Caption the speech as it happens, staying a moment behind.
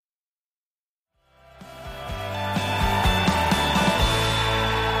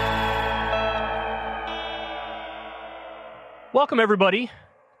welcome everybody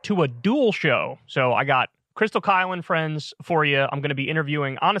to a dual show. So I got Crystal Kyle and friends for you. I'm going to be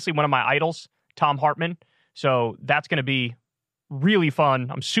interviewing, honestly, one of my idols, Thom Hartmann. So that's going to be really fun.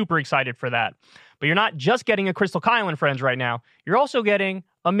 I'm super excited for that. But you're not just getting a Crystal Kyle and friends right now. You're also getting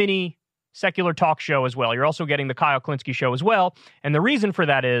a mini secular talk show as well. You're also getting the Kyle Klinsky show as well. And the reason for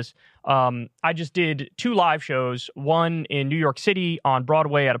that is I just did 2 live shows, one in New York City on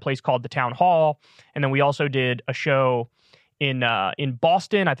Broadway at a place called the Town Hall. And then we also did a show in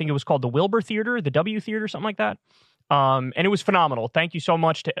Boston. I think it was called the Wilbur Theater, the W Theater, something like that. And it was phenomenal. Thank you so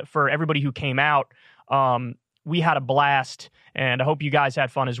much for everybody who came out. We had a blast, and I hope you guys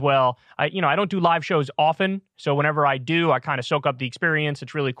had fun as well. I don't do live shows often, so whenever I do, I kind of soak up the experience.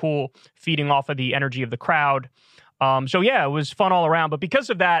 It's really cool, feeding off of the energy of the crowd. So yeah, it was fun all around. But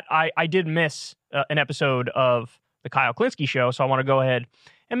because of that, I did miss an episode of the Kyle Klinsky show, so I want to go ahead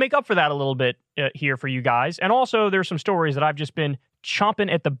and make up for that a little bit here for you guys. And also, there's some stories that I've just been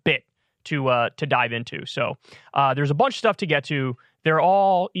chomping at the bit to dive into. So there's a bunch of stuff to get to. They're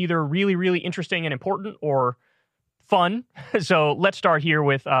all either really, really interesting and important or fun. So let's start here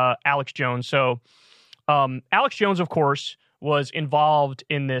with Alex Jones. So Alex Jones, of course, was involved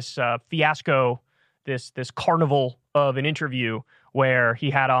in this fiasco, this carnival of an interview where he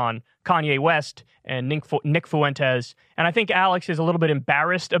had on Kanye West and Nick Fuentes. And I think Alex is a little bit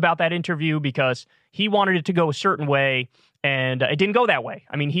embarrassed about that interview because he wanted it to go a certain way, and it didn't go that way.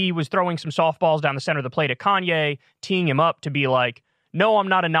 I mean, he was throwing some softballs down the center of the plate at Kanye, teeing him up to be like, no, I'm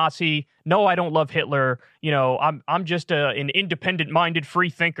not a Nazi. No, I don't love Hitler. I'm just an independent-minded free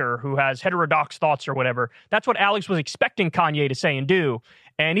thinker who has heterodox thoughts or whatever. That's what Alex was expecting Kanye to say and do,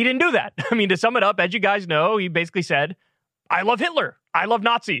 and he didn't do that. I mean, to sum it up, as you guys know, he basically said, I love Hitler. I love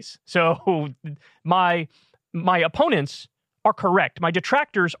Nazis. So my opponents are correct. My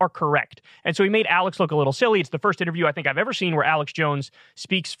detractors are correct. And so he made Alex look a little silly. It's the first interview I think I've ever seen where Alex Jones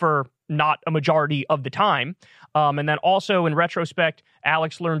speaks for not a majority of the time. And then also in retrospect,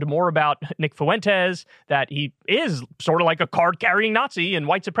 Alex learned more about Nick Fuentes, that he is sort of like a card-carrying Nazi and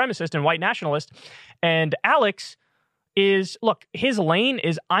white supremacist and white nationalist. And Alex his lane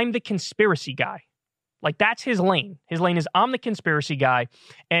is I'm the conspiracy guy. Like, that's his lane. His lane is I'm the conspiracy guy.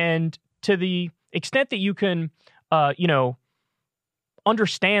 And to the extent that you can,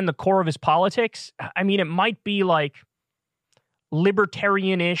 understand the core of his politics, I mean, it might be like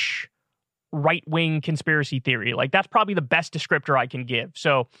libertarian-ish right-wing conspiracy theory. Like, that's probably the best descriptor I can give.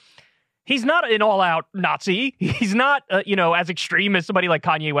 So he's not an all-out Nazi. He's not, as extreme as somebody like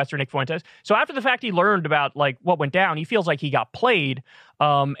Kanye West or Nick Fuentes. So after the fact he learned about, like, what went down, he feels like he got played.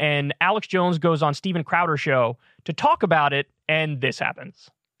 And Alex Jones goes on Steven Crowder's show to talk about it, and this happens.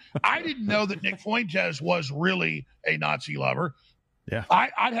 I didn't know that Nick Fuentes was really a Nazi lover. Yeah,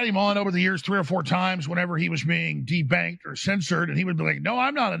 I'd had him on over the years 3 or 4 times whenever he was being debanked or censored, and he would be like, no,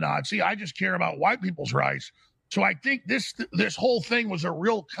 I'm not a Nazi. I just care about white people's rights. So I think this whole thing was a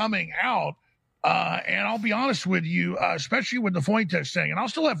real coming out. And I'll be honest with you, especially with the Fuentes thing, and I'll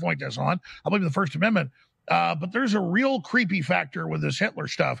still have Fuentes on. I believe in the First Amendment. But there's a real creepy factor with this Hitler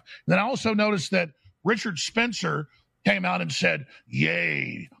stuff. And then I also noticed that Richard Spencer came out and said,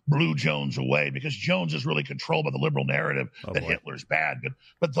 yay, blew Jones away, because Jones is really controlled by the liberal narrative that Hitler's bad.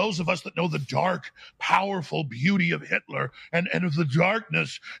 But those of us that know the dark, powerful beauty of Hitler and of the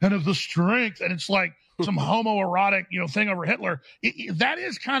darkness and of the strength, and it's like some homoerotic, thing over Hitler, that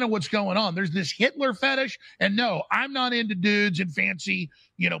is kind of what's going on. There's this Hitler fetish. And no, I'm not into dudes in fancy,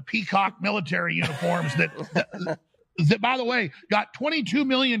 peacock military uniforms that by the way, got 22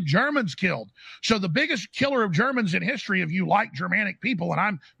 million Germans killed. So the biggest killer of Germans in history, if you like Germanic people,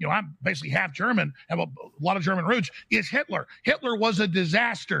 and I'm basically half German, have a lot of German roots, is Hitler. Hitler was a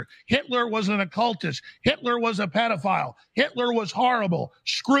disaster. Hitler was an occultist. Hitler was a pedophile. Hitler was horrible.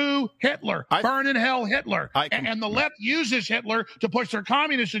 Screw Hitler. Burn in hell Hitler. And the left uses Hitler to push their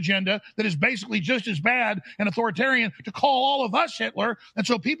communist agenda that is basically just as bad and authoritarian, to call all of us Hitler. And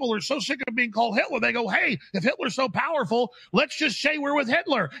so people are so sick of being called Hitler, they go, hey, if Hitler's so powerful, let's just say we're with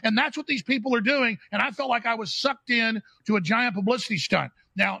Hitler. And that's what these people are doing. And I felt like I was sucked in to a giant publicity stunt.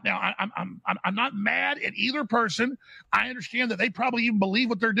 Now I'm not mad at either person. I understand that they probably even believe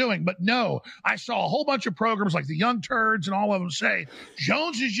what they're doing, but no, I saw a whole bunch of programs like the Young Turds and all of them say,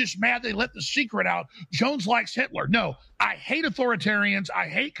 Jones is just mad they let the secret out. Jones likes Hitler. No, I hate authoritarians. I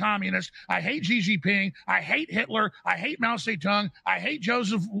hate communists. I hate Xi Jinping. I hate Hitler. I hate Mao Zedong. I hate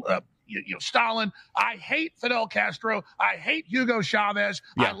Joseph Stalin. I hate Fidel Castro. I hate Hugo Chavez.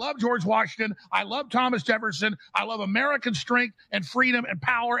 Yeah. I love George Washington. I love Thomas Jefferson. I love American strength and freedom and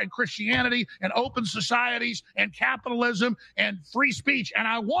power and Christianity and open societies and capitalism and free speech. And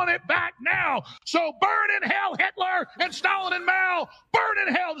I want it back now. So burn in hell, Hitler and Stalin and Mao. Burn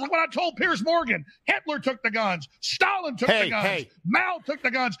in hell. This is what I told Piers Morgan. Hitler took the guns. Stalin took the guns. Mao took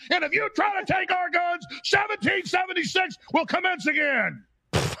the guns. And if you try to take our guns, 1776 will commence again.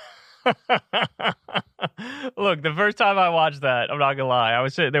 Look, the first time I watched that, I'm not gonna lie, I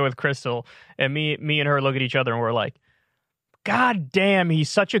was sitting there with Crystal, and me and her look at each other, and we're like, God damn, he's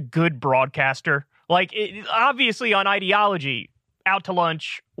such a good broadcaster. Like, obviously on ideology, out to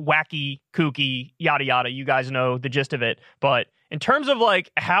lunch, wacky, kooky, yada yada. You guys know the gist of it. But in terms of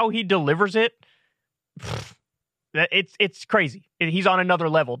like how he delivers it, it's crazy. He's on another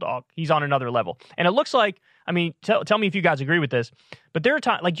level, dog. He's on another level. And it looks like, I mean, tell me if you guys agree with this, but there are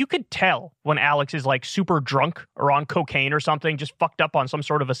times, like, you could tell when Alex is like super drunk or on cocaine or something, just fucked up on some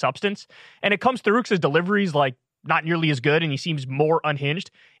sort of a substance, and it comes through because his delivery's like not nearly as good and he seems more unhinged.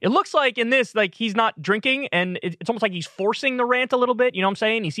 It looks like in this, like, he's not drinking, and it's almost like he's forcing the rant a little bit. You know what I'm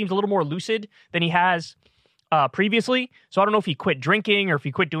saying? He seems a little more lucid than he has previously. So I don't know if he quit drinking or if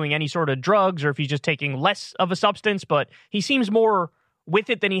he quit doing any sort of drugs or if he's just taking less of a substance, but he seems more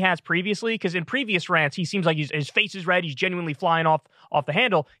with it than he has previously, because in previous rants, he seems like his face is red. He's genuinely flying off the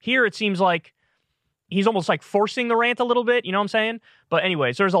handle. Here, it seems like he's almost like forcing the rant a little bit. You know what I'm saying? But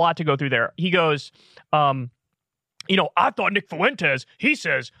anyways, there's a lot to go through there. He goes, I thought Nick Fuentes, he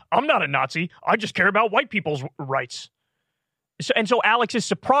says, I'm not a Nazi. I just care about white people's rights. So Alex is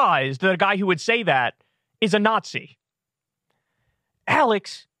surprised that a guy who would say that is a Nazi.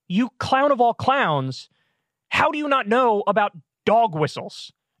 Alex, you clown of all clowns, how do you not know about dog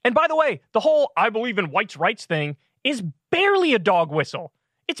whistles? And by the way, the whole I believe in whites' rights thing is barely a dog whistle.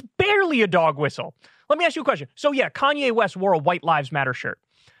 It's barely a dog whistle. Let me ask you a question. So yeah, Kanye West wore a White Lives Matter shirt.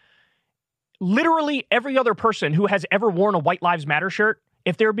 Literally every other person who has ever worn a White Lives Matter shirt,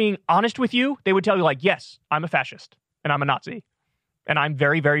 if they're being honest with you, they would tell you like, yes, I'm a fascist and I'm a Nazi and I'm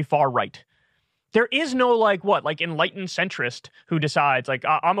very, very far right. There is no like enlightened centrist who decides like,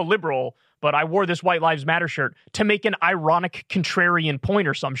 I'm a liberal, but I wore this White Lives Matter shirt to make an ironic contrarian point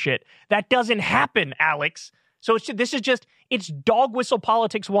or some shit. That doesn't happen, Alex. So it's dog whistle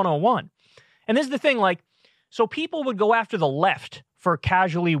politics 101. And this is the thing, like, so people would go after the left for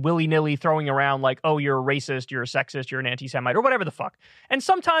casually, willy-nilly throwing around like, oh, you're a racist, you're a sexist, you're an anti-Semite, or whatever the fuck. And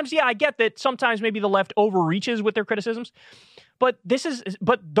sometimes, yeah, I get that sometimes maybe the left overreaches with their criticisms, but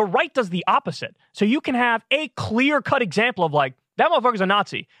the right does the opposite. So you can have a clear-cut example of like, that motherfucker's a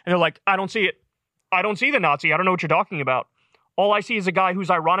Nazi. And they're like, I don't see it. I don't see the Nazi. I don't know what you're talking about. All I see is a guy who's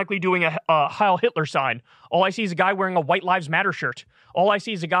ironically doing a Heil Hitler sign. All I see is a guy wearing a White Lives Matter shirt. All I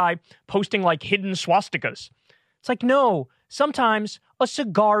see is a guy posting like hidden swastikas. It's like, no, sometimes a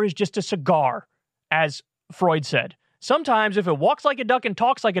cigar is just a cigar, as Freud said. Sometimes if it walks like a duck and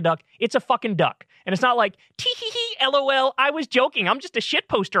talks like a duck, it's a fucking duck. And it's not like, tee-hee-hee, LOL, I was joking. I'm just a shit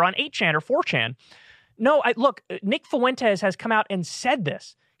poster on 8chan or 4chan. No, look, Nick Fuentes has come out and said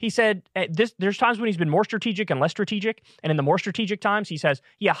this. He said there's times when he's been more strategic and less strategic. And in the more strategic times, he says,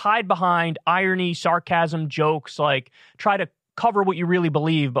 yeah, hide behind irony, sarcasm, jokes, like try to cover what you really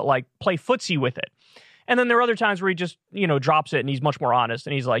believe, but like play footsie with it. And then there are other times where he just, drops it and he's much more honest.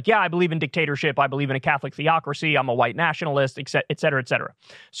 And he's like, yeah, I believe in dictatorship. I believe in a Catholic theocracy. I'm a white nationalist, et cetera, et cetera.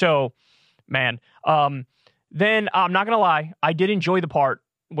 So, man, then I'm not going to lie. I did enjoy the part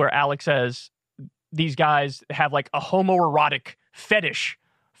where Alex says these guys have like a homoerotic fetish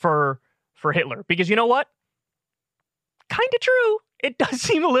for Hitler. Because you know what? Kind of true. It does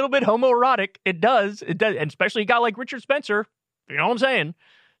seem a little bit homoerotic. It does. And especially a guy like Richard Spencer. You know what I'm saying?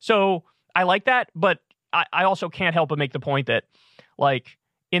 So I like that, but I also can't help but make the point that, like,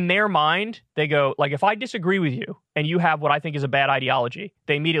 in their mind, they go, like, if I disagree with you and you have what I think is a bad ideology,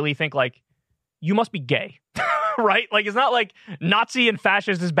 they immediately think, like, you must be gay, right? Like, it's not like Nazi and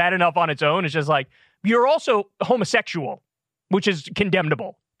fascist is bad enough on its own. It's just like, you're also homosexual, which is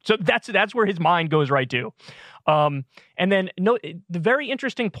condemnable. So that's where his mind goes right to. And then the very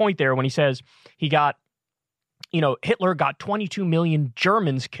interesting point there when he says he got, Hitler got 22 million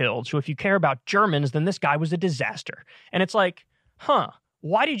Germans killed. So if you care about Germans, then this guy was a disaster. And it's like,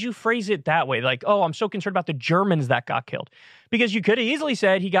 why did you phrase it that way? Like, oh, I'm so concerned about the Germans that got killed. Because you could have easily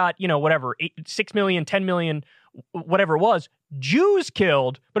said he got, 6 million, 10 million, whatever it was, Jews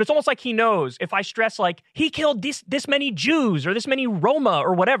killed. But it's almost like he knows if I stress like he killed this many Jews or this many Roma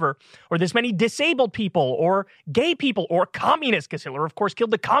or whatever, or this many disabled people or gay people or communists, because Hitler, of course,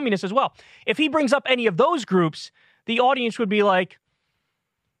 killed the communists as well. If he brings up any of those groups, the audience would be like,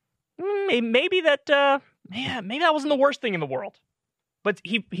 maybe that maybe that wasn't the worst thing in the world. But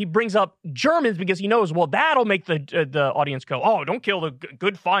he brings up Germans because he knows, well, that'll make the audience go, oh, don't kill the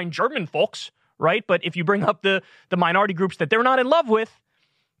good, fine German folks, right? But if you bring up the minority groups that they're not in love with,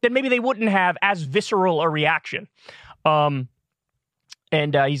 then maybe they wouldn't have as visceral a reaction. And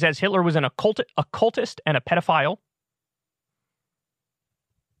he says Hitler was an occultist and a pedophile.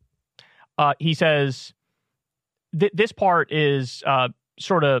 He says this part is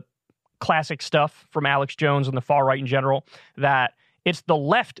sort of classic stuff from Alex Jones and the far right in general, that it's the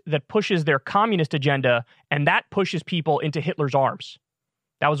left that pushes their communist agenda, and that pushes people into Hitler's arms.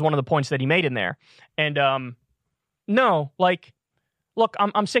 That was one of the points that he made in there. And no, like, look,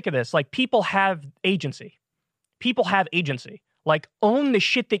 I'm sick of this. Like, people have agency. People have agency. Like, own the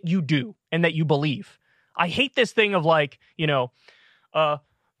shit that you do and that you believe. I hate this thing of like, the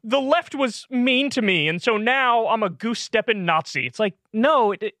left was mean to me, and so now I'm a goose-stepping Nazi. It's like,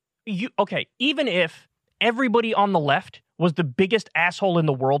 no, okay, even if everybody on the left was the biggest asshole in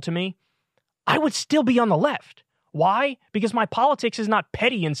the world to me, I would still be on the left. Why? Because my politics is not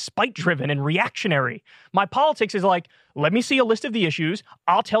petty and spite-driven and reactionary. My politics is like, let me see a list of the issues,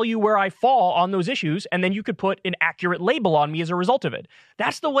 I'll tell you where I fall on those issues, and then you could put an accurate label on me as a result of it.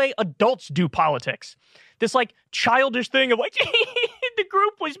 That's the way adults do politics. This like childish thing of like, the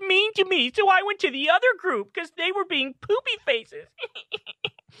group was mean to me, so I went to the other group because they were being poopy faces.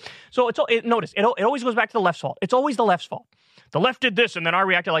 So notice, it always goes back to the left's fault. It's always the left's fault. The left did this, and then I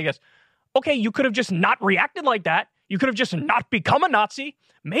reacted like this. Okay, you could have just not reacted like that. You could have just not become a Nazi.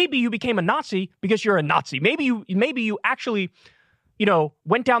 Maybe you became a Nazi because you're a Nazi. Maybe you actually,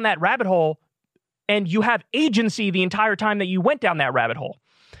 went down that rabbit hole, and you have agency the entire time that you went down that rabbit hole.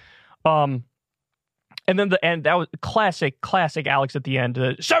 And then that was classic Alex at the end.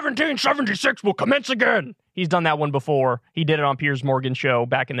 1776 will commence again. He's done that one before. He did it on Piers Morgan's show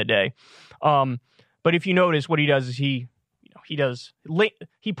back in the day. But if you notice, what he does is he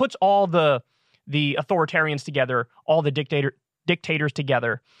puts all the authoritarians together, all the dictators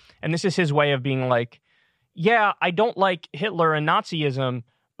together, and this is his way of being like, yeah, I don't like Hitler and Nazism,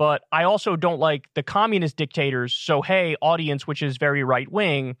 but I also don't like the communist dictators. So hey, audience, which is very right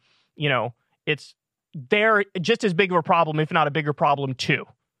wing, they're just as big of a problem, if not a bigger problem too.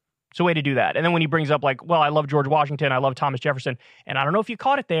 It's a way to do that. And then when he brings up like, well, I love George Washington, I love Thomas Jefferson, and I don't know if you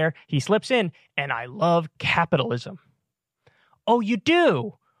caught it there, he slips in, and I love capitalism. Oh, you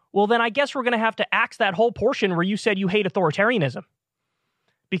do? Well, then I guess we're going to have to axe that whole portion where you said you hate authoritarianism.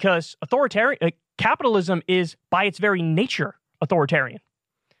 Because capitalism is, by its very nature, authoritarian.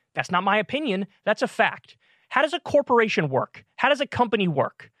 That's not my opinion. That's a fact. How does a corporation work? How does a company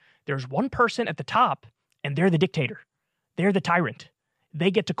work? There's one person at the top, and they're the dictator. They're the tyrant. They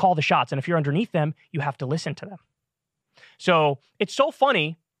get to call the shots, and if you're underneath them, you have to listen to them. So it's so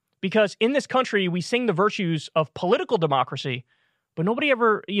funny because in this country, we sing the virtues of political democracy, but nobody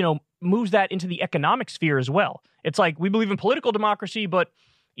ever, moves that into the economic sphere as well. It's like we believe in political democracy, but,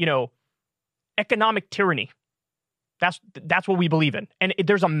 economic tyranny. That's what we believe in. And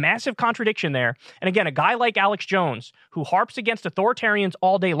there's a massive contradiction there. And again, a guy like Alex Jones, who harps against authoritarians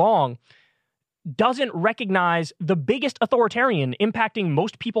all day long, doesn't recognize the biggest authoritarian impacting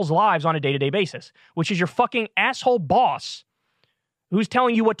most people's lives on a day-to-day basis, which is your fucking asshole boss who's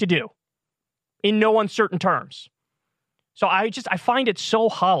telling you what to do in no uncertain terms. So I find it so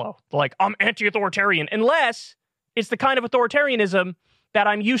hollow. Like, I'm anti-authoritarian, unless it's the kind of authoritarianism that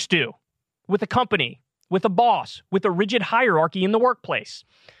I'm used to with a company, with a boss, with a rigid hierarchy in the workplace.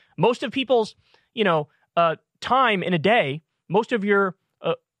 Most of people's, time in a day, most of your,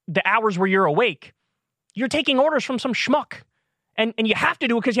 the hours where you're awake, you're taking orders from some schmuck. And you have to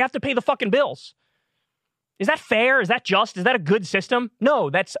do it because you have to pay the fucking bills. Is that fair? Is that just? Is that a good system? No,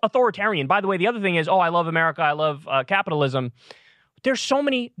 that's authoritarian. By the way, the other thing is, I love America. I love capitalism. There's so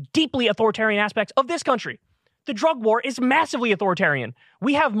many deeply authoritarian aspects of this country. The drug war is massively authoritarian.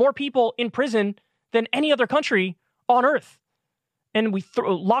 We have more people in prison than any other country on earth. And we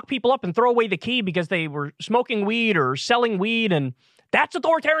lock people up and throw away the key because they were smoking weed or selling weed, and that's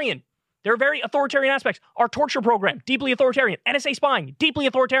authoritarian. There are very authoritarian aspects. Our torture program, deeply authoritarian. NSA spying, deeply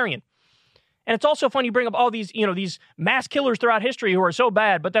authoritarian. And it's also fun you bring up all these, these mass killers throughout history who are so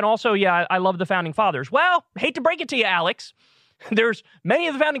bad, but then also, I love the founding fathers. Well, hate to break it to you, Alex. There's many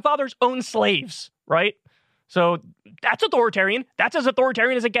of the founding fathers owned slaves, right? So that's authoritarian. That's as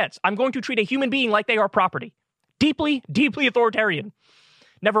authoritarian as it gets. I'm going to treat a human being like they are property. Deeply, deeply authoritarian.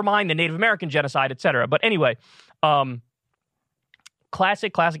 Never mind the Native American genocide, etc. But anyway,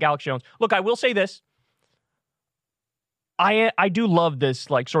 classic Alex Jones. Look, I will say this. I do love this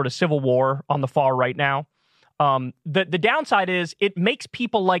like sort of civil war on the far right now. The downside is it makes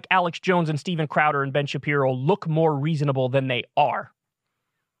people like Alex Jones and Steven Crowder and Ben Shapiro look more reasonable than they are.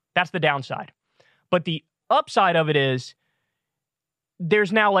 That's the downside. But the upside of it is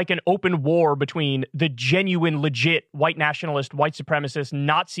there's now like an open war between the genuine, legit white nationalist, white supremacist,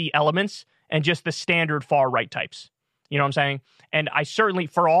 Nazi elements and just the standard far right types. You know what I'm saying? And I certainly,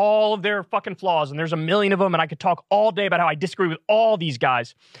 for all of their fucking flaws, and there's a million of them, and I could talk all day about how I disagree with all these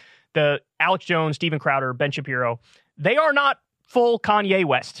guys, the Alex Jones, Steven Crowder, Ben Shapiro, they are not full Kanye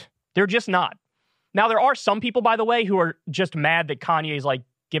West. They're just not. Now, there are some people, by the way, who are just mad that Kanye is like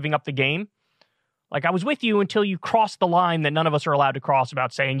giving up the game. Like, I was with you until you crossed the line that none of us are allowed to cross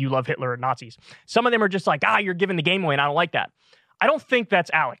about saying you love Hitler and Nazis. Some of them are just like, you're giving the game away, and I don't like that. I don't think that's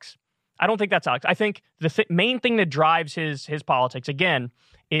Alex. I think the main thing that drives his politics, again,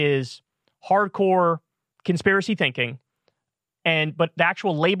 is hardcore conspiracy thinking. But the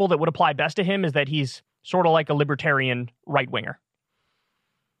actual label that would apply best to him is that he's sort of like a libertarian right-winger.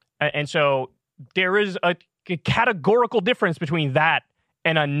 And so there is a categorical difference between that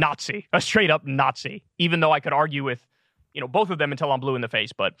and a Nazi, a straight-up Nazi, even though I could argue with, both of them until I'm blue in the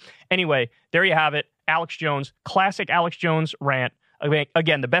face. But anyway, there you have it. Alex Jones, classic Alex Jones rant.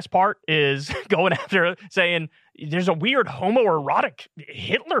 Again, the best part is going after saying there's a weird homoerotic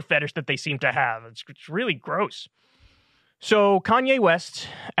Hitler fetish that they seem to have. It's really gross. So Kanye West,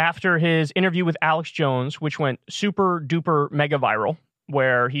 after his interview with Alex Jones, which went super duper mega viral,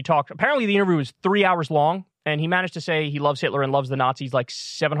 where he talked, apparently the interview was 3 hours long, and he managed to say he loves Hitler and loves the Nazis like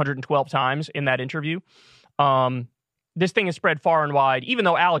 712 times in that interview. This thing is spread far and wide, even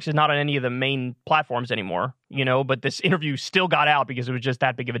though Alex is not on any of the main platforms anymore, but this interview still got out because it was just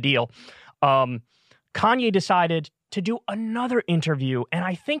that big of a deal. Kanye decided to do another interview, and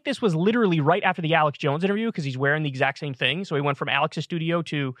I think this was literally right after the Alex Jones interview because he's wearing the exact same thing. So he went from Alex's studio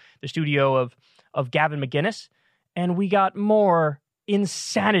to the studio of Gavin McInnes, and we got more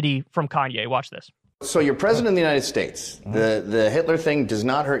insanity from Kanye. Watch this. So you're president of the United States. The Hitler thing does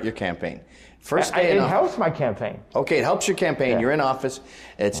not hurt your campaign. First day it helps my campaign. Okay, it helps your campaign. Yeah. You're in office.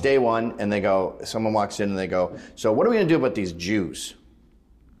 It's day one, and someone walks in and they go, so what are we going to do about these Jews?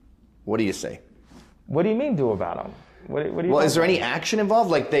 What do you say? What do you mean do about them? What do you is there any action involved?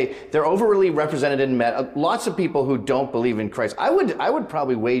 Like they're overly represented in lots of people who don't believe in Christ. I would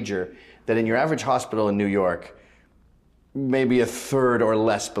probably wager that in your average hospital in New York, maybe a third or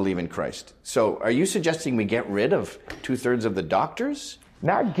less believe in Christ. So are you suggesting we get rid of 2/3 of the doctors?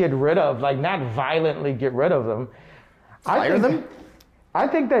 Not get rid of, not violently get rid of them. Fire them? I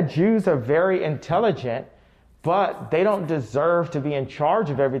think that Jews are very intelligent, but they don't deserve to be in charge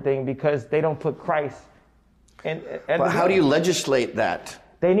of everything because they don't put Christ in. But how do you legislate that?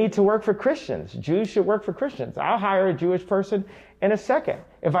 They need to work for Christians. Jews should work for Christians. I'll hire a Jewish person in a second.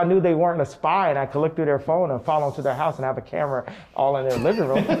 If I knew they weren't a spy and I could look through their phone and follow them to their house and have a camera all in their living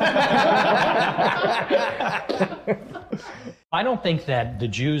room. I don't think that the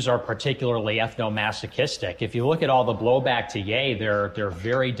Jews are particularly ethno-masochistic. If you look at all the blowback to Ye, they're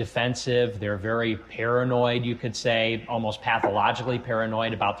very defensive. They're very paranoid, you could say, almost pathologically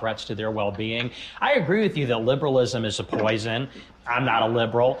paranoid about threats to their well-being. I agree with you that liberalism is a poison. I'm not a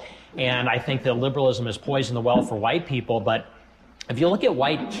liberal, and I think that liberalism has poisoned the well for white people, but if you look at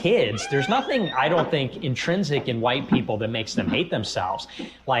white kids, there's nothing, I don't think, intrinsic in white people that makes them hate themselves.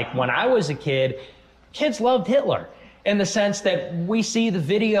 Like when I was a kid, kids loved Hitler in the sense that we see the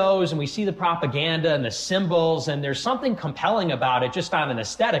videos and we see the propaganda and the symbols, and there's something compelling about it just on an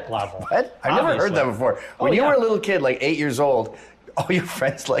aesthetic level. What? I've never heard that before. When you were a little kid, like 8 years old, all your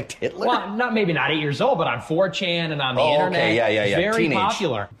friends liked Hitler? Well, maybe not 8 years old, but on 4chan and on the internet. Okay, yeah. Very Teenage.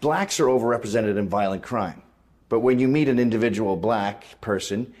 Popular. Blacks are overrepresented in violent crime. But when you meet an individual black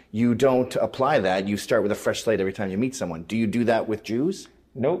person, you don't apply that. You start with a fresh slate every time you meet someone. Do you do that with Jews?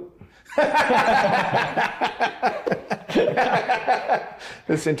 Nope.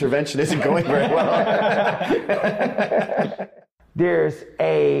 This intervention isn't going very well. There's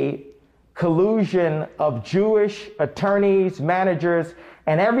a collusion of Jewish attorneys, managers,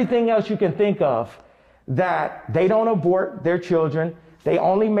 and everything else you can think of that they don't abort their children. They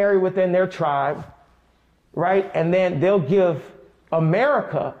only marry within their tribe, right? And then they'll give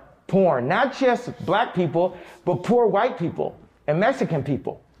America porn, not just black people, but poor white people and Mexican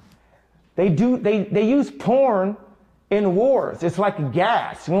people. They use porn in wars. It's like a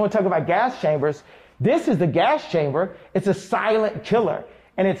gas. We want to talk about gas chambers. This is the gas chamber. It's a silent killer,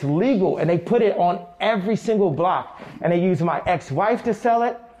 and it's legal, and they put it on every single block. And they use my ex-wife to sell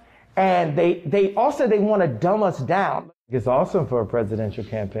it, and they want to dumb us down. It's awesome for a presidential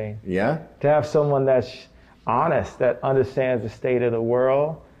campaign. Yeah? To have someone that's honest, that understands the state of the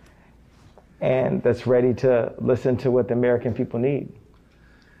world. and that's ready to listen to what the American people need.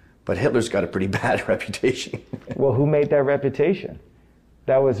 But Hitler's got a pretty bad reputation. Well, who made that reputation?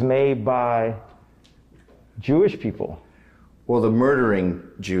 That was made by Jewish people. Well, the murdering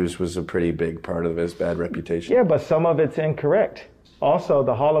Jews was a pretty big part of his bad reputation. Yeah, but some of it's incorrect. Also,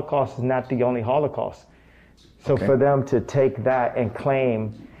 the Holocaust is not the only Holocaust. So for them to take that and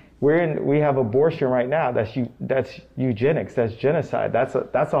claim, we have abortion right now. That's eugenics. That's genocide. That's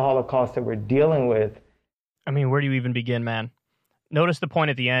a Holocaust that we're dealing with. I mean, where do you even begin, man? Notice the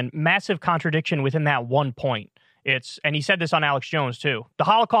point at the end. Massive contradiction within that one point. And he said this on Alex Jones too. The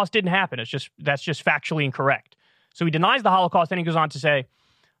Holocaust didn't happen. That's just factually incorrect. So he denies the Holocaust, then he goes on to say,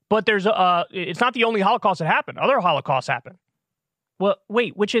 but it's not the only Holocaust that happened. Other Holocausts happened. Well,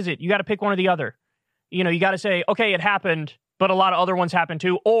 wait, which is it? You got to pick one or the other. You know, you got to say, okay, it happened, but a lot of other ones happened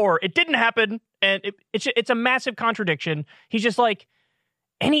too, or it didn't happen, and it's a massive contradiction. He's just like,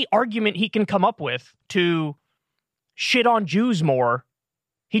 any argument he can come up with to shit on Jews more,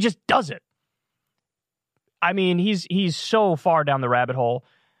 he just does it. I mean, he's so far down the rabbit hole.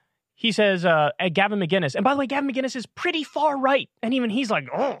 He says, Gavin McInnes, and by the way, Gavin McInnes is pretty far right, and even he's like,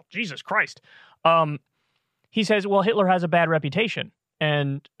 oh, Jesus Christ. He says, well, Hitler has a bad reputation,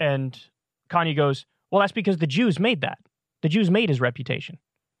 and Kanye goes, well, that's because the Jews made that. The Jews made his reputation.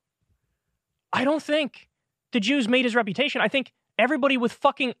 I don't think the Jews made his reputation. I think everybody with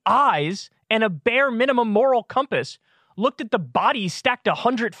fucking eyes and a bare minimum moral compass looked at the bodies stacked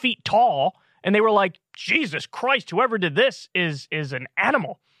 100 feet tall, and they were like, Jesus Christ, whoever did this is an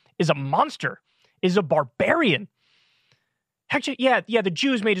animal, is a monster, is a barbarian. Actually, yeah, the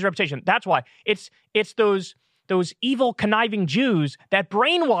Jews made his reputation. That's why. It's those evil, conniving Jews that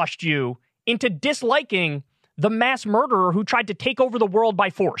brainwashed you into disliking the mass murderer who tried to take over the world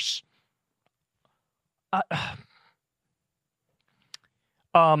by force.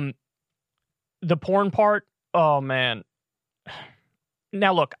 The porn part, oh man.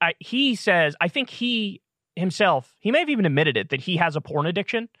 Now look, he says, I think he himself, he may have even admitted it, that he has a porn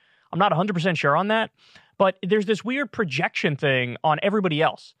addiction. I'm not 100% sure on that, but there's this weird projection thing on everybody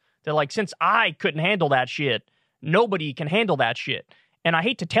else. That like, since I couldn't handle that shit, nobody can handle that shit. And I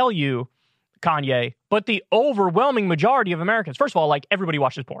hate to tell you, Kanye, but the overwhelming majority of Americans, first of all, like everybody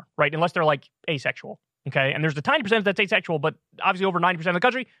watches porn, right? Unless they're like asexual, okay? And there's the tiny percentage that's asexual, but obviously over 90% of the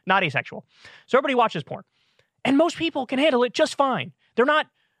country, not asexual. So everybody watches porn. And most people can handle it just fine. They're not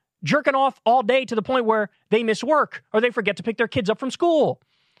jerking off all day to the point where they miss work or they forget to pick their kids up from school.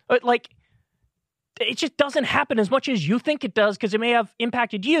 Like, it just doesn't happen as much as you think it does because it may have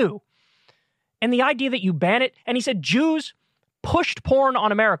impacted you. And the idea that you ban it, and he said Jews pushed porn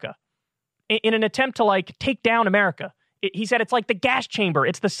on America in an attempt to like take down America. He said it's like the gas chamber.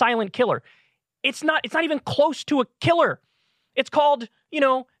 It's the silent killer. It's not even close to a killer. It's called,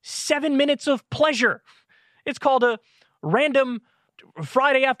 7 minutes of pleasure. It's called a random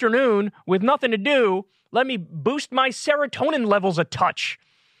Friday afternoon with nothing to do. Let me boost my serotonin levels a touch.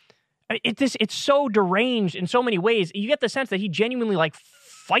 It's so deranged in so many ways. You get the sense that he genuinely like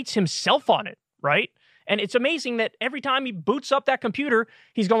fights himself on it, right? And it's amazing that every time he boots up that computer,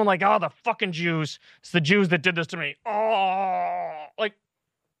 he's going like, oh, the fucking Jews. It's the Jews that did this to me. Oh, like,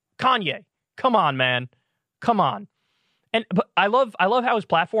 Kanye, come on, man. Come on. But I love how his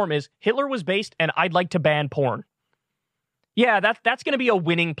platform is Hitler was based and I'd like to ban porn. Yeah, that's going to be a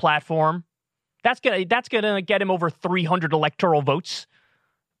winning platform. That's going to get him over 300 electoral votes.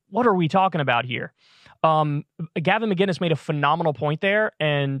 What are we talking about here? Gavin McInnes made a phenomenal point there,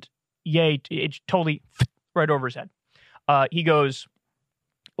 and it's totally right over his head. He goes,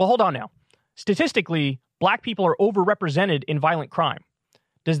 well, hold on now. Statistically, black people are overrepresented in violent crime.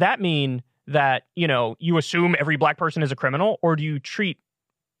 Does that mean that, you assume every black person is a criminal, or do you treat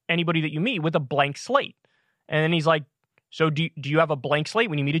anybody that you meet with a blank slate? And then he's like, so do you have a blank slate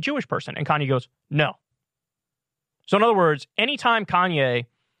when you meet a Jewish person? And Kanye goes, no. So in other words, anytime Kanye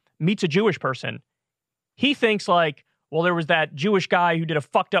meets a Jewish person, he thinks like, well, there was that Jewish guy who did a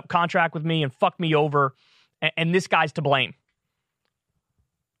fucked up contract with me and fucked me over, and this guy's to blame.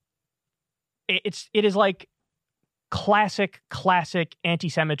 It is like classic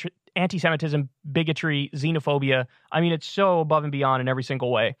anti-Semitism, bigotry, xenophobia. I mean, it's so above and beyond in every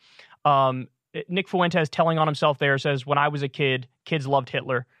single way. Nick Fuentes telling on himself there says, when I was a kid, kids loved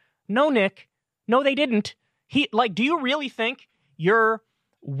Hitler. No, Nick. No, they didn't. Do you really think your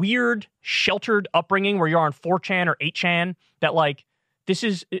weird, sheltered upbringing where you're on 4chan or 8chan that like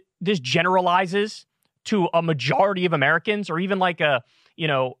this generalizes to a majority of Americans or even like a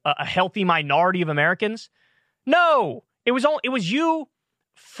healthy minority of Americans? No, it was you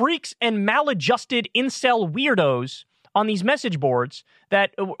freaks and maladjusted incel weirdos on these message boards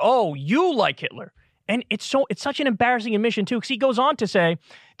that, oh, you like Hitler. And it's such an embarrassing admission, too, because he goes on to say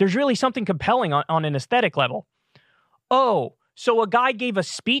there's really something compelling on an aesthetic level. Oh, so a guy gave a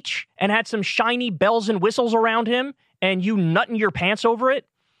speech and had some shiny bells and whistles around him and you nutting your pants over it?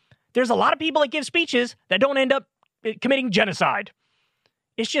 There's a lot of people that give speeches that don't end up committing genocide.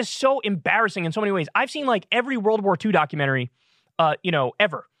 It's just so embarrassing in so many ways. I've seen like every World War II documentary,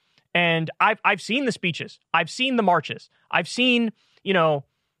 ever. And I've seen the speeches. I've seen the marches. I've seen,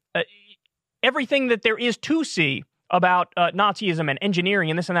 everything that there is to see about Nazism and engineering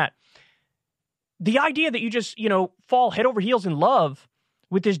and this and that. The idea that you just, fall head over heels in love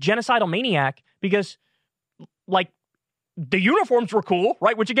with this genocidal maniac because, like, the uniforms were cool,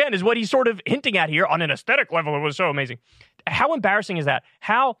 right? Which, again, is what he's sort of hinting at here. On an aesthetic level, it was so amazing. How embarrassing is that?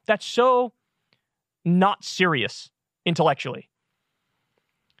 How that's so not serious intellectually.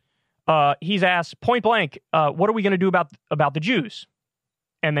 He's asked point blank, what are we going to do about the Jews?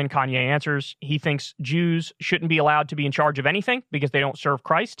 And then Kanye answers, he thinks Jews shouldn't be allowed to be in charge of anything because they don't serve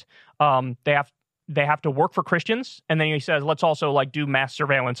Christ. They have to work for Christians. And then he says, let's also do mass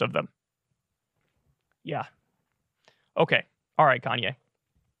surveillance of them. Yeah. Okay. All right, Kanye.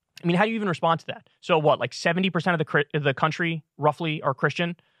 I mean, how do you even respond to that? So what, 70% of the country roughly are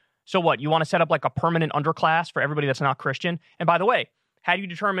Christian? So what, you want to set up a permanent underclass for everybody that's not Christian? And by the way, how do you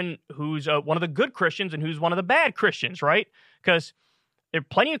determine who's one of the good Christians and who's one of the bad Christians, right? Because there are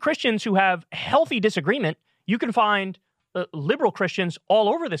plenty of Christians who have healthy disagreement. You can find liberal Christians all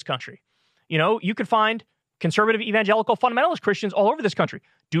over this country. You could find conservative evangelical fundamentalist Christians all over this country.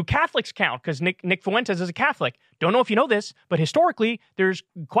 Do Catholics count? Because Nick Fuentes is a Catholic. Don't know if you know this, but historically, there's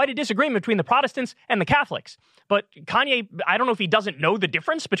quite a disagreement between the Protestants and the Catholics. But Kanye, I don't know if he doesn't know the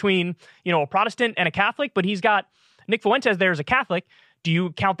difference between, a Protestant and a Catholic, but he's got Nick Fuentes there as a Catholic. Do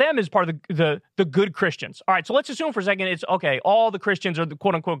you count them as part of the good Christians? All right, so let's assume for a second it's, okay, all the Christians are the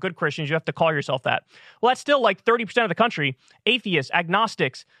quote-unquote good Christians. You have to call yourself that. Well, that's still 30% of the country. Atheists,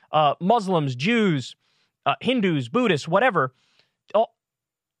 agnostics, Muslims, Jews, Hindus, Buddhists, whatever.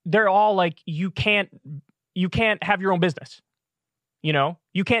 They're all you can't have your own business.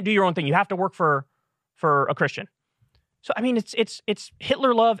 You can't do your own thing. You have to work for a Christian. So, I mean, it's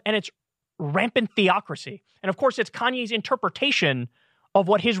Hitler love and it's rampant theocracy. And of course, it's Kanye's interpretation of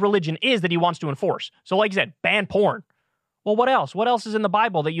what his religion is that he wants to enforce. So like I said, ban porn. Well, what else? What else is in the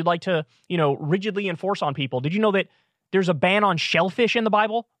Bible that you'd like to, rigidly enforce on people? Did you know that there's a ban on shellfish in the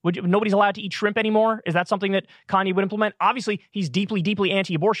Bible? Nobody's allowed to eat shrimp anymore? Is that something that Kanye would implement? Obviously, he's deeply, deeply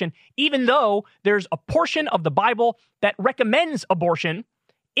anti-abortion, even though there's a portion of the Bible that recommends abortion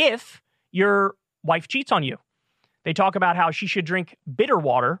if your wife cheats on you. They talk about how she should drink bitter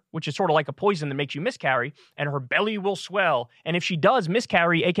water, which is sort of like a poison that makes you miscarry, and her belly will swell. And if she does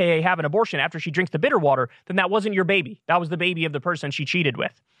miscarry, aka have an abortion after she drinks the bitter water, then that wasn't your baby. That was the baby of the person she cheated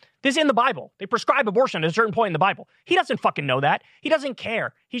with. This is in the Bible. They prescribe abortion at a certain point in the Bible. He doesn't fucking know that. He doesn't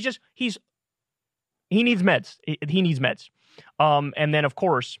care. He needs meds. He needs meds. And then, of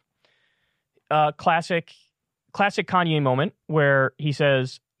course, classic Kanye moment where he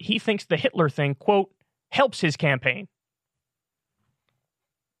says he thinks the Hitler thing, quote, helps his campaign.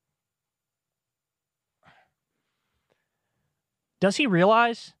 Does he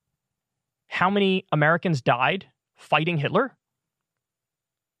realize how many Americans died fighting Hitler?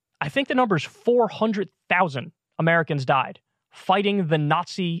 I think the number is 400,000 Americans died fighting the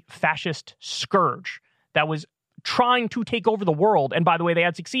Nazi fascist scourge that was trying to take over the world. And by the way, they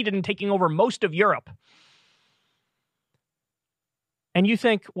had succeeded in taking over most of Europe. And you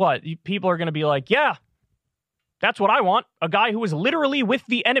think, what? People are going to be like, yeah, that's what I want. A guy who was literally with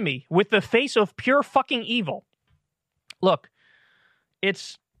the enemy, with the face of pure fucking evil. Look,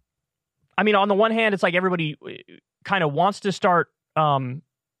 on the one hand, it's like everybody kind of wants to start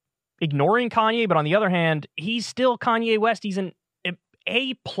ignoring Kanye, but on the other hand, he's still Kanye West. He's an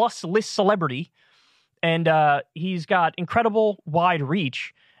A-plus list celebrity, and he's got incredible wide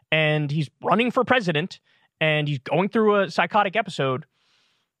reach, and he's running for president, and he's going through a psychotic episode.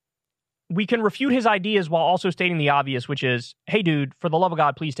 We can refute his ideas while also stating the obvious, which is, hey, dude, for the love of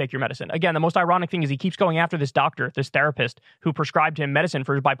God, please take your medicine. Again, the most ironic thing is he keeps going after this doctor, this therapist, who prescribed him medicine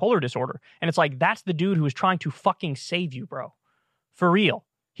for his bipolar disorder. And it's like, that's the dude who was trying to fucking save you, bro. For real.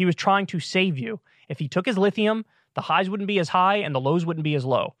 He was trying to save you. If he took his lithium, the highs wouldn't be as high and the lows wouldn't be as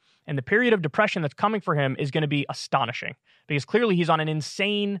low. And the period of depression that's coming for him is going to be astonishing. Because clearly he's on an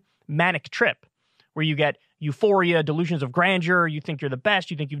insane manic trip where you get euphoria, delusions of grandeur, you think you're the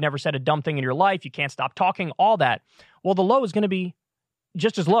best, you think you've never said a dumb thing in your life, you can't stop talking, all that. Well, the low is going to be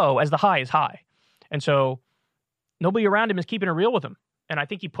just as low as the high is high. And so nobody around him is keeping it real with him. And I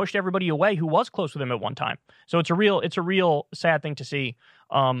think he pushed everybody away who was close with him at one time. So it's a real sad thing to see.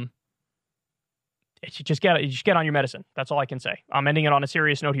 Just get on your medicine. That's all I can say. I'm ending it on a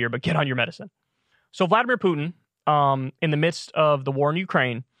serious note here, but get on your medicine. So Vladimir Putin, in the midst of the war in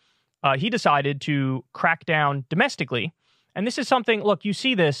Ukraine, he decided to crack down domestically. And this is something, look, you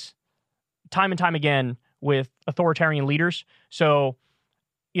see this time and time again with authoritarian leaders. So,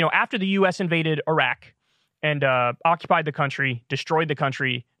 after the U.S. invaded Iraq and occupied the country, destroyed the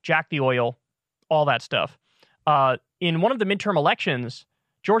country, jacked the oil, all that stuff, in one of the midterm elections,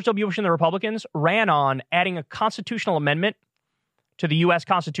 George W. Bush and the Republicans ran on adding a constitutional amendment to the U.S.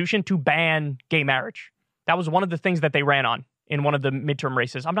 Constitution to ban gay marriage. That was one of the things that they ran on in one of the midterm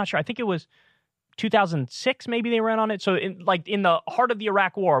races. I'm not sure. I think it was 2006, maybe they ran on it. So in the heart of the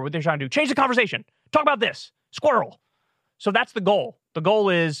Iraq war, what they're trying to do, change the conversation. Talk about this. Squirrel. So that's the goal. The goal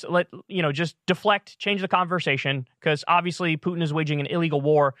is just deflect, change the conversation, because obviously Putin is waging an illegal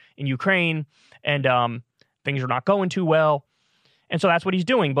war in Ukraine and things are not going too well. And so that's what he's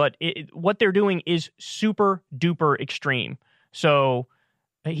doing. But what they're doing is super duper extreme. So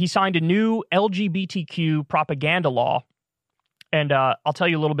he signed a new LGBTQ propaganda law. And I'll tell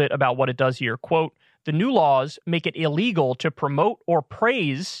you a little bit about what it does here. Quote, the new laws make it illegal to promote or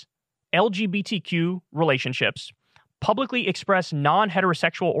praise LGBTQ relationships, publicly express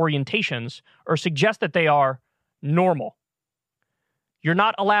non-heterosexual orientations, or suggest that they are normal. You're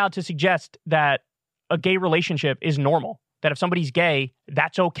not allowed to suggest that a gay relationship is normal, that if somebody's gay,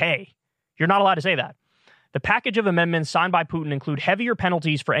 that's okay. You're not allowed to say that. The package of amendments signed by Putin include heavier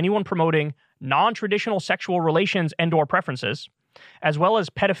penalties for anyone promoting non-traditional sexual relations and/or preferences, as well as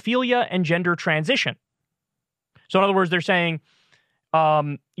pedophilia and gender transition. So in other words, they're saying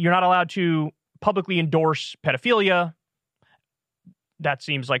you're not allowed to publicly endorse pedophilia. That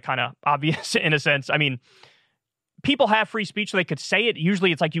seems like kind of obvious in a sense. I mean, people have free speech, so they could say it.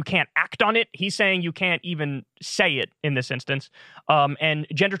 Usually it's like you can't act on it. He's saying you can't even say it in this instance. And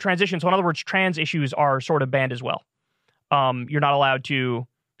gender transition. So in other words, trans issues are sort of banned as well. You're not allowed to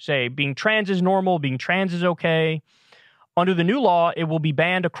say being trans is normal, being trans is okay. Under the new law, it will be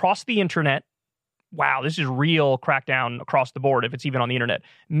banned across the internet. Wow, this is real crackdown across the board if it's even on the internet.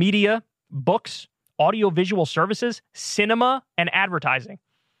 Media, books, audiovisual services, cinema, and advertising.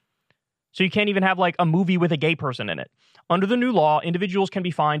 So you can't even have like a movie with a gay person in it. Under the new law, individuals can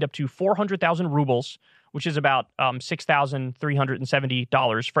be fined up to 400,000 rubles, which is about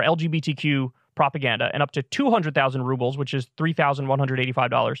 $6,370 for LGBTQ propaganda, and up to 200,000 rubles, which is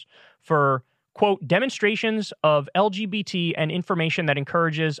 $3,185 for, quote, demonstrations of LGBT and information that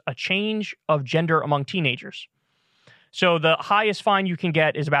encourages a change of gender among teenagers. So the highest fine you can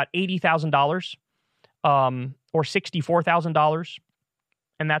get is about $80,000 or $64,000.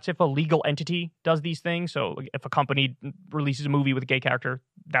 And that's if a legal entity does these things. So if a company releases a movie with a gay character,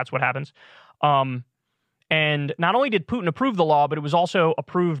 that's what happens. And not only did Putin approve the law, but it was also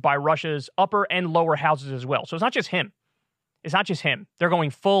approved by Russia's upper and lower houses as well. So it's not just him. It's not just him. They're going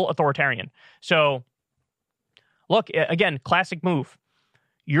full authoritarian. So look, again, classic move.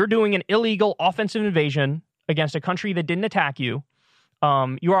 You're doing an illegal offensive invasion against a country that didn't attack you.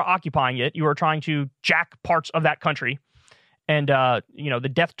 You are occupying it. You are trying to jack parts of that country. And,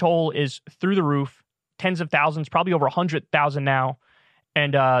 the death toll is through the roof, tens of thousands, probably over 100,000 now.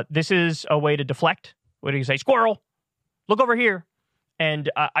 And this is a way to deflect. What do you say? Squirrel, look over here. And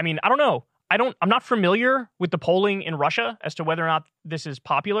I don't know. I'm not familiar with the polling in Russia as to whether or not this is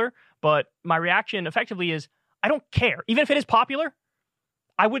popular, but my reaction effectively is I don't care. Even if it is popular,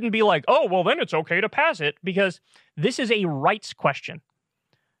 I wouldn't be like, oh, well, then it's okay to pass it, because this is a rights question.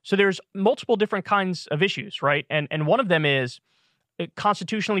 So there's multiple different kinds of issues, right? And one of them is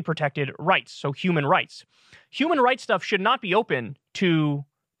constitutionally protected rights, so human rights. Human rights stuff should not be open to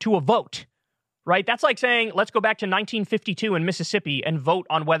a vote, right? That's like saying, let's go back to 1952 in Mississippi and vote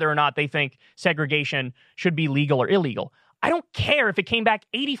on whether or not they think segregation should be legal or illegal. I don't care if it came back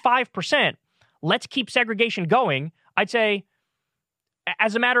 85%. Let's keep segregation going. I'd say,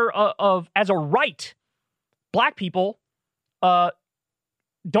 as a matter of as a right, black people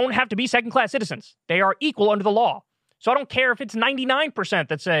don't have to be second-class citizens. They are equal under the law. So I don't care if it's 99%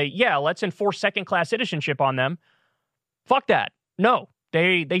 that say, yeah, let's enforce second-class citizenship on them. Fuck that. No,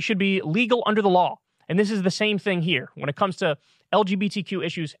 they should be legal under the law. And this is the same thing here. When it comes to LGBTQ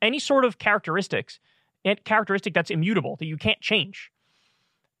issues, any sort of characteristic that's immutable, that you can't change,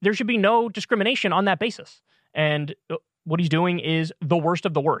 there should be no discrimination on that basis. And what he's doing is the worst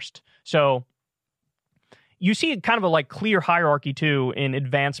of the worst. So you see kind of a clear hierarchy too in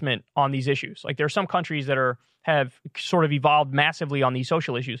advancement on these issues. Like there are some countries that have sort of evolved massively on these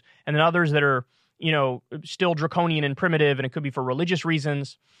social issues, and then others that are, still draconian and primitive, and it could be for religious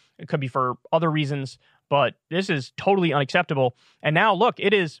reasons. It could be for other reasons, but this is totally unacceptable. And now, look,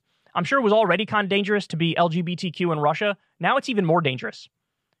 I'm sure it was already kind of dangerous to be LGBTQ in Russia. Now it's even more dangerous.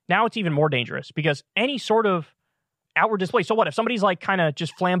 Because any sort of outward display. So what if somebody's like kind of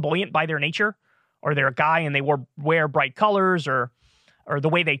just flamboyant by their nature, or they're a guy and they wear bright colors, or the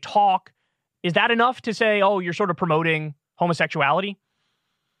way they talk? Is that enough to say, oh, you're sort of promoting homosexuality?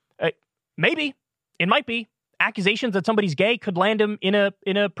 Maybe. It might be. Accusations that somebody's gay could land him in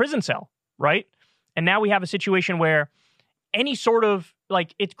a prison cell, right? And now we have a situation where any sort of,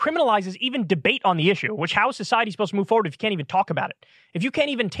 it criminalizes even debate on the issue, which how is society supposed to move forward if you can't even talk about it? If you can't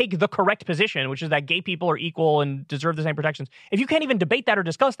even take the correct position, which is that gay people are equal and deserve the same protections, if you can't even debate that or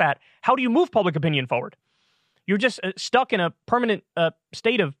discuss that, how do you move public opinion forward? You're just stuck in a permanent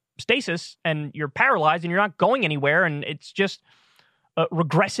state of stasis, and you're paralyzed, and you're not going anywhere, and it's just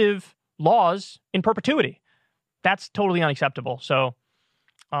regressive laws in perpetuity. That's totally unacceptable. So,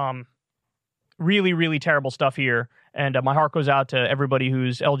 really, really terrible stuff here. And my heart goes out to everybody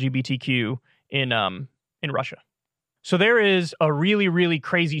who's LGBTQ in Russia. So there is a really, really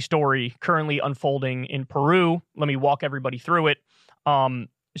crazy story currently unfolding in Peru. Let me walk everybody through it.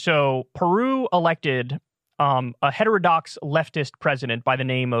 So Peru elected a heterodox leftist president by the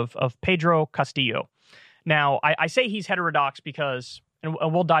name of Pedro Castillo. Now, I say he's heterodox because, and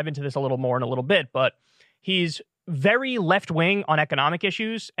we'll dive into this a little more in a little bit, but he's very left-wing on economic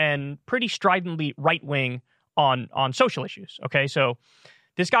issues and pretty stridently right-wing on social issues. Okay, so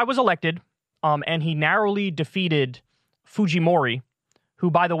this guy was elected, and he narrowly defeated Fujimori, who,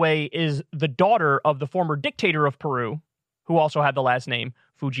 by the way, is the daughter of the former dictator of Peru, who also had the last name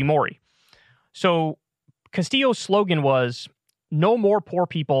Fujimori. So Castillo's slogan was, "No more poor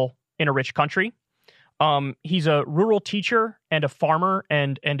people in a rich country." He's a rural teacher and a farmer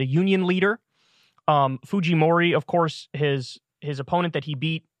and a union leader. Fujimori, of course, his opponent that he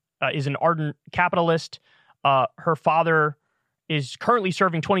beat is an ardent capitalist. Her father is currently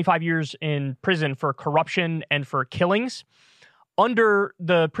serving 25 years in prison for corruption and for killings. Under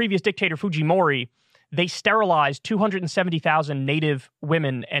the previous dictator Fujimori, they sterilized 270,000 native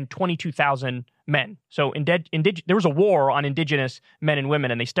women and 22,000 men. So there was a war on indigenous men and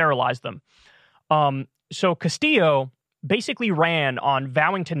women, and they sterilized them. So Castillo basically ran on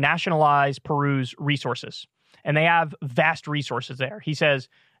vowing to nationalize Peru's resources. And they have vast resources there. He says,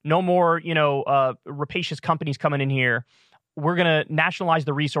 no more, rapacious companies coming in here. We're going to nationalize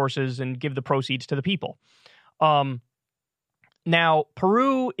the resources and give the proceeds to the people. Now,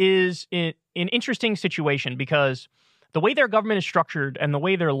 Peru is in an interesting situation because the way their government is structured and the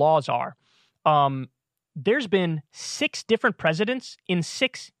way their laws are, there's been 6 different presidents in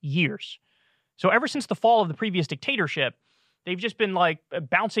 6 years. So ever since the fall of the previous dictatorship, they've just been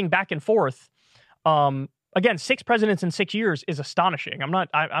bouncing back and forth. Again, 6 presidents in 6 years is astonishing.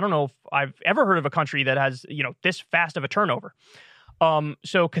 I don't know if I've ever heard of a country that has, this fast of a turnover.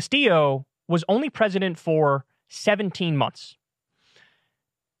 So Castillo was only president for 17 months.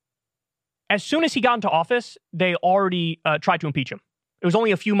 As soon as he got into office, they already tried to impeach him. It was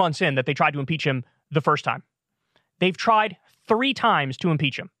only a few months in that they tried to impeach him the first time. They've tried 3 times to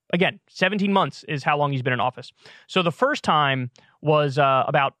impeach him. Again, 17 months is how long he's been in office. So the first time was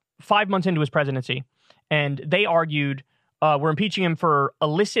about 5 months into his presidency, and they argued, we're impeaching him for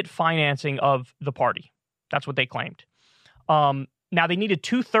illicit financing of the party. That's what they claimed. Now, they needed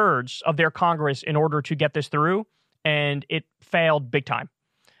 2/3 of their Congress in order to get this through, and it failed big time.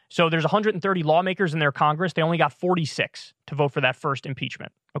 So there's 130 lawmakers in their Congress. They only got 46 to vote for that first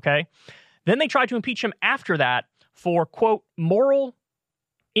impeachment, okay? Then they tried to impeach him after that for, quote, moral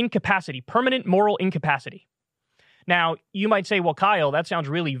incapacity, permanent moral incapacity. Now, you might say, well, Kyle, that sounds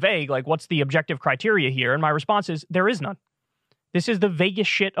really vague. What's the objective criteria here? And my response is, there is none. This is the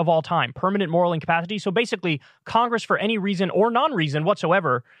vaguest shit of all time, permanent moral incapacity. So basically, Congress, for any reason or non-reason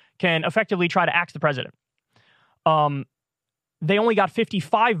whatsoever, can effectively try to axe the president. They only got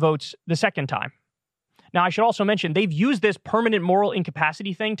 55 votes the second time. Now, I should also mention, they've used this permanent moral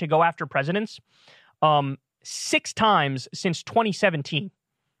incapacity thing to go after presidents 6 times since 2017.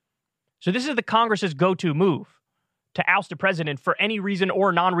 So this is the Congress's go-to move, to oust a president for any reason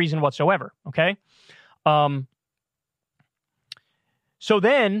or non-reason whatsoever, okay? So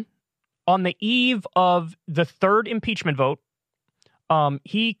then, on the eve of the 3rd impeachment vote,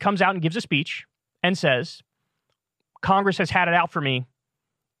 he comes out and gives a speech and says, Congress has had it out for me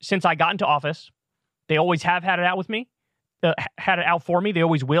since I got into office. They always have had it out with me, had it out for me. They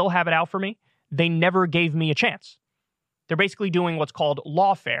always will have it out for me. They never gave me a chance. They're basically doing what's called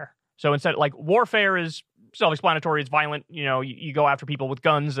lawfare. So instead, warfare is self-explanatory. It's violent. You go after people with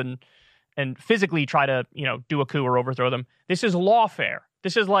guns and and physically try to, do a coup or overthrow them. This is lawfare.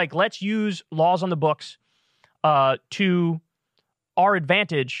 This is like, let's use laws on the books to our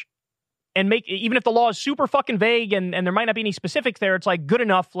advantage and make, even if the law is super fucking vague and there might not be any specifics there, it's like good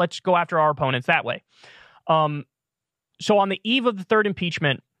enough. Let's go after our opponents that way. So on the eve of the third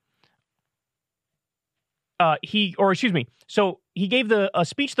impeachment, he gave a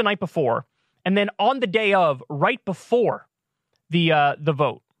speech the night before, and then on the day of, right before the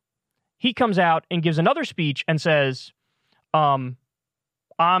vote, he comes out and gives another speech and says, I'm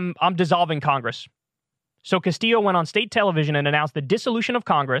dissolving Congress. So Castillo went on state television and announced the dissolution of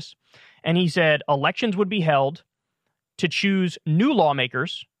Congress, and he said elections would be held to choose new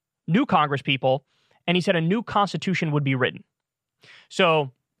lawmakers, new Congress people, and he said a new constitution would be written.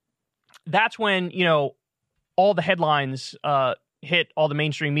 So that's when, all the headlines hit all the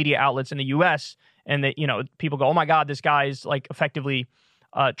mainstream media outlets in the U.S., and that, people go, oh my God, this guy's like effectively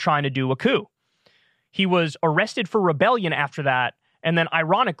trying to do a coup. He was arrested for rebellion after that. And then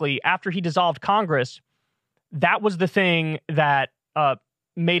ironically, after he dissolved Congress, that was the thing that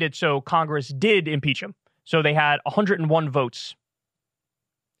made it so Congress did impeach him. So they had 101 votes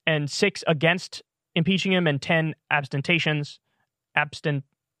and 6 against impeaching him and 10 abstentions, I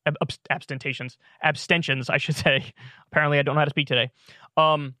should say. Apparently I don't know how to speak today.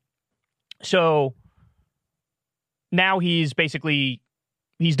 So now he's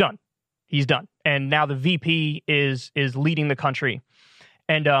done. He's done. And now the VP is leading the country.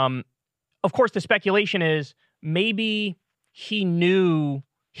 And of course the speculation is maybe he knew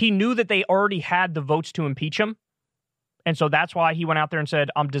that they already had the votes to impeach him. And so that's why he went out there and said,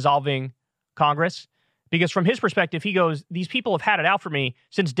 I'm dissolving Congress. Because from his perspective, he goes, these people have had it out for me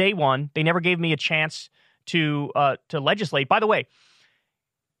since day one. They never gave me a chance to legislate. By the way,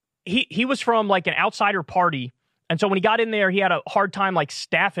 he was from like an outsider party. And so when he got in there, he had a hard time like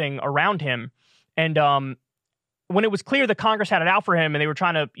staffing around him. And when it was clear that Congress had it out for him and they were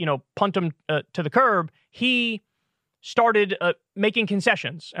trying to, punt him to the curb, he started making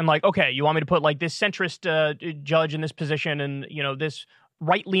concessions and like, okay, you want me to put like this centrist judge in this position and, this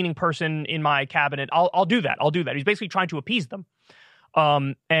right-leaning person in my cabinet. I'll do that. He's basically trying to appease them.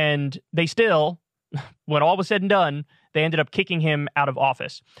 And they still, when all was said and done, they ended up kicking him out of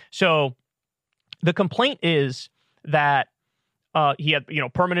office. So the complaint is that he had,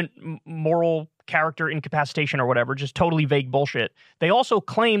 permanent moral character incapacitation or whatever, just totally vague bullshit. They also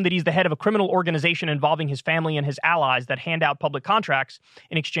claim that he's the head of a criminal organization involving his family and his allies that hand out public contracts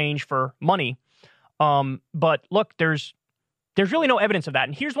in exchange for money. But look, there's really no evidence of that.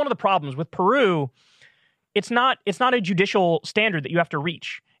 And here's one of the problems with Peru. It's not a judicial standard that you have to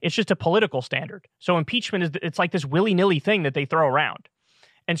reach. It's just a political standard. So impeachment it's like this willy-nilly thing that they throw around.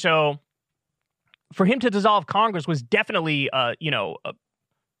 And so for him to dissolve Congress was definitely, a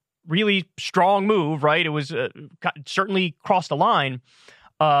really strong move, right? It was certainly crossed the line.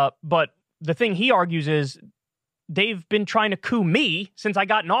 But the thing he argues is they've been trying to coup me since I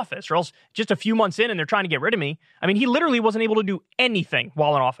got in office, or else just a few months in and they're trying to get rid of me. I mean, he literally wasn't able to do anything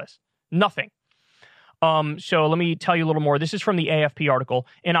while in office. Nothing. So let me tell you a little more. This is from the AFP article.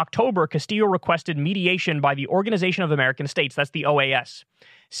 In October, Castillo requested mediation by the Organization of American States, that's the OAS,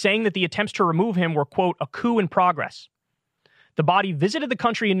 saying that the attempts to remove him were, quote, a coup in progress. The body visited the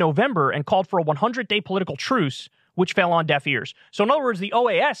country in November and called for a 100-day political truce, which fell on deaf ears. So in other words, the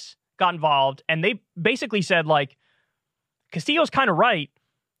OAS got involved, and they basically said, like, Castillo's kind of right.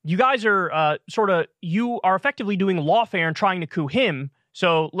 You guys are you are effectively doing lawfare and trying to coup him.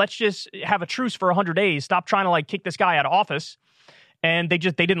 So let's just have a truce for 100 days. Stop trying to like kick this guy out of office. And they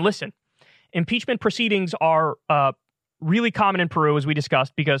didn't listen. Impeachment proceedings are really common in Peru, as we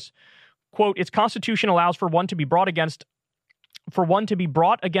discussed, because, quote, its constitution allows for one to be brought against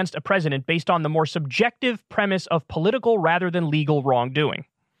a president based on the more subjective premise of political rather than legal wrongdoing.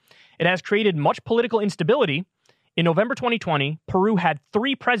 It has created much political instability. In November 2020, Peru had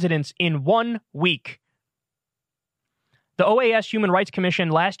 3 presidents in 1 week. The OAS Human Rights Commission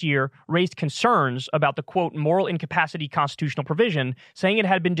last year raised concerns about the, quote, moral incapacity constitutional provision, saying it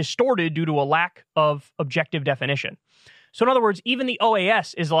had been distorted due to a lack of objective definition. So in other words, even the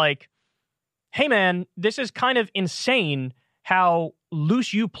OAS is like, hey man, this is kind of insane how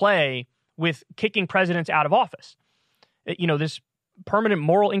loose you play with kicking presidents out of office. This permanent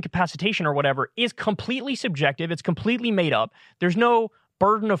moral incapacitation or whatever is completely subjective. It's completely made up. There's no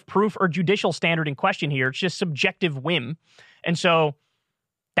burden of proof or judicial standard in question here. It's just subjective whim. And so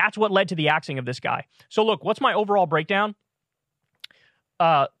that's what led to the axing of this guy. So look, what's my overall breakdown?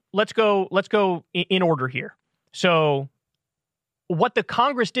 Let's go in order here. So what the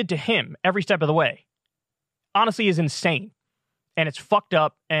Congress did to him every step of the way, honestly, is insane. and it's fucked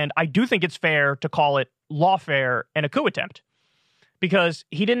up. And I do think it's fair to call it lawfare and a coup attempt because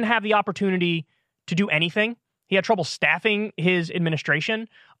he didn't have the opportunity to do anything. He had trouble staffing his administration.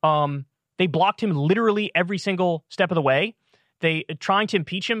 They blocked him literally every single step of the way. They trying to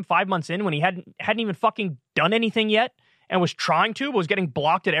impeach him 5 months in when he hadn't even fucking done anything yet and was trying to, but was getting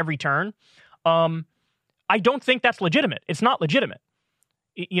blocked at every turn. I don't think that's legitimate. It's not legitimate.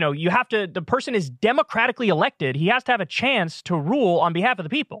 You know, you have to, the person is democratically elected. He has to have a chance to rule on behalf of the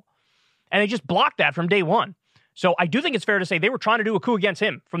people. And they just blocked that from day one. So I do think it's fair to say they were trying to do a coup against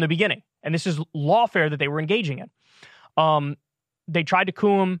him from the beginning. And this is lawfare that they were engaging in. They tried to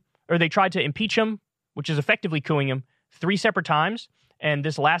coup him, or they tried to impeach him, which is effectively coupping him 3 separate times. And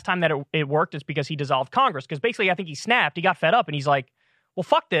this last time that it worked is because he dissolved Congress. Because basically, I think he snapped, he got fed up, and he's like, well,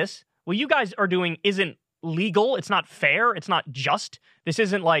 fuck this. What you guys are doing isn't legal. It's not fair. It's not just. This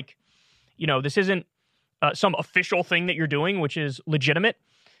isn't like, you know, this isn't some official thing that you're doing, which is legitimate.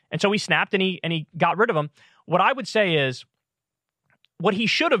 And so he snapped and he got rid of him. What I would say is what he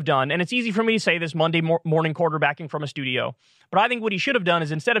should have done, and it's easy for me to say this Monday morning quarterbacking from a studio, but I think what he should have done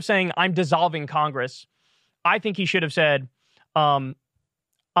is instead of saying, I'm dissolving Congress, I think he should have said, I'm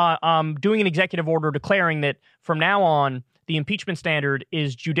doing an executive order declaring that from now on, the impeachment standard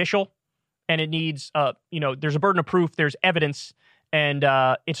is judicial and it needs, there's a burden of proof, there's evidence, and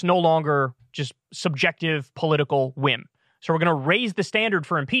it's no longer just subjective political whim. So we're going to raise the standard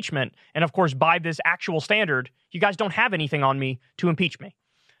for impeachment. And of course, by this actual standard, you guys don't have anything on me to impeach me.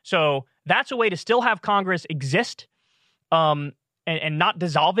 So that's a way to still have Congress exist and not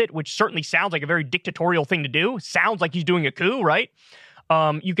dissolve it, which certainly sounds like a very dictatorial thing to do. Sounds like he's doing a coup, right?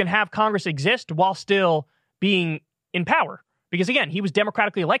 You can have Congress exist while still being in power. Because again, he was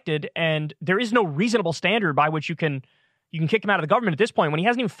democratically elected, and there is no reasonable standard by which you can kick him out of the government at this point when he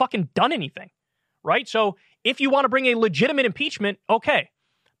hasn't even fucking done anything, right? So if you want to bring a legitimate impeachment, okay,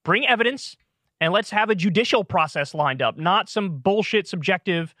 bring evidence and let's have a judicial process lined up, not some bullshit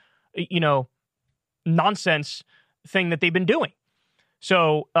subjective, nonsense thing that they've been doing.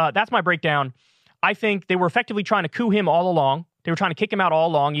 So that's my breakdown. I think they were effectively trying to coup him all along. They were trying to kick him out all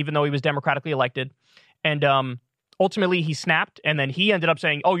along, even though he was democratically elected. And ultimately he snapped, and then he ended up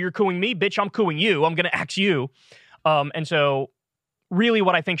saying, oh, you're cooing me? Bitch, I'm cooing you. I'm going to axe you. And so really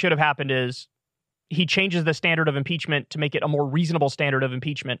what I think should have happened is he changes the standard of impeachment to make it a more reasonable standard of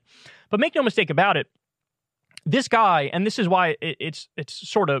impeachment. But make no mistake about it, this guy, and this is why it's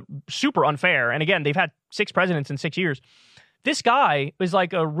sort of super unfair, and again, they've had 6 presidents in 6 years. This guy is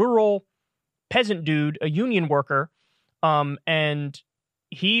like a rural peasant dude, a union worker, and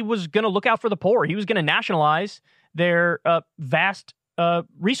he was going to look out for the poor. He was going to nationalize their vast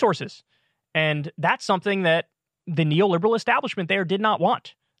resources. And that's something that the neoliberal establishment there did not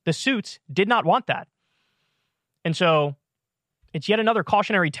want. The suits did not want that. And so it's yet another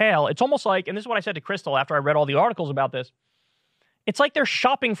cautionary tale. It's almost like, and this is what I said to Crystal after I read all the articles about this, it's like they're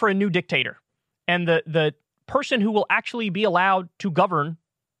shopping for a new dictator. And the person who will actually be allowed to govern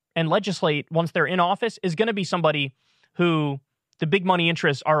and legislate once they're in office is going to be somebody who the big money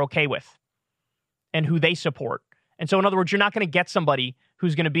interests are okay with and who they support. And so in other words, you're not going to get somebody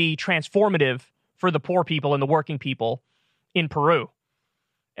who's going to be transformative for the poor people and the working people in Peru.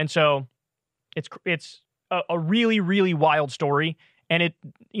 And so it's a really, really wild story. And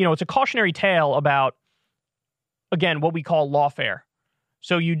it's a cautionary tale about, again, what we call lawfare.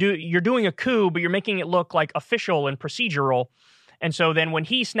 So you're doing a coup, but you're making it look like official and procedural. And so then when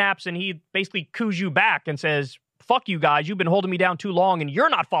he snaps and he basically coups you back and says, fuck you guys, you've been holding me down too long and you're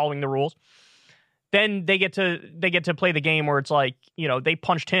not following the rules, then they get to play the game where it's like, they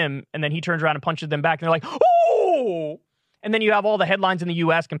punched him and then he turns around and punches them back and they're like, oh! And then you have all the headlines in the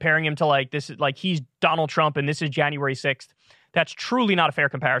U.S. comparing him to like this, like he's Donald Trump and this is January 6th. That's truly not a fair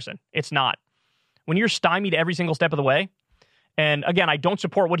comparison. It's not. When you're stymied every single step of the way, and again, I don't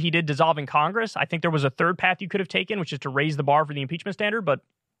support what he did dissolving Congress. I think there was a third path you could have taken, which is to raise the bar for the impeachment standard. But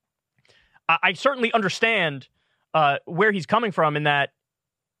I certainly understand where he's coming from in that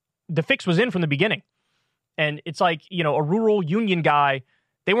the fix was in from the beginning. And it's like, a rural union guy,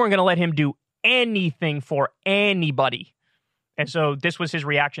 they weren't going to let him do anything for anybody. And so this was his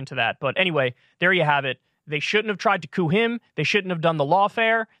reaction to that. But anyway, there you have it. They shouldn't have tried to coup him. They shouldn't have done the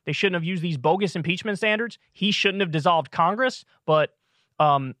lawfare. They shouldn't have used these bogus impeachment standards. He shouldn't have dissolved Congress, but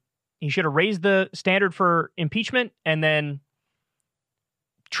he should have raised the standard for impeachment and then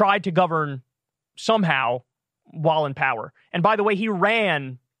tried to govern somehow while in power. And by the way, he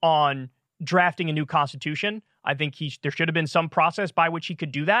ran on drafting a new constitution. I think there should have been some process by which he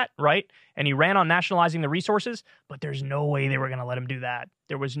could do that, right? And he ran on nationalizing the resources, but there's no way they were going to let him do that.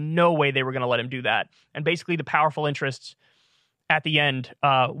 There was no way they were going to let him do that. And basically the powerful interests at the end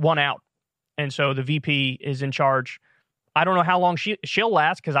won out. And so the VP is in charge. I don't know how long she'll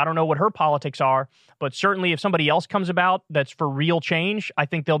last because I don't know what her politics are. But certainly if somebody else comes about that's for real change, I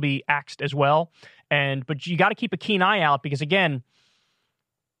think they'll be axed as well. But you got to keep a keen eye out because, again,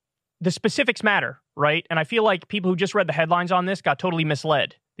 the specifics matter, right? And I feel like people who just read the headlines on this got totally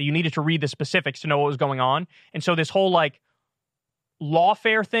misled, that you needed to read the specifics to know what was going on. And so this whole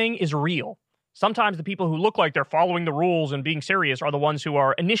lawfare thing is real. Sometimes the people who look like they're following the rules and being serious are the ones who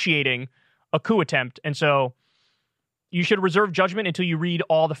are initiating a coup attempt. And so you should reserve judgment until you read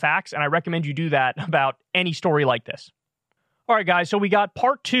all the facts. And I recommend you do that about any story like this. All right, guys. So we got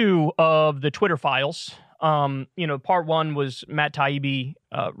part 2 of the Twitter files. Part 1 was Matt Taibbi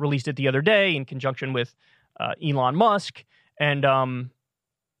released it the other day in conjunction with Elon Musk. And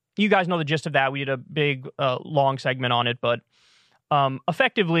you guys know the gist of that. We did a big, long segment on it. But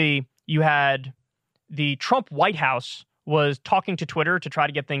effectively, you had the Trump White House was talking to Twitter to try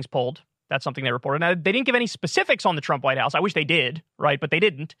to get things pulled. That's something they reported. Now, they didn't give any specifics on the Trump White House. I wish they did, right? But they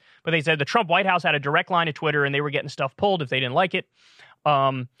didn't. But they said the Trump White House had a direct line to Twitter, and they were getting stuff pulled if they didn't like it.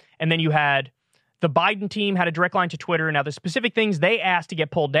 And then you had the Biden team had a direct line to Twitter. Now, the specific things they asked to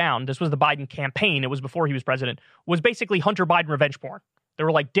get pulled down, this was the Biden campaign, it was before he was president, was basically Hunter Biden revenge porn. There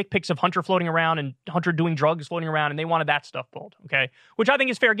were dick pics of Hunter floating around and Hunter doing drugs floating around, and they wanted that stuff pulled, okay? Which I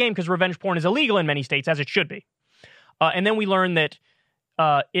think is fair game because revenge porn is illegal in many states, as it should be. And then we learned that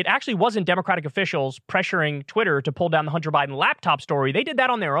it actually wasn't Democratic officials pressuring Twitter to pull down the Hunter Biden laptop story. They did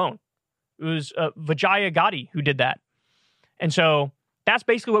that on their own. It was Vijaya Gadde who did that. And so that's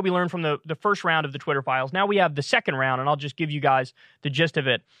basically what we learned from the first round of the Twitter files. Now we have the second round, and I'll just give you guys the gist of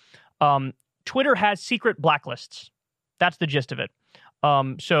it. Twitter has secret blacklists. That's the gist of it.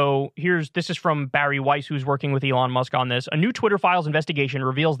 So this is from Barry Weiss, who's working with Elon Musk on this. A new Twitter files investigation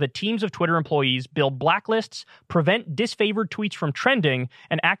reveals that teams of Twitter employees build blacklists, prevent disfavored tweets from trending,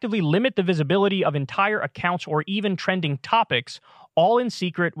 and actively limit the visibility of entire accounts or even trending topics, all in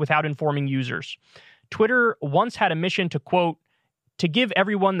secret without informing users. Twitter once had a mission to, quote, to give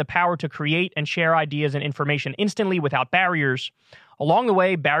everyone the power to create and share ideas and information instantly without barriers. Along the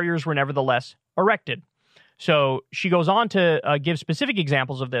way, barriers were nevertheless erected. So she goes on to give specific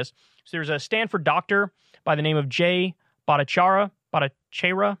examples of this. So there's a Stanford doctor by the name of Jay Bhattacharya,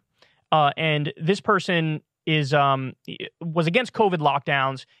 and this person was against COVID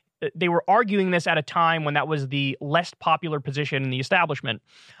lockdowns. They were arguing this at a time when that was the less popular position in the establishment.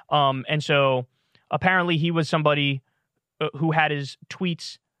 And so apparently he was somebody who had his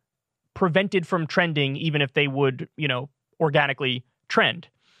tweets prevented from trending, even if they would, organically trend.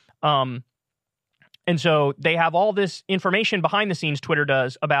 And so they have all this information behind the scenes, Twitter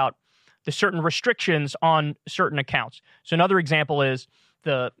does, about the certain restrictions on certain accounts. So another example is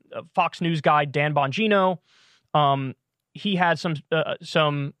the Fox News guy, Dan Bongino. He had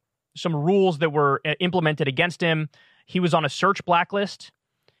some rules that were implemented against him. He was on a search blacklist.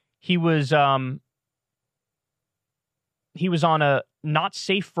 He was on a not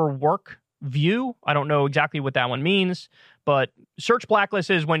safe for work view. I don't know exactly what that one means, but search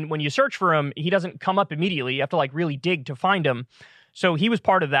blacklist is when you search for him, he doesn't come up immediately. You have to really dig to find him. So he was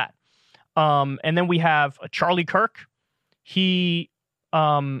part of that. And then we have Charlie Kirk. He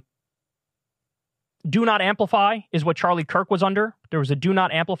do not amplify is what Charlie Kirk was under. There was a do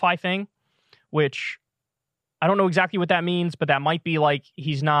not amplify thing, which I don't know exactly what that means, but that might be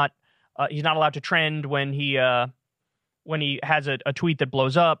he's not allowed to trend when he has a tweet that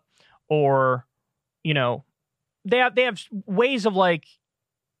blows up, or they have ways of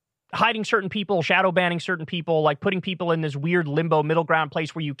hiding certain people, shadow banning certain people, putting people in this weird limbo middle ground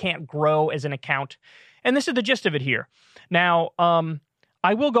place where you can't grow as an account. And this is the gist of it here. Now,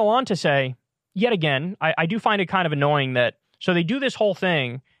 I will go on to say, yet again, I do find it kind of annoying that, so they do this whole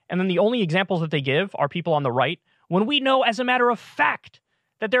thing, and then the only examples that they give are people on the right, when we know as a matter of fact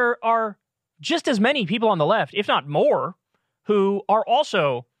that there are just as many people on the left, if not more, who are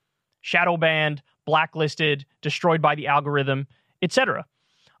also shadow banned, blacklisted, destroyed by the algorithm, etc.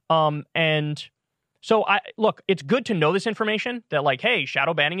 And so it's good to know this information that hey,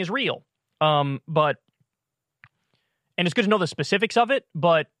 shadow banning is real. And it's good to know the specifics of it,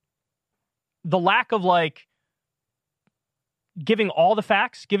 but the lack of giving all the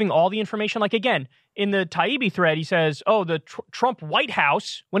facts, giving all the information, again, in the Taibbi thread, he says, the Trump White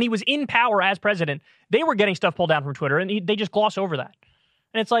House, when he was in power as president, they were getting stuff pulled down from Twitter, and they just gloss over that.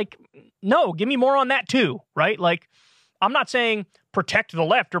 And it's no, give me more on that too, right? I'm not saying protect the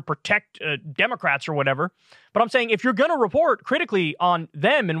left or protect Democrats or whatever, but I'm saying if you're going to report critically on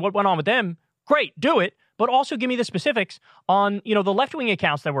them and what went on with them, great, do it. But also give me the specifics on, the left-wing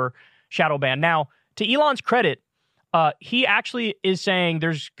accounts that were shadow banned. Now, to Elon's credit, he actually is saying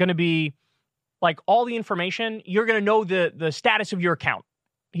there's going to be like all the information. You're going to know the status of your account.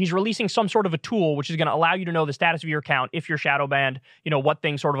 He's releasing some sort of a tool which is going to allow you to know the status of your account if you're shadow banned, what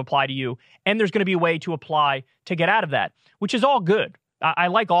things sort of apply to you. And there's going to be a way to apply to get out of that, which is all good. I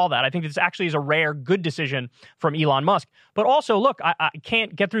like all that. I think this actually is a rare good decision from Elon Musk. But also, look, I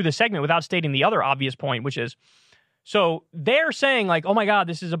can't get through this segment without stating the other obvious point, which is, so they're saying like, oh my God,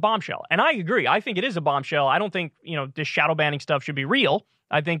 this is a bombshell. And I agree. I think it is a bombshell. I don't think, this shadow banning stuff should be real.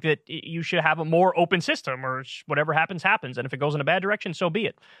 I think that you should have a more open system, or whatever happens, happens. And if it goes in a bad direction, so be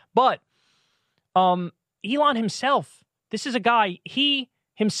it. But Elon himself, this is a guy, he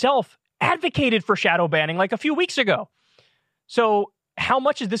himself advocated for shadow banning like a few weeks ago. So how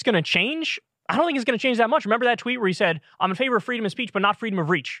much is this going to change? I don't think it's going to change that much. Remember that tweet where he said, I'm in favor of freedom of speech, but not freedom of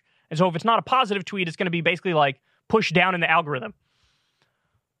reach. And so if it's not a positive tweet, it's going to be basically like pushed down in the algorithm.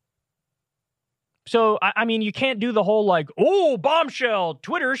 So, I mean, you can't do the whole like, oh, bombshell,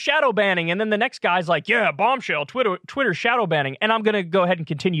 Twitter shadow banning. And then the next guy's like, yeah, bombshell, Twitter shadow banning. And I'm going to go ahead and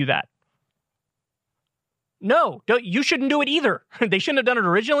continue that. No, you shouldn't do it either. They shouldn't have done it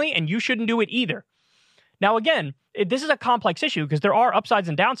originally, and you shouldn't do it either. Now, again, this is a complex issue because there are upsides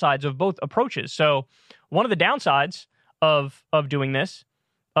and downsides of both approaches. So one of the downsides of doing this,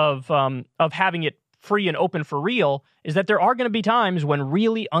 of having it free and open for real, is that there are going to be times when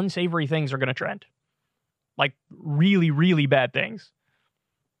really unsavory things are going to trend. Like really, really bad things.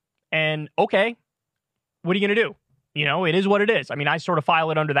 And okay, what are you going to do? It is what it is. I mean, I sort of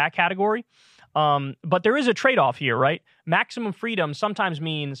file it under that category. But there is a trade-off here, right? Maximum freedom sometimes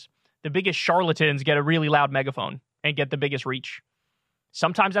means the biggest charlatans get a really loud megaphone and get the biggest reach.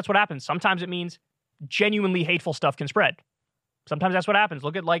 Sometimes that's what happens. Sometimes it means genuinely hateful stuff can spread. Sometimes that's what happens.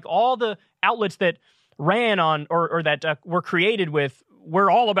 Look at like all the outlets that ran on or that were created with,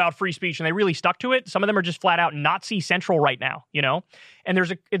 we're all about free speech, and they really stuck to it. Some of them are just flat out Nazi central right now, And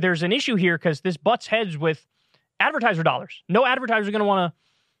there's an issue here because this butts heads with advertiser dollars. No advertiser is going to want to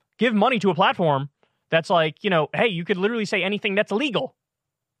give money to a platform that's like, hey, you could literally say anything that's illegal.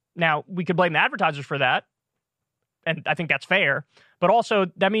 Now, we could blame the advertisers for that, and I think that's fair. But also,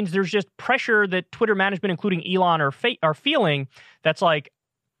 that means there's just pressure that Twitter management, including Elon, are feeling that's like,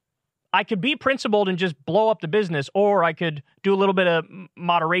 I could be principled and just blow up the business, or I could do a little bit of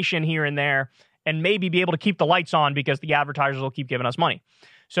moderation here and there and maybe be able to keep the lights on because the advertisers will keep giving us money.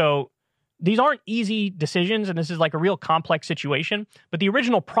 So these aren't easy decisions, and this is like a real complex situation. But the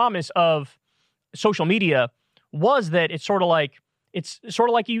original promise of social media was that it's sort of like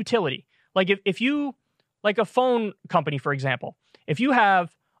a utility. Like if you, like a phone company, for example, if you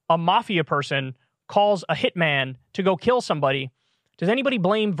have a mafia person calls a hitman to go kill somebody, does anybody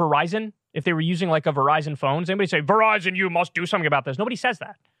blame Verizon if they were using like a Verizon phone? Does anybody say, Verizon, you must do something about this? Nobody says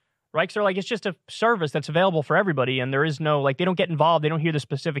that, right? Because they're like, it's just a service that's available for everybody, and there is no, like, they don't get involved. They don't hear the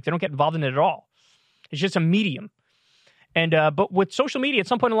specifics. They don't get involved in it at all. It's just a medium. And but with social media, at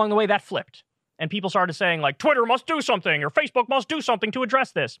some point along the way, that flipped. And people started saying, like, Twitter must do something, or Facebook must do something to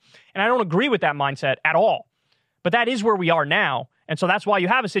address this. And I don't agree with that mindset at all. But that is where we are now. And so that's why you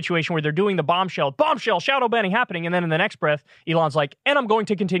have a situation where they're doing the bombshell, shadow banning happening, and then in the next breath, Elon's like, and I'm going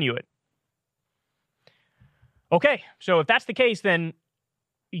to continue it. Okay, so if that's the case, then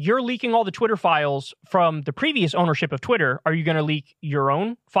you're leaking all the Twitter files from the previous ownership of Twitter. Are you going to leak your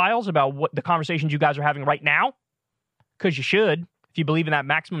own files about what the conversations you guys are having right now? Because you should, if you believe in that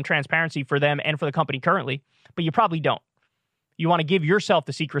maximum transparency for them and for the company currently, but you probably don't. You want to give yourself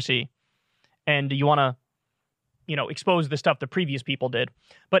the secrecy, and you want to, expose the stuff the previous people did.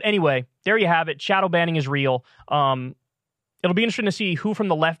 But anyway, there you have it. Shadow banning is real. It'll be interesting to see who from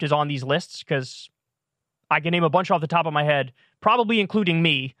the left is on these lists, because I can name a bunch off the top of my head, probably including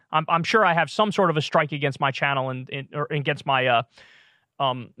me. I'm sure I have some sort of a strike against my channel and or against my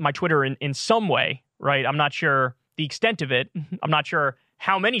my Twitter in some way, right? I'm not sure the extent of it. I'm not sure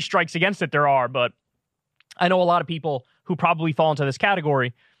how many strikes against it there are, but I know a lot of people who probably fall into this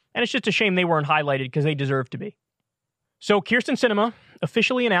category, and it's just a shame they weren't highlighted because they deserve to be. So Kyrsten Sinema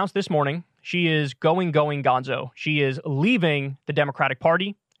officially announced this morning she is going gonzo. She is leaving the Democratic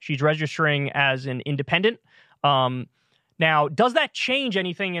Party. She's registering as an independent. Now, does that change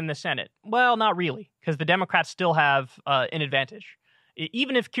anything in the Senate? Well, not really, because the Democrats still have an advantage.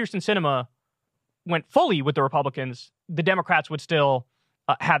 Even if Kyrsten Sinema went fully with the Republicans, the Democrats would still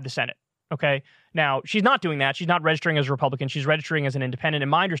have the Senate. Okay. Now, she's not doing that. She's not registering as a Republican. She's registering as an independent. And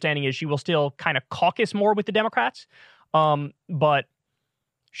my understanding is she will still kind of caucus more with the Democrats. But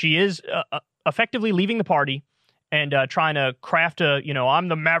she is effectively leaving the party and trying to craft I'm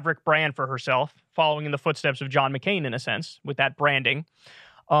the Maverick brand for herself, following in the footsteps of John McCain in a sense with that branding.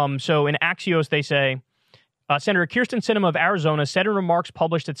 So in Axios, they say Senator Kyrsten Sinema of Arizona said in remarks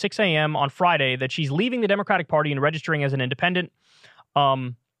published at 6 a.m. on Friday that she's leaving the Democratic Party and registering as an independent.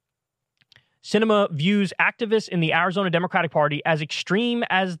 Sinema views activists in the Arizona Democratic Party as extreme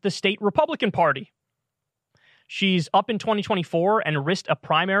as the state Republican Party. She's up in 2024 and risked a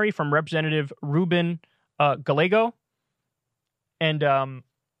primary from Representative Ruben Gallego. And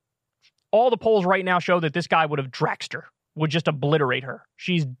all the polls right now show that this guy would have draxed her, would just obliterate her.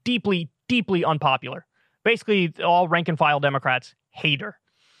 She's deeply, deeply unpopular. Basically, all rank-and-file Democrats hate her.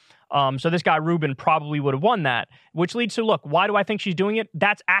 So this guy, Rubin, probably would have won that, which leads to, look, why do I think she's doing it?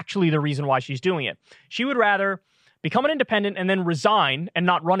 That's actually the reason why she's doing it. She would rather become an independent and then resign and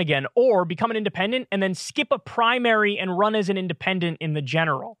not run again, or become an independent and then skip a primary and run as an independent in the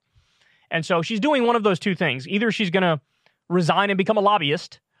general. And so she's doing one of those two things. Either she's going to resign and become a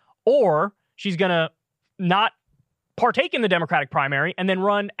lobbyist, or she's going to not partake in the Democratic primary and then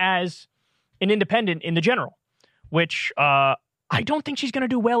run as an independent in the general, which I don't think she's going to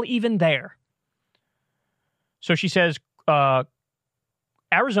do well even there. So she says, Arizonans,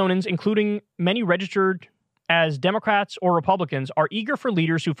 including many registered as Democrats or Republicans, are eager for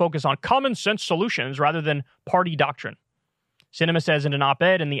leaders who focus on common sense solutions rather than party doctrine. Sinema says in an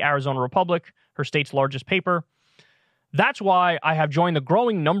op-ed in the Arizona Republic, her state's largest paper, "That's why I have joined the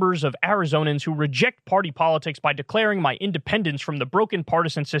growing numbers of Arizonans who reject party politics by declaring my independence from the broken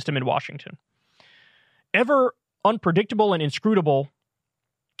partisan system in Washington. Ever unpredictable and inscrutable."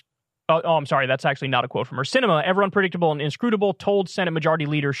 I'm sorry, that's actually not a quote from her. Sinema, ever unpredictable and inscrutable, told Senate Majority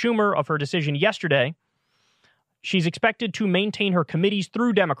Leader Schumer of her decision yesterday. She's expected to maintain her committees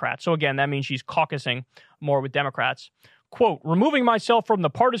through Democrats. So again, that means she's caucusing more with Democrats. Quote, "Removing myself from the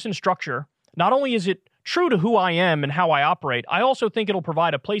partisan structure, not only is it true to who I am and how I operate, I also think it'll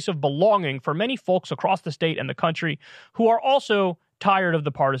provide a place of belonging for many folks across the state and the country who are also tired of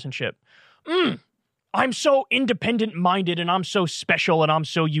the partisanship. I'm so independent-minded and I'm so special and I'm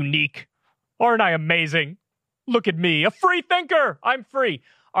so unique. Aren't I amazing? Look at me, a free thinker. I'm free."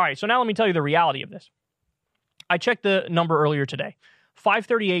 All right, so now let me tell you the reality of this. I checked the number earlier today.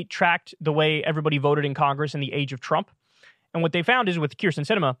 538 tracked the way everybody voted in Congress in the age of Trump. And what they found is with Kyrsten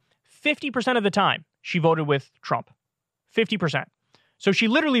Sinema, 50% of the time she voted with Trump. 50%. So she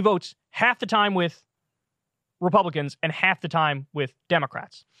literally votes half the time with Republicans and half the time with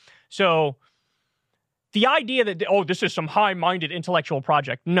Democrats. So the idea that, oh, this is some high-minded intellectual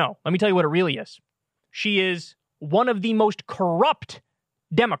project. No, let me tell you what it really is. She is one of the most corrupt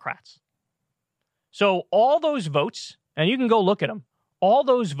Democrats. So all those votes, and you can go look at them, all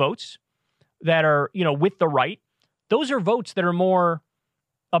those votes that are, with the right, those are votes that are more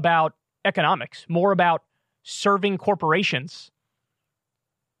about economics, more about serving corporations.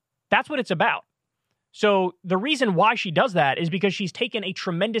 That's what it's about. So the reason why she does that is because she's taken a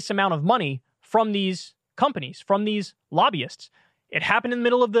tremendous amount of money from these companies, from these lobbyists. It happened in the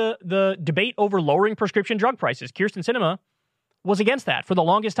middle of the debate over lowering prescription drug prices. Kyrsten Sinema was against that for the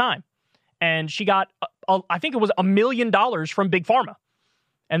longest time. And she got, I think it was $1 million from Big Pharma.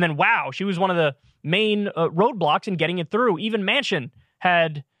 And then, wow, she was one of the main roadblocks in getting it through. Even Manchin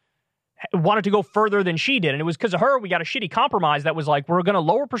had wanted to go further than she did. And it was because of her, we got a shitty compromise that was like, we're going to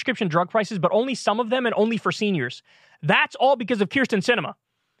lower prescription drug prices, but only some of them and only for seniors. That's all because of Kyrsten Sinema.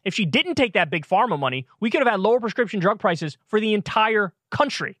 If she didn't take that Big Pharma money, we could have had lower prescription drug prices for the entire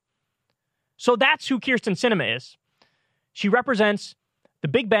country. So that's who Kyrsten Sinema is. She represents the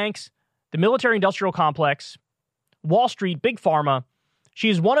big banks, the military-industrial complex, Wall Street, Big Pharma. She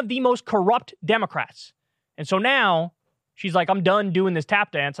is one of the most corrupt Democrats. And so now she's like, I'm done doing this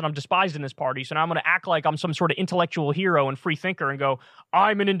tap dance and I'm despised in this party. So now I'm going to act like I'm some sort of intellectual hero and free thinker and go,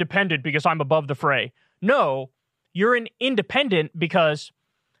 I'm an independent because I'm above the fray. No, you're an independent because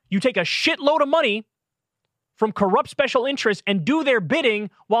you take a shitload of money from corrupt special interests and do their bidding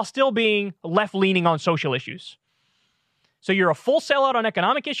while still being left-leaning on social issues. So you're a full sellout on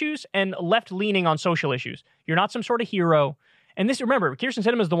economic issues and left-leaning on social issues. You're not some sort of hero. And this, remember, Kyrsten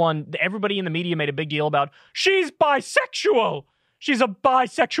Sinema is the one that everybody in the media made a big deal about. She's bisexual. She's a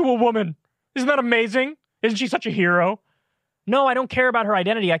bisexual woman. Isn't that amazing? Isn't she such a hero? No, I don't care about her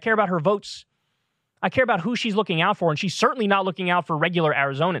identity. I care about her votes. I care about who she's looking out for, and she's certainly not looking out for regular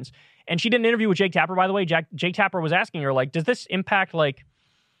Arizonans. And she did an interview with Jake Tapper, by the way. Jake Tapper was asking her, like, does this impact, like,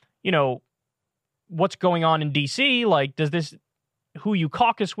 what's going on in D.C.? Like, does this, who you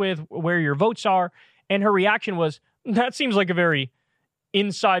caucus with, where your votes are? And her reaction was, that seems like a very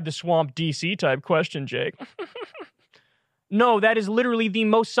inside the swamp D.C. type question, Jake. No, that is literally the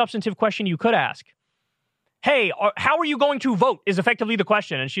most substantive question you could ask. Hey, how are you going to vote is effectively the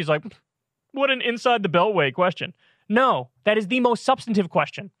question. And she's like, what an inside the beltway question. No, that is the most substantive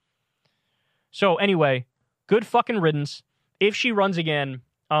question. So anyway, good fucking riddance. If she runs again,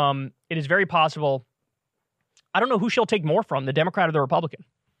 it is very possible. I don't know who she'll take more from, the Democrat or the Republican.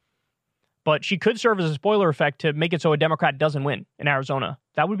 But she could serve as a spoiler effect to make it so a Democrat doesn't win in Arizona.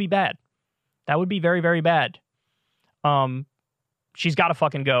 That would be bad. That would be very, very bad. She's got to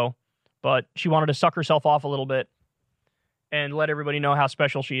fucking go. But she wanted to suck herself off a little bit and let everybody know how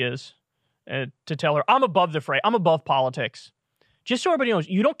special she is. To tell her, I'm above the fray. I'm above politics. Just so everybody knows,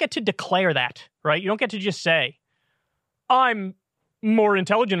 you don't get to declare that, right? You don't get to just say, I'm more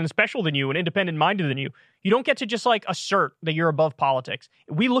intelligent and special than you and independent-minded than you. You don't get to just, like, assert that you're above politics.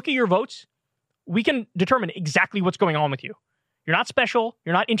 We look at your votes. We can determine exactly what's going on with you. You're not special.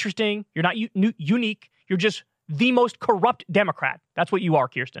 You're not interesting. You're not unique. You're just the most corrupt Democrat. That's what you are,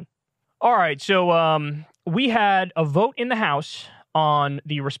 Kirsten. All right, so we had a vote in the House on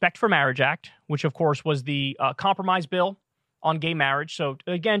the Respect for Marriage Act, which, of course, was the compromise bill on gay marriage. So,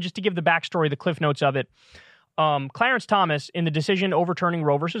 again, just to give the backstory, the cliff notes of it, Clarence Thomas, in the decision overturning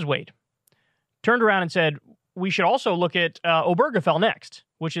Roe versus Wade, turned around and said, we should also look at Obergefell next,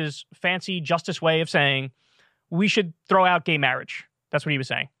 which is fancy justice way of saying we should throw out gay marriage. That's what he was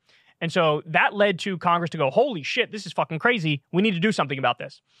saying. And so that led to Congress to go, holy shit, this is fucking crazy. We need to do something about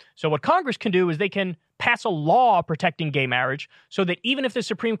this. So what Congress can do is they can pass a law protecting gay marriage so that even if the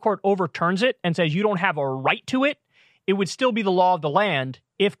Supreme Court overturns it and says you don't have a right to it, it would still be the law of the land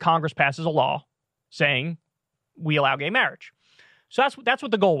if Congress passes a law saying we allow gay marriage. So that's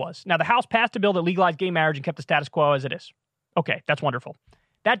what the goal was. Now, the House passed a bill that legalized gay marriage and kept the status quo as it is. Okay, that's wonderful.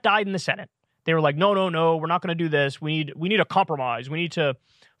 That died in the Senate. They were like, no, we're not going to do this. We need a compromise. We need to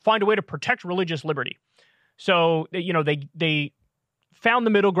find a way to protect religious liberty. So, they found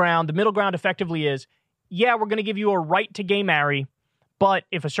the middle ground. The middle ground effectively is, yeah, we're going to give you a right to gay marry, but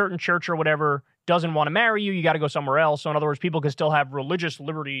if a certain church or whatever doesn't want to marry you, you got to go somewhere else. So in other words, people can still have religious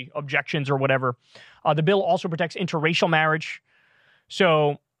liberty objections or whatever. The bill also protects interracial marriage.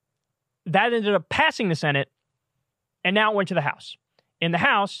 So that ended up passing the Senate, and now it went to the House. In the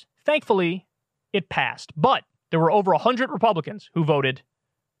House, thankfully, it passed. But there were over 100 Republicans who voted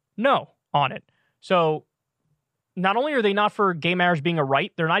no on it. So not only are they not for gay marriage being a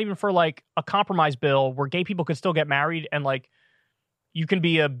right, they're not even for, like, a compromise bill where gay people could still get married and, like, you can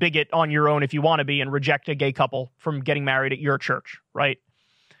be a bigot on your own if you want to be and reject a gay couple from getting married at your church, right?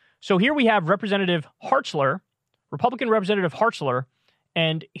 So here we have Representative Hartzler, Republican Representative Hartzler,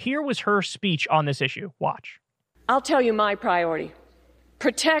 and here was her speech on this issue. Watch. I'll tell you my priority.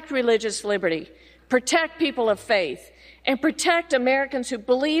 Protect religious liberty, protect people of faith, and protect Americans who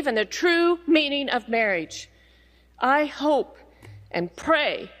believe in the true meaning of marriage. I hope and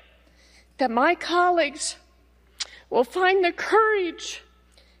pray that my colleagues will find the courage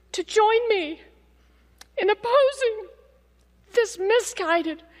to join me in opposing this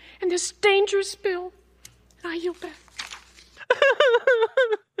misguided and this dangerous bill. I yield back.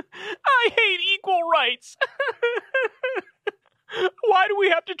 I hate equal rights. Why do we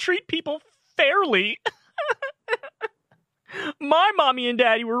have to treat people fairly? My mommy and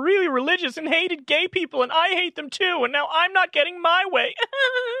daddy were really religious and hated gay people, and I hate them too, and now I'm not getting my way.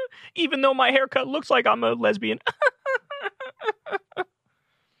 Even though my haircut looks like I'm a lesbian.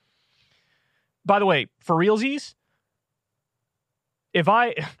 By the way, for realsies,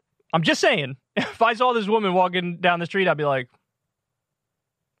 I'm just saying, if I saw this woman walking down the street, I'd be like,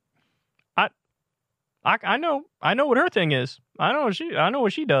 I know what her thing is. I know what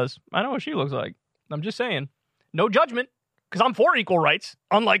she does. I know what she looks like. I'm just saying, no judgment, because I'm for equal rights,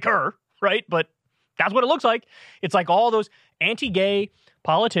 unlike her, right? But that's what it looks like. It's like all those anti-gay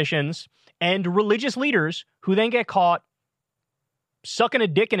politicians and religious leaders who then get caught sucking a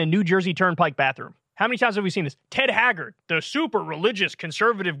dick in a New Jersey Turnpike bathroom. How many times have we seen this? Ted Haggard, the super religious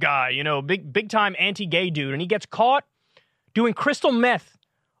conservative guy, big time anti-gay dude, and he gets caught doing crystal meth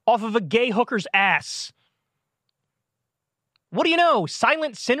off of a gay hooker's ass. What do you know?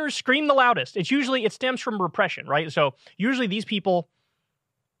 Silent sinners scream the loudest. It stems from repression, right? So usually these people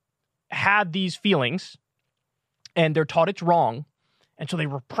have these feelings and they're taught it's wrong. And so they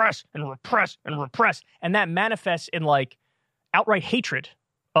repress and repress and repress. And that manifests in, like, outright hatred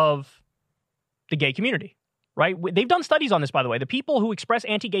of the gay community, right? They've done studies on this, by the way. The people who express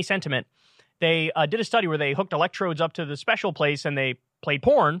anti-gay sentiment, they did a study where they hooked electrodes up to the special place and they played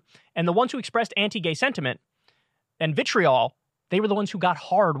porn. And the ones who expressed anti-gay sentiment and vitriol, they were the ones who got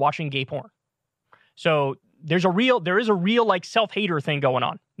hard watching gay porn. So there is a real like self-hater thing going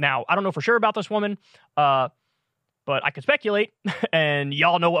on. Now, I don't know for sure about this woman, but I could speculate, and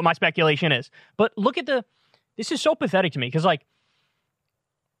y'all know what my speculation is. But look at this is so pathetic to me, because, like,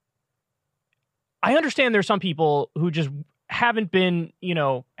 I understand there's some people who just haven't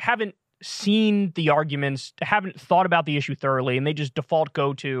seen the arguments, haven't thought about the issue thoroughly, and they just default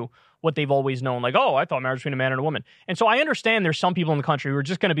go to what they've always known. Like, oh, I thought marriage between a man and a woman. And so I understand there's some people in the country who are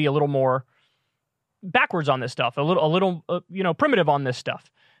just going to be a little more backwards on this stuff, a little primitive on this stuff.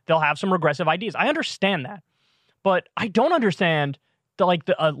 They'll have some regressive ideas. I understand that. But I don't understand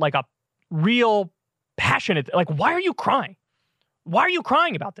a real passionate, like, why are you crying? Why are you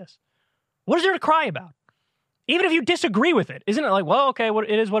crying about this? What is there to cry about? Even if you disagree with it, isn't it like, well, okay,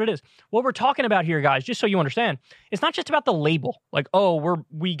 it is what it is. What we're talking about here, guys, just so you understand, it's not just about the label, like, oh,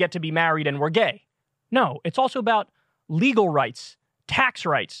 we get to be married and we're gay. No, it's also about legal rights, tax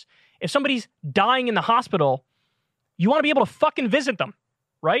rights. If somebody's dying in the hospital, you want to be able to fucking visit them,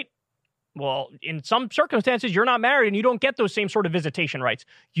 right? Well, in some circumstances, you're not married and you don't get those same sort of visitation rights.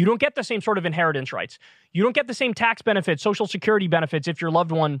 You don't get the same sort of inheritance rights. You don't get the same tax benefits, Social Security benefits if your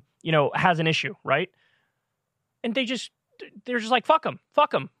loved one, has an issue, right? And they're just like, fuck them.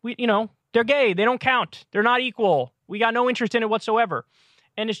 They're gay. They don't count. They're not equal. We got no interest in it whatsoever.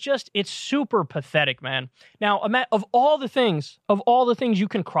 And it's super pathetic, man. Now, of all the things you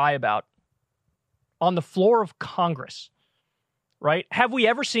can cry about on the floor of Congress, right? Have we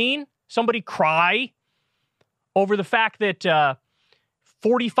ever seen somebody cry over the fact that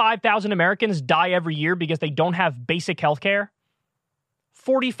 45,000 Americans die every year because they don't have basic health care?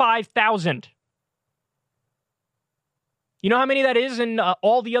 45,000. You know how many that is in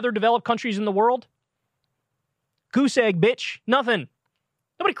all the other developed countries in the world? Goose egg, bitch. Nothing.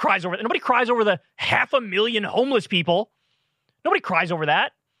 Nobody cries over that. Nobody cries over the 500,000 homeless people. Nobody cries over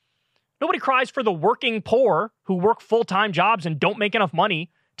that. Nobody cries for the working poor who work full-time jobs and don't make enough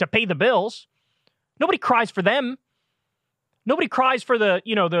money to pay the bills. Nobody cries for them. Nobody cries for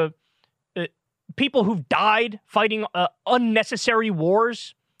the people who've died fighting unnecessary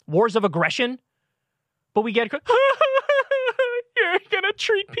wars of aggression. But we get, you're going to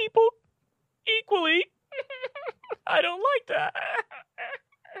treat people equally. I don't like that.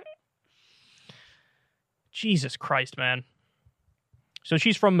 Jesus Christ, man. So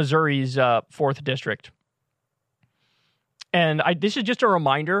she's from Missouri's 4th District. And this is just a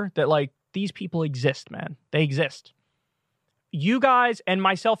reminder that, like, these people exist, man. They exist. You guys, and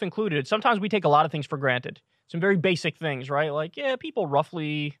myself included, sometimes we take a lot of things for granted. Some very basic things, right? Like, yeah, people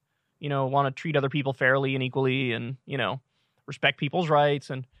roughly, want to treat other people fairly and equally and, respect people's rights.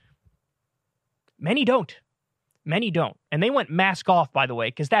 And many don't. Many don't. And they went mask off, by the way,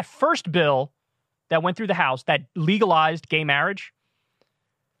 because that first bill that went through the House that legalized gay marriage,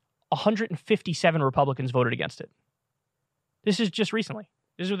 157 Republicans voted against it. This is just recently.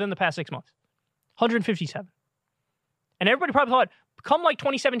 This is within the past 6 months. 157. And everybody probably thought, come like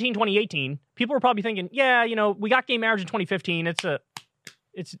 2017, 2018, people were probably thinking, yeah, we got gay marriage in 2015. The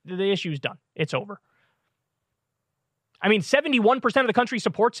issue's done. It's over. I mean, 71% of the country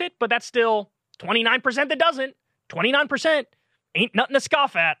supports it, but that's still 29% that doesn't. 29% ain't nothing to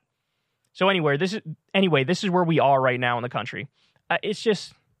scoff at. So anyway, this is where we are right now in the country. It's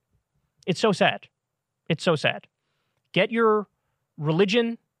so sad. It's so sad. Get your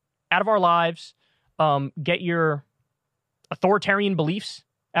religion out of our lives. Get your authoritarian beliefs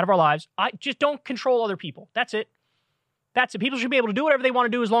out of our lives. Just don't control other people. That's it. People should be able to do whatever they want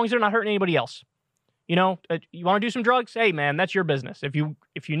to do as long as they're not hurting anybody else. You want to do some drugs? Hey, man, that's your business. If you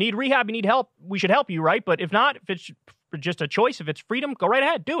need rehab, you need help, we should help you, right? But if not, if it's just a choice, if it's freedom, go right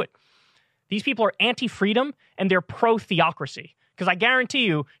ahead, do it. These people are anti-freedom and they're pro-theocracy. Because I guarantee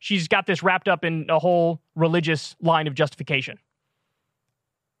you, she's got this wrapped up in a whole religious line of justification.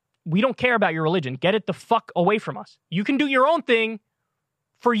 We don't care about your religion. Get it the fuck away from us. You can do your own thing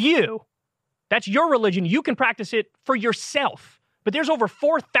for you. That's your religion. You can practice it for yourself. But there's over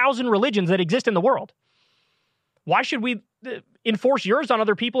 4,000 religions that exist in the world. Why should we enforce yours on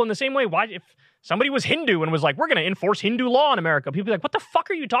other people in the same way? Why, if somebody was Hindu and was like, we're going to enforce Hindu law in America, people would be like, what the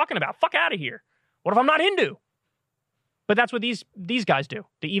fuck are you talking about? Fuck out of here. What if I'm not Hindu? But that's what these guys do.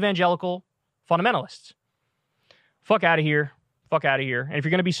 The evangelical fundamentalists. Fuck out of here. Fuck out of here. And if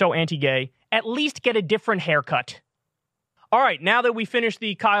you're going to be so anti-gay, at least get a different haircut. All right, now that we finished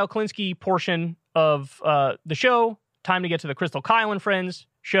the Kyle Klinsky portion of the show, time to get to the Crystal Kyle and Friends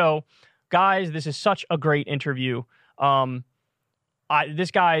show. Guys, this is such a great interview.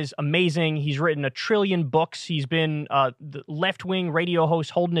 This guy's amazing. He's written 1 trillion books. He's been the left-wing radio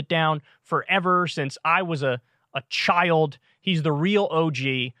host holding it down forever since I was a child. He's the real OG.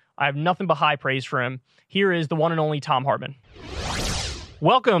 I have nothing but high praise for him. Here is the one and only Thom Hartmann.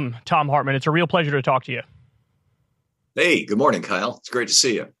 Welcome, Thom Hartmann. It's a real pleasure to talk to you. Hey, good morning, Kyle. It's great to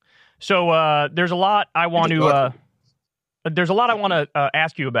see you. So there's a lot I want to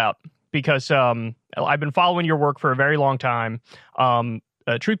ask you about because I've been following your work for a very long time.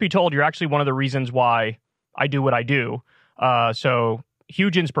 truth be told, you're actually one of the reasons why I do what I do. So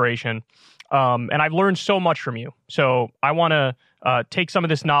huge inspiration. And I've learned so much from you. So I want to take some of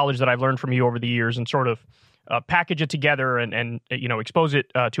this knowledge that I've learned from you over the years and sort of package it together and expose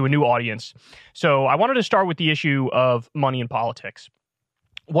it to a new audience. So I wanted to start with the issue of money in politics.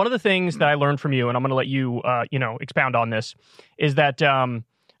 One of the things that I learned from you, and I'm going to let you, expound on this, is that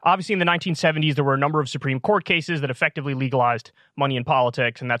obviously in the 1970s, there were a number of Supreme Court cases that effectively legalized money in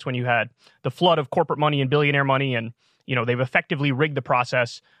politics. And that's when you had the flood of corporate money and billionaire money. And, they've effectively rigged the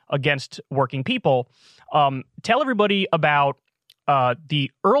process against working people. Tell everybody about the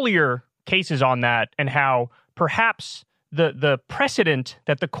earlier cases on that and how perhaps the precedent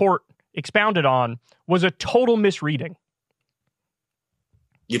that the court expounded on was a total misreading.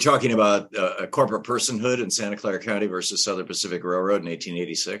 You're talking about a corporate personhood in Santa Clara County versus Southern Pacific Railroad in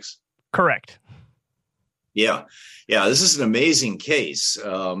 1886? Correct. Yeah. This is an amazing case.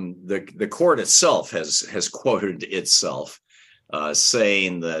 The court itself has quoted itself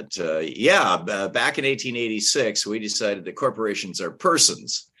saying that, back in 1886, we decided that corporations are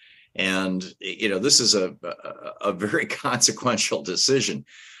persons. And, this is a very consequential decision.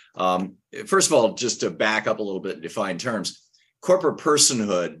 First of all, just to back up a little bit and define terms, corporate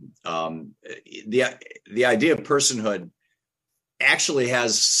personhood, the idea of personhood actually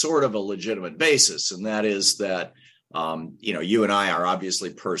has sort of a legitimate basis. And that is that, you and I are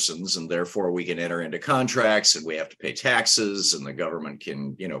obviously persons, and therefore we can enter into contracts and we have to pay taxes, and the government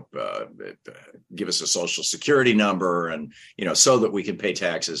can, give us a social security number, and, so that we can pay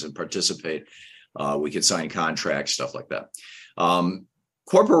taxes and participate. We can sign contracts, stuff like that.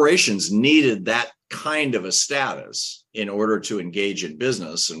 Corporations needed that kind of a status in order to engage in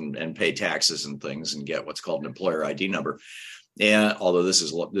business and pay taxes and things and get what's called an employer ID number. And although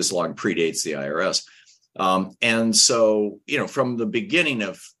this long predates the IRS. And so, from the beginning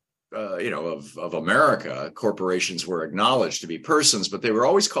of America, corporations were acknowledged to be persons, but they were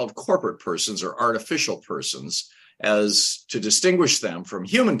always called corporate persons or artificial persons as to distinguish them from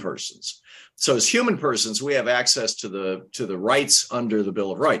human persons. So as human persons, we have access to the rights under the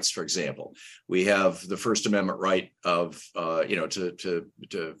Bill of Rights. For example, we have the First Amendment right of,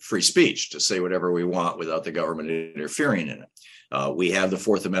 to free speech, to say whatever we want without the government interfering in it. We have the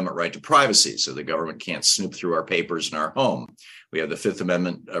Fourth Amendment right to privacy, so the government can't snoop through our papers in our home. We have the Fifth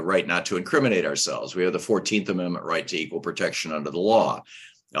Amendment right not to incriminate ourselves. We have the 14th Amendment right to equal protection under the law,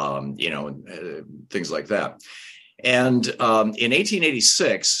 things like that. And in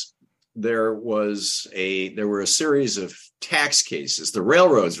 1886, there were a series of tax cases. The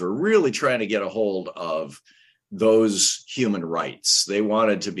railroads were really trying to get a hold of those human rights. They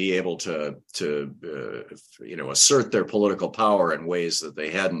wanted to be able to assert their political power in ways that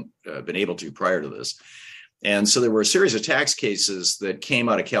they hadn't been able to prior to this. And so there were a series of tax cases that came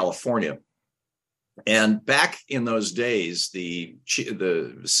out of California. And back in those days, the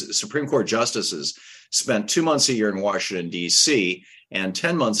Supreme Court justices spent 2 months a year in Washington, D.C., and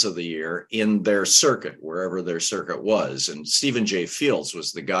 10 months of the year in their circuit, wherever their circuit was. And Stephen J. Fields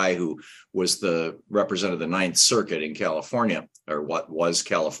was the guy who was the representative of the Ninth Circuit in California, or what was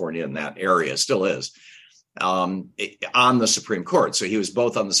California in that area, still is, on the Supreme Court. So he was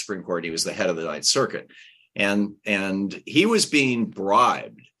both on the Supreme Court, he was the head of the Ninth Circuit. And he was being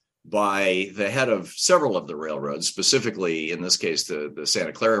bribed by the head of several of the railroads, specifically, in this case, the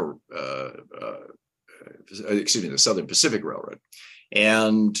Santa Clara, the Southern Pacific Railroad.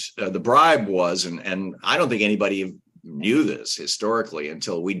 And the bribe was, and I don't think anybody knew this historically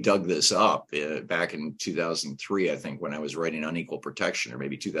until we dug this up back in 2003, I think, when I was writing Unequal Protection, or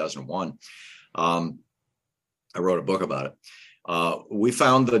maybe 2001. I wrote a book about it. We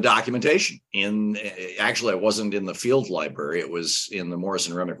found the documentation actually, it wasn't in the field library. It was in the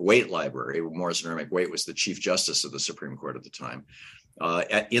Morrison Remick Waite library. Morrison Remick Waite was the Chief Justice of the Supreme Court at the time,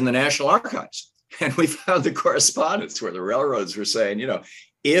 in the National Archives. And we found the correspondence where the railroads were saying,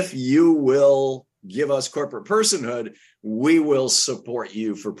 if you will give us corporate personhood, we will support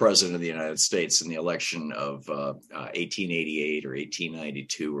you for president of the United States in the election of 1888 or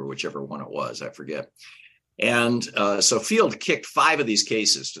 1892 or whichever one it was, I forget. And so Field kicked 5 of these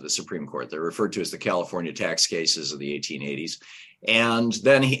cases to the Supreme Court. They're referred to as the California tax cases of the 1880s. And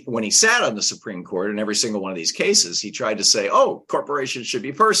then when he sat on the Supreme Court in every single one of these cases, he tried to say, corporations should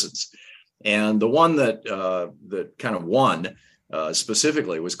be persons. And the one that kind of won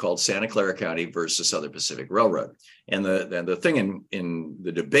specifically was called Santa Clara County versus Southern Pacific Railroad. And the thing in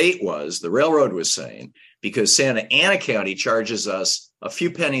the debate was the railroad was saying, because Santa Ana County charges us a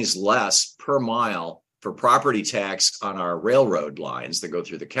few pennies less per mile for property tax on our railroad lines that go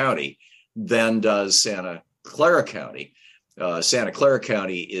through the county than does Santa Clara County. Santa Clara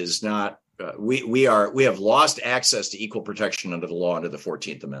County is not. We have lost access to equal protection under the law under the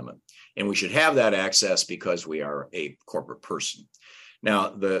 14th Amendment, and we should have that access because we are a corporate person.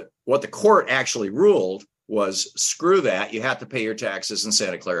 Now, what the court actually ruled was, screw that. You have to pay your taxes in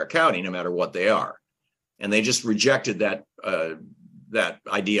Santa Clara County, no matter what they are, and they just rejected that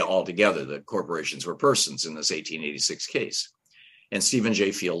idea altogether, that corporations were persons in this 1886 case. And Stephen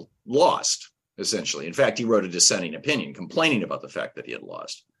J. Field lost, essentially. In fact, he wrote a dissenting opinion complaining about the fact that he had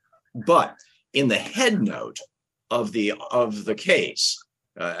lost. But in the head note of the case,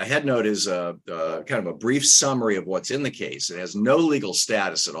 a head note is a kind of a brief summary of what's in the case. It has no legal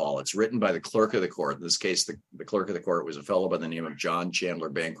status at all. It's written by the clerk of the court. In this case, the clerk of the court was a fellow by the name of John Chandler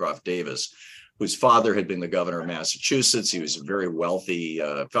Bancroft Davis, whose father had been the governor of Massachusetts. He was a very wealthy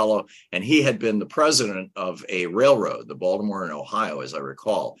fellow, and he had been the president of a railroad, the Baltimore and Ohio, as I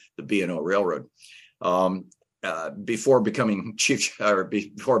recall, the B&O Railroad, before becoming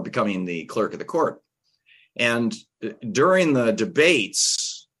the clerk of the court. And during the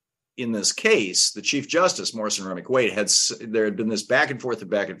debates in this case, the Chief Justice, Morrison Rummick Wade, there had been this back and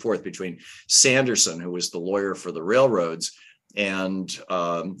forth between Sanderson, who was the lawyer for the railroads, and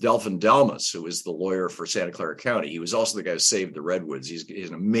Delphin Delmas, who was the lawyer for Santa Clara County. He was also the guy who saved the Redwoods. He's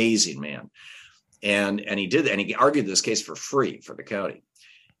an amazing man. And he argued this case for free for the county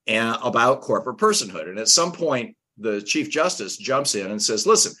and about corporate personhood. And at some point, the Chief Justice jumps in and says,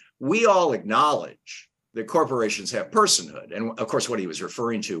 listen, we all acknowledge that corporations have personhood. And of course, what he was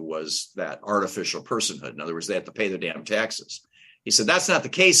referring to was that artificial personhood. In other words, they have to pay their damn taxes. He said, that's not the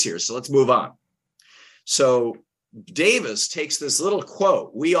case here, so let's move on. So Davis takes this little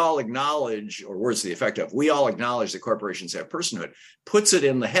quote, we all acknowledge, or words to the effect of, we all acknowledge that corporations have personhood, puts it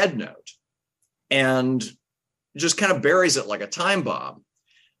in the head note, and just kind of buries it like a time bomb.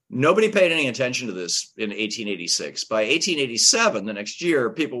 Nobody paid any attention to this in 1886. By 1887, the next year,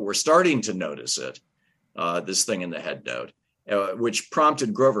 people were starting to notice it, this thing in the head note, which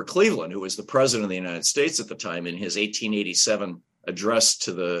prompted Grover Cleveland, who was the president of the United States at the time, in his 1887 address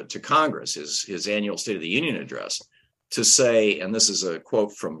to Congress, his annual State of the Union address, to say, and this is a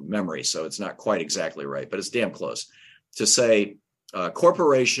quote from memory, so it's not quite exactly right, but it's damn close, to say,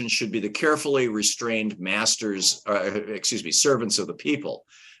 corporations should be the carefully restrained servants of the people,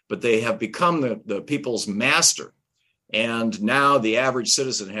 but they have become the people's master. And now the average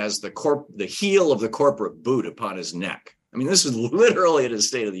citizen has the heel of the corporate boot upon his neck. I mean, this is literally in his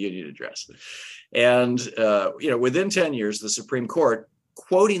State of the Union address. And, within 10 years, the Supreme Court,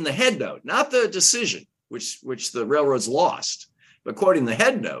 quoting the head note, not the decision, which the railroads lost, but quoting the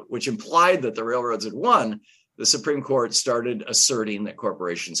head note, which implied that the railroads had won, the Supreme Court started asserting that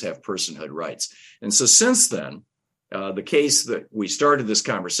corporations have personhood rights. And so since then, the case that we started this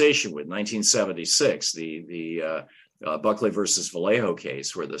conversation with, 1976, the Buckley versus Vallejo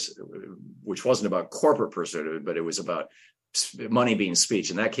case, which wasn't about corporate personhood, but it was about money being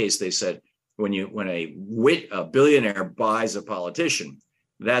speech. In that case, they said, when a billionaire buys a politician,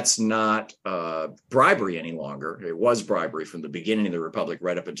 that's not bribery any longer. It was bribery from the beginning of the Republic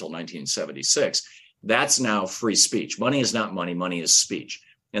right up until 1976. That's now free speech. Money is not money. Money is speech.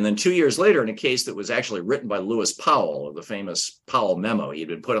 And then 2 years later, in a case that was actually written by Lewis Powell, of the famous Powell memo, he had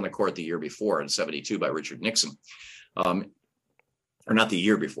been put on the court the year before in 1972 by Richard Nixon. Or not the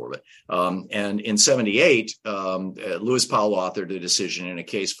year before, but and in 1978, Lewis Powell authored a decision in a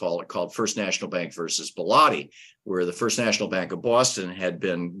case called First National Bank versus Bellotti, where the First National Bank of Boston had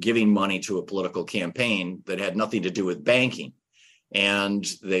been giving money to a political campaign that had nothing to do with banking. And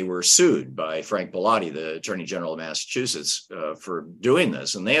they were sued by Frank Bellotti, the Attorney General of Massachusetts, for doing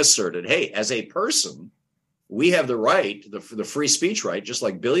this. And they asserted, hey, as a person, we have the right, the free speech right, just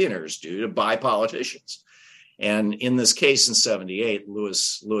like billionaires do, to buy politicians. And in this case in 1978,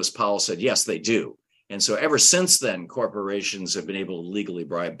 Lewis Powell said, yes, they do. And so ever since then, corporations have been able to legally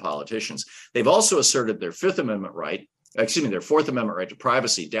bribe politicians. They've also asserted their Fourth Amendment right to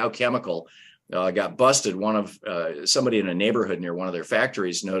privacy. Dow Chemical got busted. Somebody in a neighborhood near one of their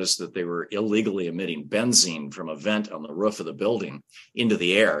factories noticed that they were illegally emitting benzene from a vent on the roof of the building into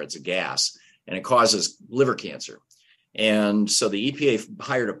the air. It's a gas, and it causes liver cancer. And so the EPA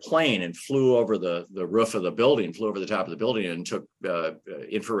hired a plane and flew over the roof of the building, flew over the top of the building, and took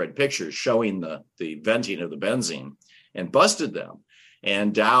infrared pictures showing the venting of the benzene and busted them.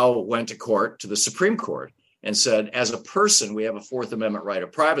 And Dow went to the Supreme Court, and said, as a person, we have a Fourth Amendment right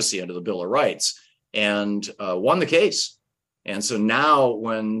of privacy under the Bill of Rights, and won the case. And so now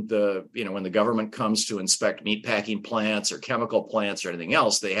when the government comes to inspect meatpacking plants or chemical plants or anything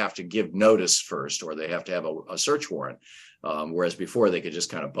else, they have to give notice first, or they have to have a search warrant, whereas before they could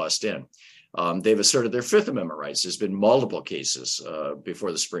just kind of bust in. They've asserted their Fifth Amendment rights. There's been multiple cases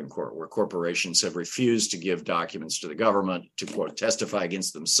before the Supreme Court where corporations have refused to give documents to the government to, quote, testify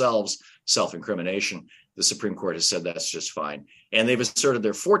against themselves, self-incrimination. The Supreme Court has said that's just fine. And they've asserted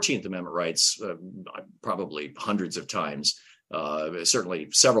their 14th Amendment rights probably hundreds of times, certainly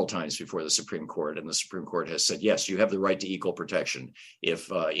several times before the Supreme Court. And the Supreme Court has said, yes, you have the right to equal protection.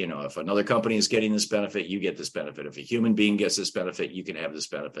 If another company is getting this benefit, you get this benefit. If a human being gets this benefit, you can have this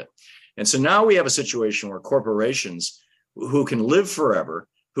benefit. And so now we have a situation where corporations who can live forever,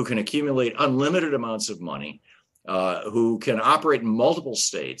 who can accumulate unlimited amounts of money, who can operate in multiple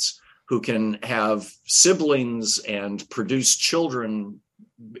states, who can have siblings and produce children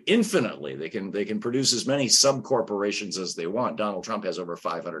infinitely. They can produce as many sub-corporations as they want. Donald Trump has over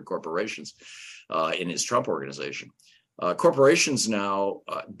 500 corporations in his Trump organization. Corporations now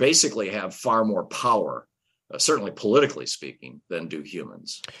basically have far more power, certainly politically speaking, than do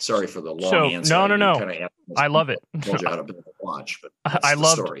humans. Sorry for the long answer. No. I love it. Told you how to watch, but I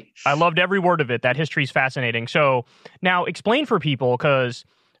loved every word of it. That history is fascinating. So now explain for people, because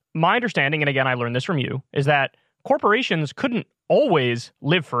my understanding, and again, I learned this from you, is that corporations couldn't always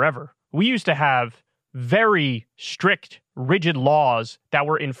live forever. We used to have very strict, rigid laws that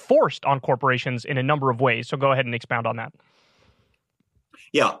were enforced on corporations in a number of ways. So go ahead and expound on that.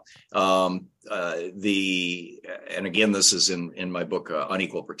 Yeah. And again, this is in my book,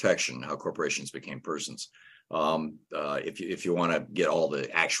 Unequal Protection, How Corporations Became Persons. If you want to get all the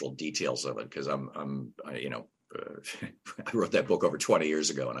actual details of it, because I wrote that book over 20 years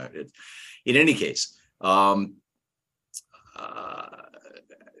ago. And in any case,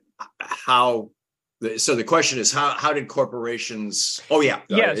 so the question is, how did corporations? Oh yeah,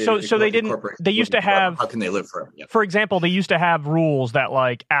 So they didn't. They used to have. How can they live forever? Yeah. For example, they used to have rules that,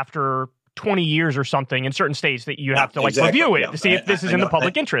 like, after 20 years or something in certain states, that you have to review it to see if this is in the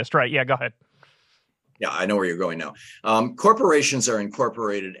public interest, right? Yeah, go ahead. Yeah, I know where you're going now. Corporations are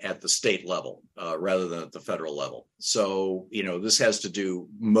incorporated at the state level rather than at the federal level. So, this has to do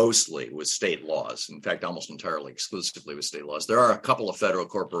mostly with state laws. In fact, almost entirely exclusively with state laws. There are a couple of federal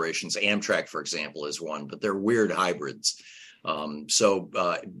corporations. Amtrak, for example, is one, but they're weird hybrids.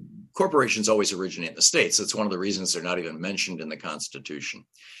 Corporations always originate in the states. That's one of the reasons they're not even mentioned in the Constitution.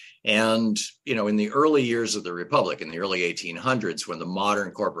 And, in the early years of the Republic, in the early 1800s, when the modern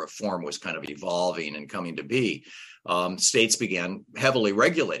corporate form was kind of evolving and coming to be, states began heavily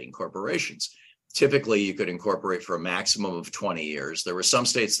regulating corporations. Typically, you could incorporate for a maximum of 20 years. There were some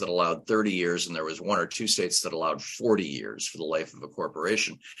states that allowed 30 years, and there was one or two states that allowed 40 years for the life of a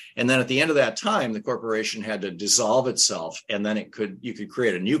corporation. And then at the end of that time, the corporation had to dissolve itself, and then you could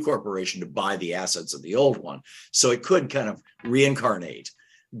create a new corporation to buy the assets of the old one. So it could kind of reincarnate.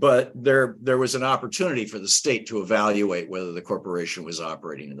 But there was an opportunity for the state to evaluate whether the corporation was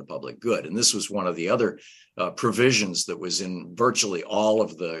operating in the public good. And this was one of the other provisions that was in virtually all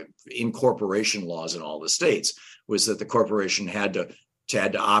of the incorporation laws in all the states, was that the corporation had to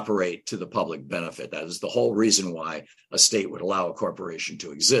operate to the public benefit. That is the whole reason why a state would allow a corporation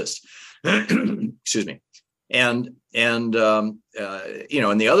to exist. Excuse me. And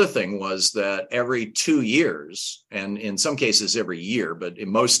the other thing was that every 2 years, and in some cases every year, but in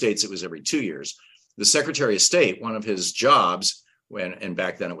most states it was every 2 years, the Secretary of State, one of his jobs, and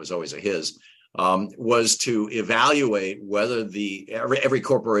back then it was always his, was to evaluate whether every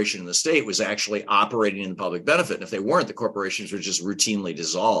corporation in the state was actually operating in the public benefit. And if they weren't, the corporations were just routinely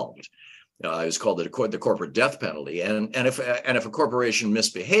dissolved. It was called the corporate death penalty, and if a corporation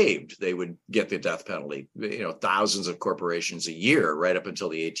misbehaved, they would get the death penalty. Thousands of corporations a year, right up until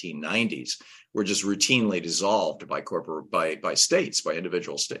the 1890s, were just routinely dissolved by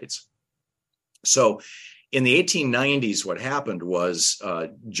individual states. So, in the 1890s, what happened was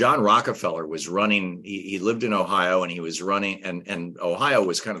John Rockefeller was running. He lived in Ohio, and he was running, and Ohio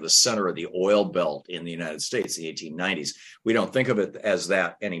was kind of the center of the oil belt in the United States in the 1890s. We don't think of it as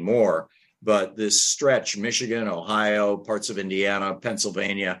that anymore. But this stretch, Michigan, Ohio, parts of Indiana,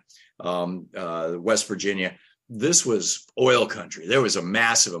 Pennsylvania, West Virginia, this was oil country. There was a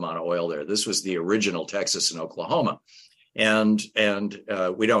massive amount of oil there. This was the original Texas and Oklahoma. And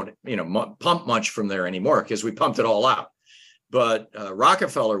we don't, pump much from there anymore because we pumped it all out. But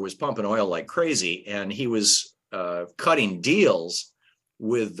Rockefeller was pumping oil like crazy, and he was cutting deals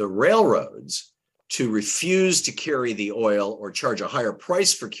with the railroads to refuse to carry the oil or charge a higher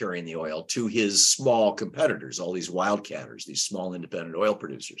price for carrying the oil to his small competitors, all these wildcatters, these small independent oil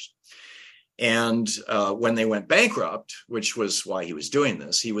producers. And when they went bankrupt, which was why he was doing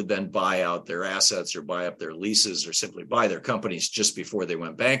this, he would then buy out their assets or buy up their leases or simply buy their companies just before they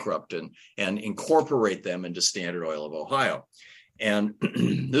went bankrupt and incorporate them into Standard Oil of Ohio. And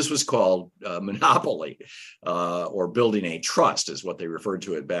this was called monopoly, or building a trust, is what they referred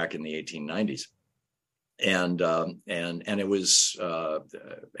to it back in the 1890s. And it was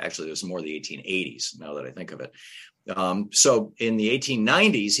actually, it was more the 1880s, now that I think of it. So in the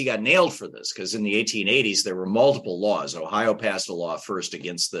 1890s, he got nailed for this, because in the 1880s, there were multiple laws. Ohio passed a law first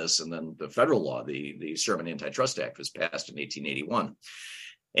against this, and then the federal law, the Sherman Antitrust Act, was passed in 1881.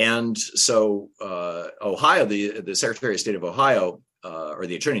 And so Ohio, the Secretary of State of Ohio, or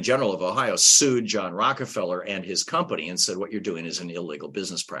the Attorney General of Ohio, sued John Rockefeller and his company and said, what you're doing is an illegal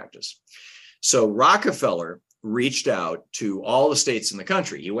business practice. So Rockefeller reached out to all the states in the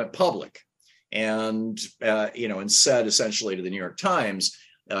country. He went public and said essentially to the New York Times,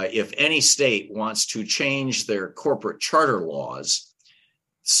 if any state wants to change their corporate charter laws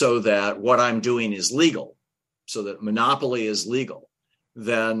so that what I'm doing is legal, so that monopoly is legal,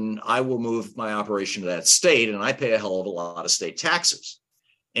 then I will move my operation to that state, and I pay a hell of a lot of state taxes.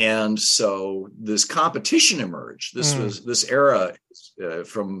 And so this competition emerged. This era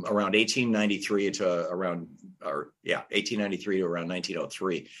from around 1893 to around 1893 to around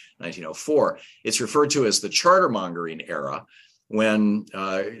 1903, 1904. It's referred to as the chartermongering era, when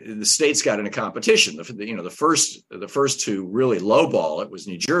the states got into competition. The first to really lowball it was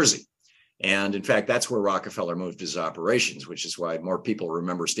New Jersey. And in fact, that's where Rockefeller moved his operations, which is why more people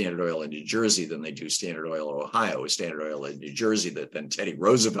remember Standard Oil in New Jersey than they do Standard Oil in Ohio. It was Standard Oil in New Jersey that then Teddy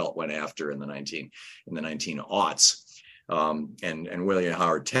Roosevelt went after in the 1900s. And William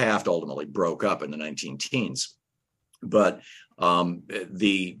Howard Taft ultimately broke up in the 19-teens. But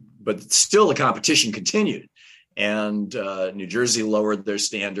still the competition continued. And New Jersey lowered their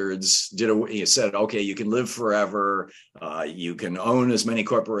standards, he said, okay, you can live forever. You can own as many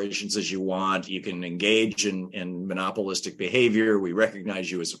corporations as you want. You can engage in monopolistic behavior. We recognize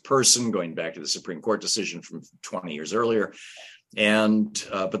you as a person, going back to the Supreme Court decision from 20 years earlier.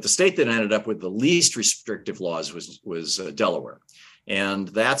 But the state that ended up with the least restrictive laws was Delaware. And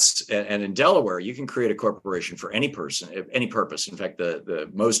in Delaware, you can create a corporation for any person, any purpose. In fact,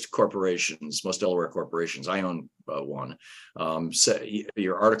 most Delaware corporations, I own one,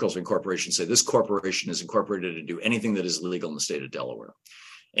 your articles of incorporation say this corporation is incorporated to do anything that is legal in the state of Delaware.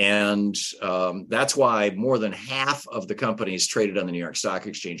 And that's why more than half of the companies traded on the New York Stock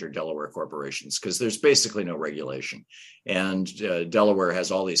Exchange are Delaware corporations, because there's basically no regulation. And Delaware has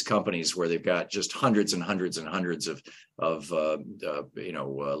all these companies where they've got just hundreds and hundreds and hundreds of little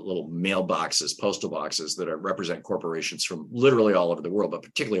mailboxes, postal boxes that represent corporations from literally all over the world, but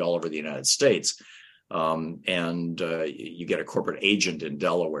particularly all over the United States. You get a corporate agent in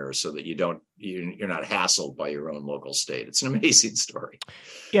Delaware so that you're not hassled by your own local state. It's an amazing story.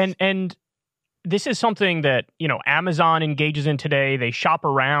 And this is something that, Amazon engages in today. They shop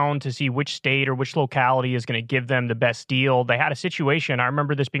around to see which state or which locality is going to give them the best deal. They had a situation, I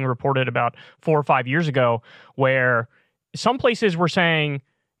remember this being reported about 4 or 5 years ago, where some places were saying,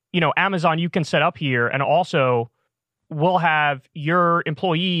 Amazon, you can set up here, and also we'll have your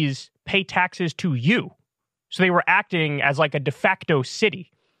employees pay taxes to you. So they were acting as like a de facto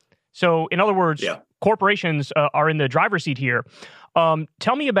city. So in other words, corporations are in the driver's seat here.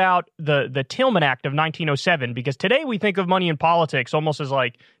 Tell me about the Tillman Act of 1907, because today we think of money in politics almost as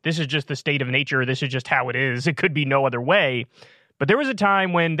like, this is just the state of nature. This is just how it is. It could be no other way. But there was a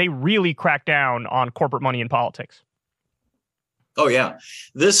time when they really cracked down on corporate money in politics. Oh, yeah.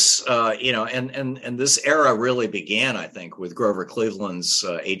 This, and this era really began, I think, with Grover Cleveland's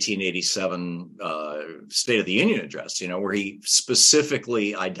 1887 State of the Union address, where he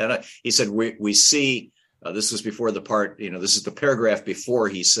specifically identified, he said, we see, this was before the part, this is the paragraph before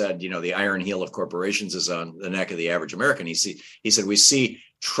he said, the iron heel of corporations is on the neck of the average American. He said, we see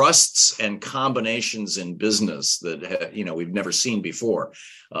trusts and combinations in business that, we've never seen before,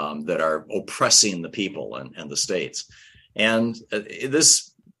 that are oppressing the people and the states. And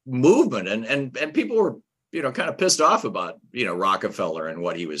this movement and people were, kind of pissed off about, Rockefeller and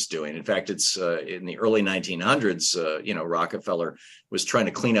what he was doing. In fact, it's in the early 1900s, Rockefeller was trying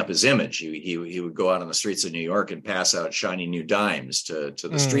to clean up his image. He would go out on the streets of New York and pass out shiny new dimes to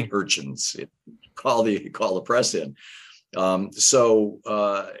the street urchins, call the press in. So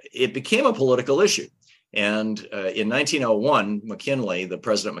it became a political issue. And in 1901,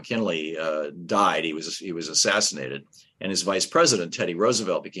 President McKinley died. He was assassinated, and his vice president, Teddy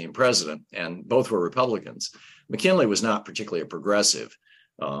Roosevelt, became president, and both were Republicans. McKinley was not particularly a progressive,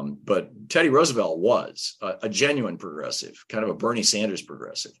 but Teddy Roosevelt was a genuine progressive, kind of a Bernie Sanders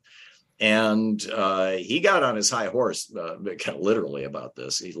progressive. And he got on his high horse, kind of literally about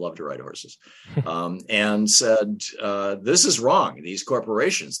this. He loved to ride horses, and said, "This is wrong. These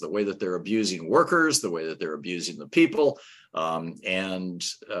corporations, the way that they're abusing workers, the way that they're abusing the people, and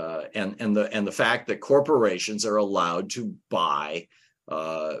the fact that corporations are allowed to buy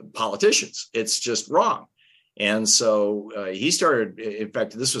politicians. It's just wrong." And so he started, in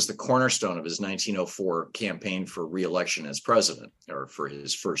fact, this was the cornerstone of his 1904 campaign for re-election as president, or for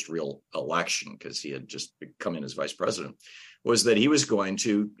his first real election, because he had just come in as vice president, was that he was going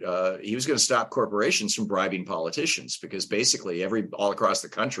to stop corporations from bribing politicians, because basically all across the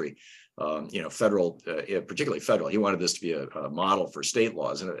country, federal, particularly federal, he wanted this to be a model for state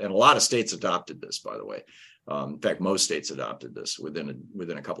laws. And a lot of states adopted this, by the way. In fact, most states adopted this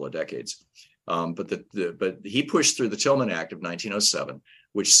within a couple of decades. But he pushed through the Tillman Act of 1907,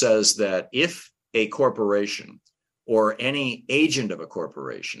 which says that if a corporation or any agent of a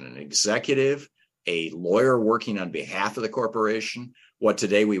corporation, an executive, a lawyer working on behalf of the corporation, what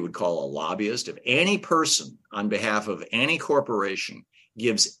today we would call a lobbyist, if any person on behalf of any corporation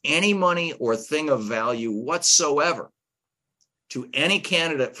gives any money or thing of value whatsoever to any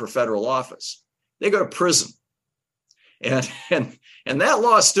candidate for federal office, they go to prison. And that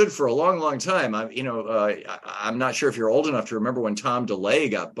law stood for a long, long time. I'm not sure if you're old enough to remember when Tom DeLay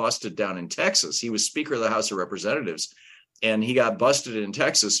got busted down in Texas. He was Speaker of the House of Representatives, and he got busted in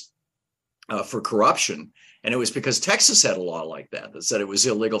Texas for corruption. And it was because Texas had a law like that said it was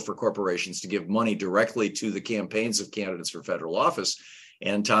illegal for corporations to give money directly to the campaigns of candidates for federal office.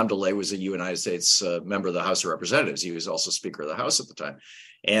 And Tom DeLay was a United States member of the House of Representatives. He was also Speaker of the House at the time.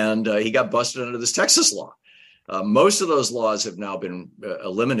 And he got busted under this Texas law. Most of those laws have now been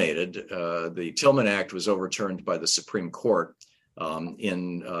eliminated. The Tillman Act was overturned by the Supreme Court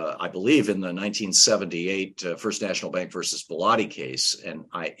I believe, in the 1978 First National Bank versus Bellotti case. And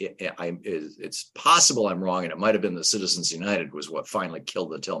it's possible I'm wrong, and it might have been the Citizens United was what finally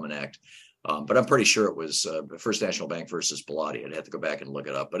killed the Tillman Act. But I'm pretty sure it was First National Bank versus Bellotti. I'd have to go back and look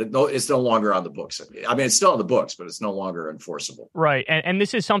it up. But it's no longer on the books. I mean, it's still on the books, but it's no longer enforceable. Right. And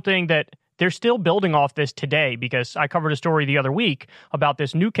this is something that they're still building off this today, because I covered a story the other week about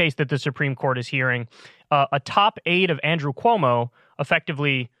this new case that the Supreme Court is hearing. A top aide of Andrew Cuomo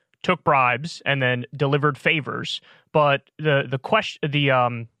effectively took bribes and then delivered favors. But the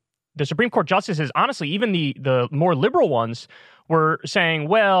Supreme Court justices, honestly, even the more liberal ones, were saying,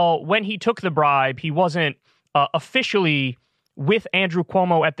 well, when he took the bribe, he wasn't officially with Andrew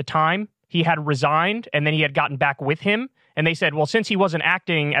Cuomo at the time. He had resigned, and then he had gotten back with him. And they said, well, since he wasn't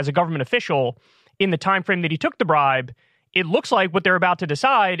acting as a government official in the time frame that he took the bribe, it looks like what they're about to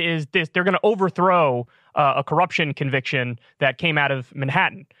decide is this: they're going to overthrow a corruption conviction that came out of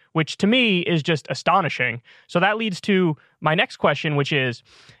Manhattan, which to me is just astonishing. So that leads to my next question, which is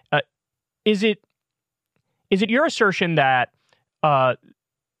it your assertion that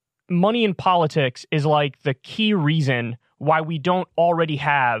money in politics is like the key reason why we don't already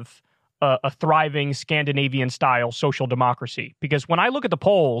have a thriving Scandinavian-style social democracy? Because when I look at the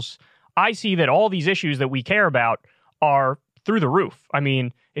polls, I see that all these issues that we care about are through the roof. I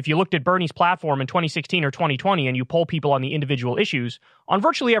mean, if you looked at Bernie's platform in 2016 or 2020 and you poll people on the individual issues, on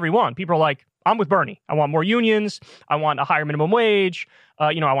virtually every one, people are like, I'm with Bernie. I want more unions. I want a higher minimum wage.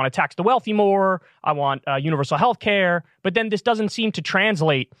 I want to tax the wealthy more. I want universal health care. But then this doesn't seem to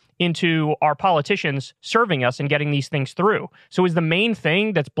translate into our politicians serving us and getting these things through. So is the main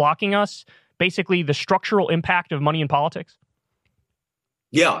thing that's blocking us basically the structural impact of money in politics?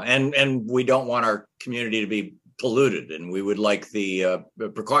 Yeah, and we don't want our community to be polluted, and we would like the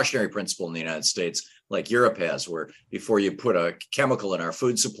precautionary principle in the United States, like Europe has, where before you put a chemical in our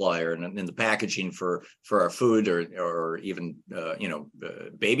food supply or in the packaging for our food or even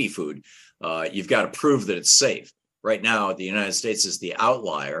baby food, you've got to prove that it's safe. Right now, the United States is the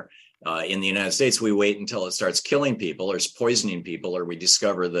outlier. In the United States, we wait until it starts killing people or poisoning people, or we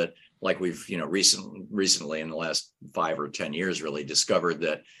discover that, like we've recently in the last 5 or 10 years, really discovered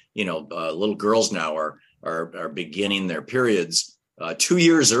that little girls now are beginning their periods 2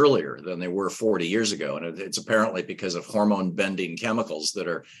 years earlier than they were 40 years ago. And it's apparently because of hormone bending chemicals that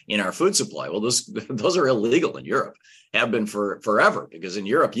are in our food supply. Well, those are illegal in Europe, have been forever, because in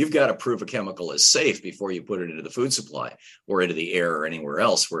Europe, you've got to prove a chemical is safe before you put it into the food supply or into the air or anywhere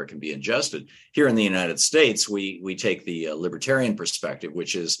else where it can be ingested. Here in the United States, we take the libertarian perspective,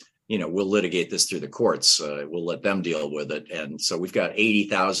 which is, we'll litigate this through the courts. We'll let them deal with it. And so we've got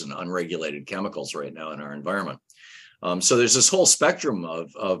 80,000 unregulated chemicals right now in our environment. So there's this whole spectrum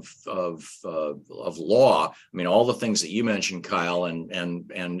of law. I mean, all the things that you mentioned, Kyle,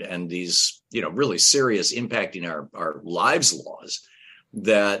 and these, really serious impacting our lives laws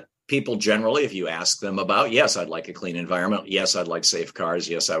that people generally, if you ask them about, yes, I'd like a clean environment. Yes, I'd like safe cars.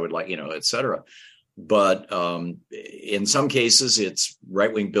 Yes, I would like, et cetera. But in some cases, it's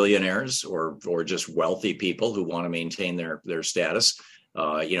right-wing billionaires or just wealthy people who want to maintain their status.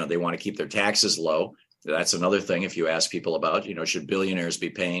 They want to keep their taxes low. That's another thing. If you ask people about, should billionaires be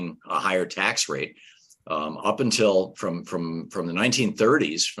paying a higher tax rate? Up until from the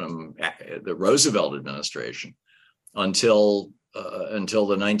 1930s, from the Roosevelt administration until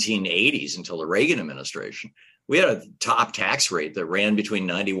the 1980s, until the Reagan administration, we had a top tax rate that ran between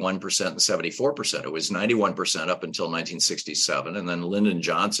 91% and 74%. It was 91% up until 1967. And then Lyndon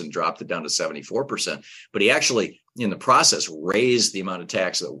Johnson dropped it down to 74%. But he actually, in the process, raised the amount of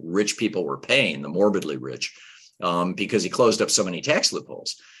tax that rich people were paying, the morbidly rich, because he closed up so many tax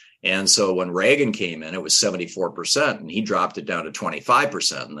loopholes. And so when Reagan came in, it was 74%, and he dropped it down to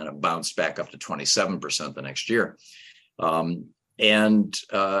 25%, and then it bounced back up to 27% the next year. All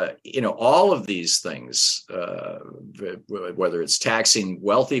of these things, whether it's taxing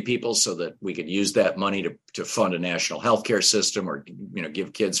wealthy people so that we could use that money to fund a national healthcare system or,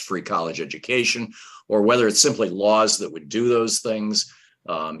 give kids free college education, or whether it's simply laws that would do those things,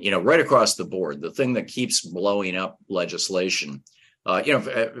 right across the board, the thing that keeps blowing up legislation.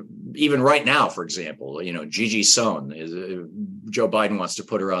 Even right now, for example, Gigi Sohn, Joe Biden wants to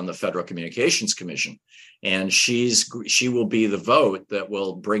put her on the Federal Communications Commission, and she will be the vote that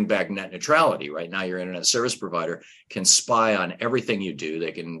will bring back net neutrality. Right now, your internet service provider can spy on everything you do.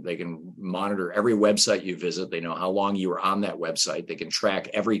 They can monitor every website you visit. They know how long you were on that website. They can track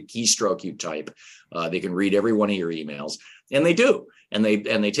every keystroke you type. They can read every one of your emails, and they do. And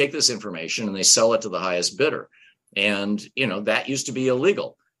they take this information and they sell it to the highest bidder. And, that used to be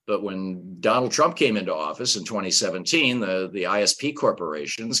illegal. But when Donald Trump came into office in 2017, the ISP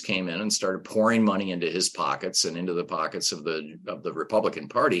corporations came in and started pouring money into his pockets and into the pockets of the Republican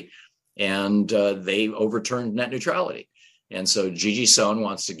Party. And they overturned net neutrality. And so Gigi Sohn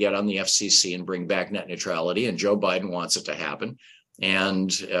wants to get on the FCC and bring back net neutrality. And Joe Biden wants it to happen.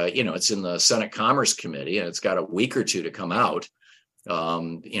 And, it's in the Senate Commerce Committee, and it's got a week or two to come out.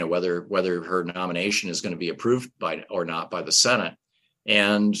 Whether her nomination is going to be approved or not by the Senate.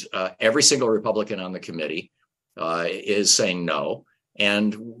 And every single Republican on the committee is saying no.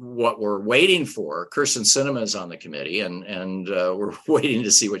 And what we're waiting for, Kirsten Sinema is on the committee, and we're waiting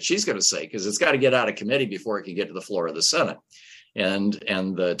to see what she's going to say, because it's got to get out of committee before it can get to the floor of the Senate. And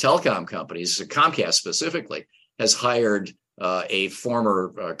the telecom companies, Comcast specifically, has hired a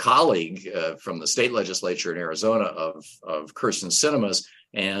former colleague from the state legislature in Arizona of Kirsten Sinema's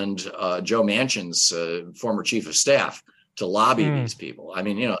and Joe Manchin's former chief of staff to lobby these people. I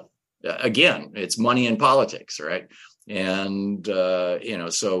mean, again, it's money in politics, right? And,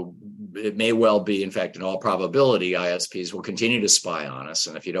 so it may well be, in fact, in all probability, ISPs will continue to spy on us.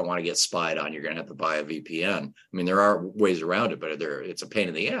 And if you don't want to get spied on, you're going to have to buy a VPN. I mean, there are ways around it, but it's a pain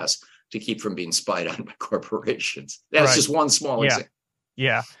in the ass to keep from being spied on by corporations. That's just one small example.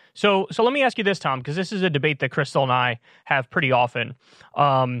 Yeah. So let me ask you this, Thom, because this is a debate that Crystal and I have pretty often.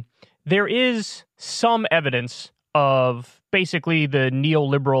 There is some evidence of basically the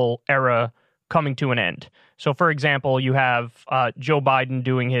neoliberal era coming to an end. So, for example, you have Joe Biden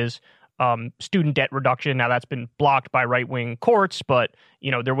doing his student debt reduction. Now, that's been blocked by right-wing courts, but,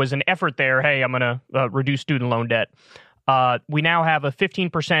 there was an effort there. Hey, I'm going to reduce student loan debt. We now have a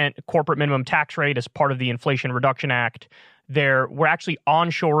 15% corporate minimum tax rate as part of the Inflation Reduction Act. We're actually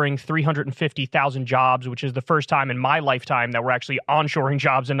onshoring 350,000 jobs, which is the first time in my lifetime that we're actually onshoring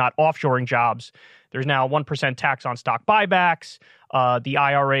jobs and not offshoring jobs. There's now a 1% tax on stock buybacks. The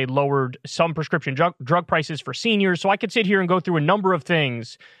IRA lowered some prescription drug prices for seniors. So I could sit here and go through a number of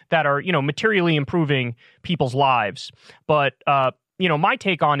things that are, materially improving people's lives. But, my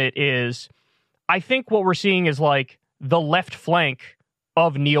take on it is I think what we're seeing is like the left flank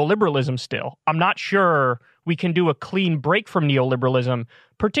of neoliberalism still. I'm not sure we can do a clean break from neoliberalism,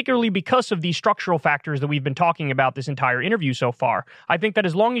 particularly because of these structural factors that we've been talking about this entire interview so far. I think that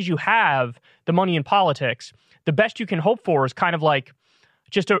as long as you have the money in politics, the best you can hope for is kind of like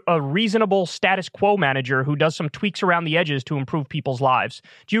just a reasonable status quo manager who does some tweaks around the edges to improve people's lives.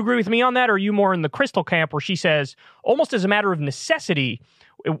 Do you agree with me on that, or are you more in the Crystal camp where she says, almost as a matter of necessity,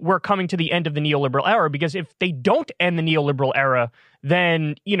 we're coming to the end of the neoliberal era? Because if they don't end the neoliberal era,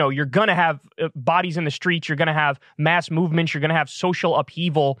 then, you're going to have bodies in the streets, you're going to have mass movements, you're going to have social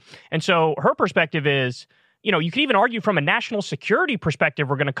upheaval. And so her perspective is, you could even argue from a national security perspective,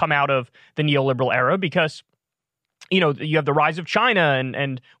 we're going to come out of the neoliberal era because, you have the rise of China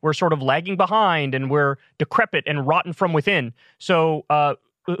and we're sort of lagging behind and we're decrepit and rotten from within. So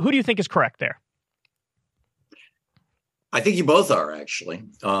who do you think is correct there? I think you both are, actually.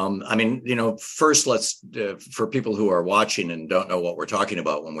 I mean, first, let's, for people who are watching and don't know what we're talking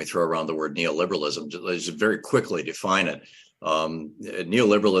about when we throw around the word neoliberalism, let's very quickly define it.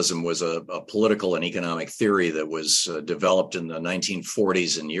 Neoliberalism was a political and economic theory that was developed in the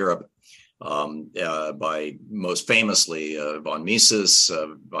 1940s in Europe by most famously von Mises,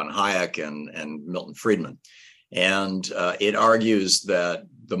 von Hayek, and Milton Friedman. And it argues that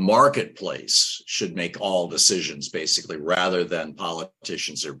the marketplace should make all decisions, basically, rather than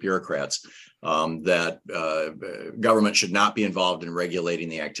politicians or bureaucrats, that government should not be involved in regulating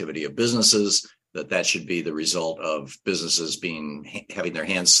the activity of businesses, that should be the result of businesses having their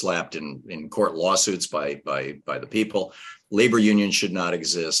hands slapped in court lawsuits by the people. Labor unions should not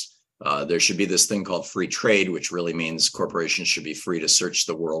exist. There should be this thing called free trade, which really means corporations should be free to search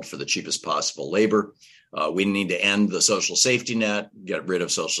the world for the cheapest possible labor. We need to end the social safety net, get rid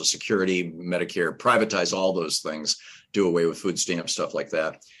of Social Security, Medicare, privatize all those things, do away with food stamps, stuff like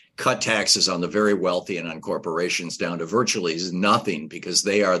that. Cut taxes on the very wealthy and on corporations down to virtually nothing, because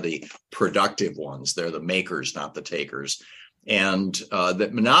they are the productive ones. They're the makers, not the takers. And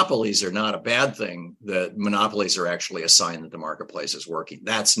that monopolies are not a bad thing, that monopolies are actually a sign that the marketplace is working.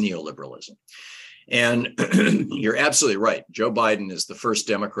 That's neoliberalism. And you're absolutely right. Joe Biden is the first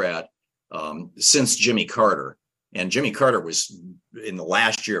Democrat since Jimmy Carter. And Jimmy Carter was, in the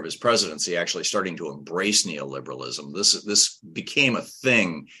last year of his presidency, actually starting to embrace neoliberalism. This became a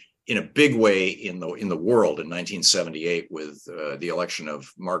thing in a big way in the world in 1978 with the election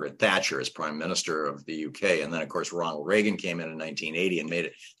of Margaret Thatcher as prime minister of the UK. And then, of course, Ronald Reagan came in 1980 and made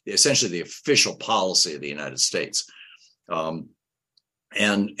it essentially the official policy of the United States. And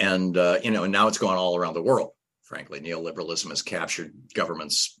now it's gone all around the world. Frankly, neoliberalism has captured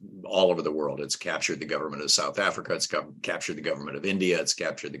governments all over the world. It's captured the government of South Africa. It's captured the government of India. It's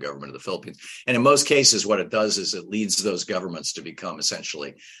captured the government of the Philippines. And in most cases, what it does is it leads those governments to become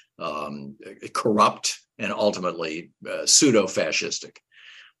essentially corrupt and ultimately pseudo-fascistic.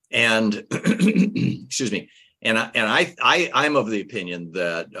 And excuse me. And I'm of the opinion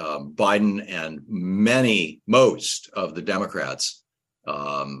that Biden and most of the Democrats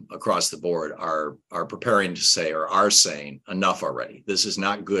across the board are preparing to say, or are saying, enough already. This is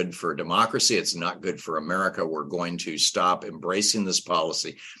not good for democracy. It's not good for America. We're going to stop embracing this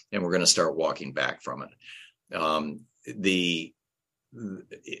policy, and we're going to start walking back from it.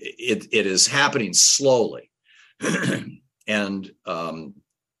 It is happening slowly, and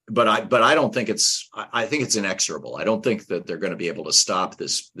but I don't think I think it's inexorable. I don't think that they're going to be able to stop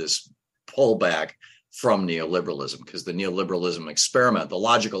this pullback from neoliberalism, because the neoliberalism experiment, the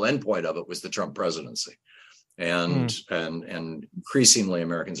logical endpoint of it was the Trump presidency. And increasingly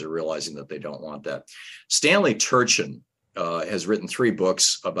Americans are realizing that they don't want that. Stanley Turchin has written 3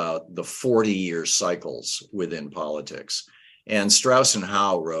 books about the 40-year cycles within politics. And Strauss and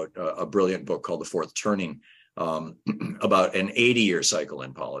Howe wrote a brilliant book called The Fourth Turning about an 80-year cycle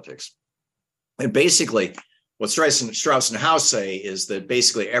in politics. And basically, what Strauss and Howe say is that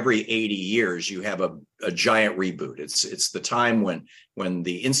basically every 80 years you have a giant reboot. It's the time when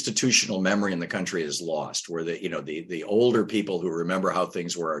the institutional memory in the country is lost, where the older people who remember how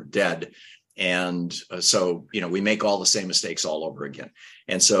things were are dead. And so we make all the same mistakes all over again.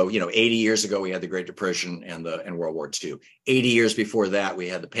 And so 80 years ago we had the Great Depression and World War II. 80 years before that we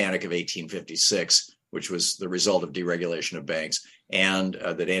had the Panic of 1856, which was the result of deregulation of banks, and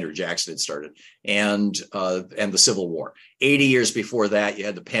that Andrew Jackson had started, and the Civil War. 80 years before that, you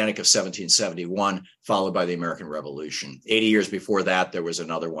had the Panic of 1771, followed by the American Revolution. 80 years before that, there was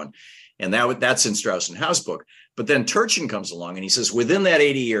another one. And that's in Strauss and Howe's book. But then Turchin comes along and he says, within that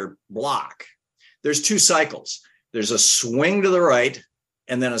 80-year block, there's 2 cycles. There's a swing to the right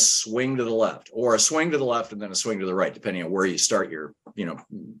and then a swing to the left, or a swing to the left and then a swing to the right, depending on where you start your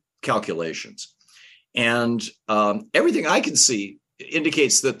calculations. And everything I can see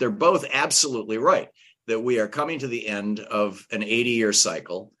indicates that they're both absolutely right, that we are coming to the end of an 80-year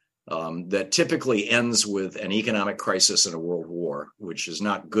cycle that typically ends with an economic crisis and a world war, which is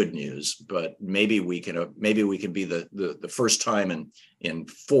not good news. But maybe we can be the first time in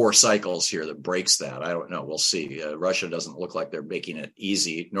 4 cycles here that breaks that. I don't know. We'll see. Russia doesn't look like they're making it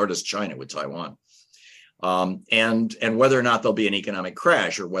easy, nor does China with Taiwan. And whether or not there'll be an economic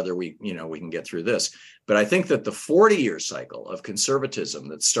crash, or whether we can get through this. But I think that the 40-year cycle of conservatism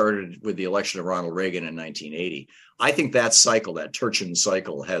that started with the election of Ronald Reagan in 1980, I think that cycle, that Turchin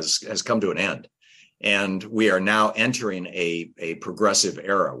cycle, has come to an end. And we are now entering a progressive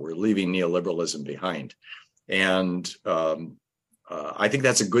era. We're leaving neoliberalism behind. And I think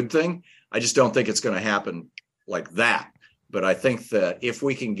that's a good thing. I just don't think it's going to happen like that. But I think that if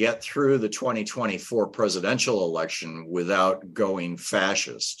we can get through the 2024 presidential election without going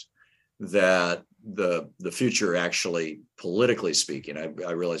fascist, that the future, actually, politically speaking,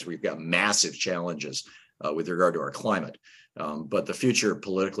 I realize we've got massive challenges with regard to our climate, but the future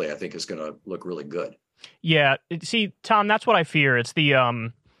politically, I think, is going to look really good. Yeah, see, Thom, that's what I fear. It's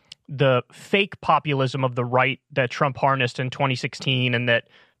the fake populism of the right that Trump harnessed in 2016 and that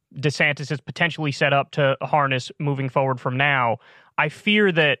DeSantis is potentially set up to harness moving forward from now. I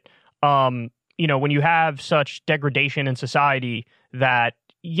fear that, when you have such degradation in society that,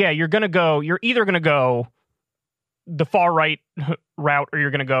 you're either going to go the far right route or you're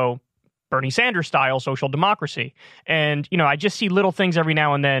going to go Bernie Sanders style social democracy. And, I just see little things every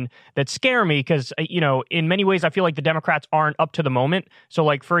now and then that scare me because, in many ways, I feel like the Democrats aren't up to the moment. So,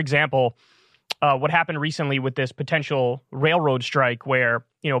 like, for example, what happened recently with this potential railroad strike where,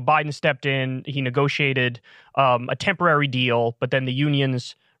 Biden stepped in, he negotiated a temporary deal, but then the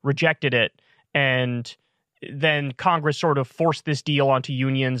unions rejected it. And then Congress sort of forced this deal onto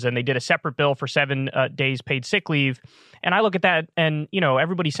unions and they did a separate bill for 7 days paid sick leave. And I look at that and,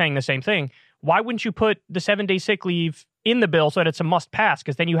 everybody's saying the same thing. Why wouldn't you put the 7-day sick leave in the bill so that it's a must pass?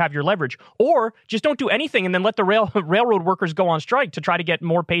 Because then you have your leverage. Or just don't do anything and then let the railroad workers go on strike to try to get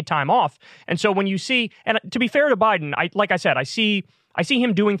more paid time off. And so when you see, and to be fair to Biden, I see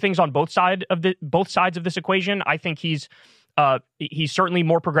him doing things on both sides of this equation. I think he's certainly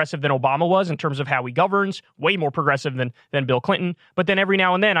more progressive than Obama was in terms of how he governs, way more progressive than Bill Clinton. But then every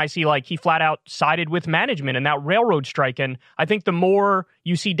now and then I see like he flat out sided with management in that railroad strike. And I think the more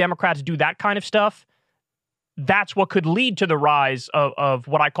you see Democrats do that kind of stuff, that's what could lead to the rise of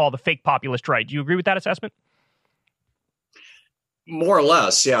what I call the fake populist right. Do you agree with that assessment? More or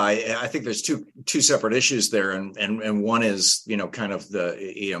less, yeah. I think there's two separate issues there, and one is kind of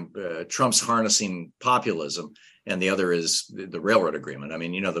the Trump's harnessing populism, and the other is the railroad agreement. I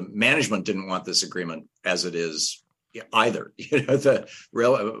mean, the management didn't want this agreement as it is either.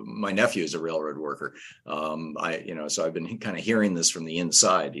 My nephew is a railroad worker. So I've been kind of hearing this from the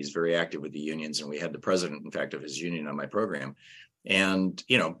inside. He's very active with the unions, and we had the president, in fact, of his union on my program. And,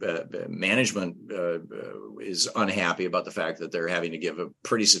 management is unhappy about the fact that they're having to give a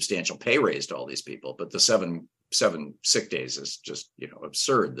pretty substantial pay raise to all these people. But the seven sick days is just,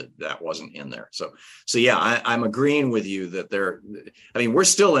 absurd that wasn't in there. So yeah, I'm agreeing with you that we're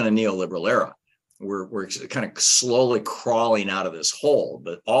still in a neoliberal era. We're kind of slowly crawling out of this hole,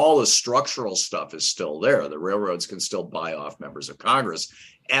 but all the structural stuff is still there. The railroads can still buy off members of Congress,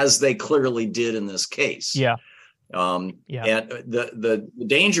 as they clearly did in this case. Yeah. And the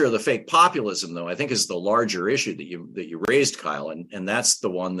danger of the fake populism, though, I think is the larger issue that you raised, Kyle, and that's the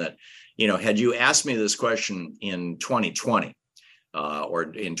one that, had you asked me this question in 2020 or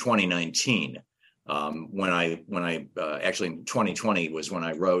in 2019, when I actually in 2020 was when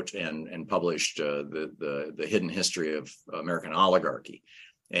I wrote and published the Hidden History of American Oligarchy,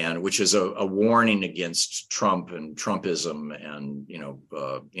 and which is a warning against Trump and Trumpism and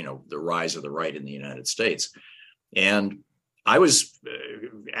the rise of the right in the United States. And I was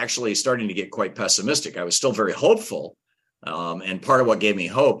actually starting to get quite pessimistic. I was still very hopeful. And part of what gave me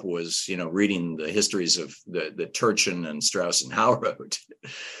hope was, reading the histories of the Turchin and Strauss and Howe wrote.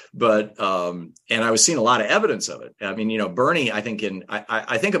 But and I was seeing a lot of evidence of it. I mean, Bernie, I think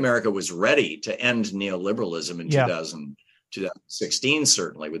I think America was ready to end neoliberalism in 2016,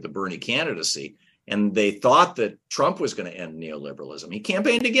 certainly with the Bernie candidacy. And they thought that Trump was going to end neoliberalism. He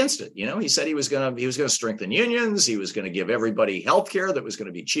campaigned against it. He said he was going to strengthen unions. He was going to give everybody health care that was going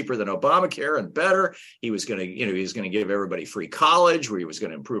to be cheaper than Obamacare and better. He was going to give everybody free college, where he was going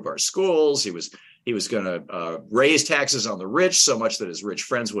to improve our schools. He was going to raise taxes on the rich so much that his rich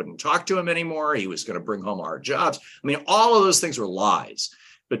friends wouldn't talk to him anymore. He was going to bring home our jobs. I mean, all of those things were lies,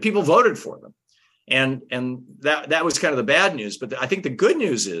 but people voted for them. And that was kind of the bad news. But I think the good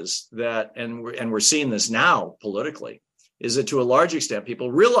news is that, and we're seeing this now politically, is that to a large extent, people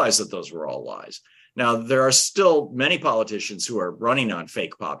realize that those were all lies. Now, there are still many politicians who are running on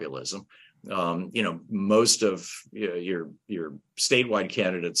fake populism. Most of your statewide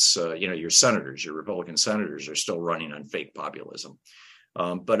candidates, your senators, your Republican senators are still running on fake populism.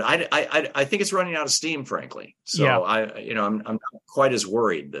 But I think it's running out of steam, frankly. So I'm not quite as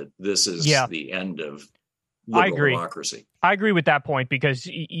worried that this is the end of liberal democracy. I agree with that point, because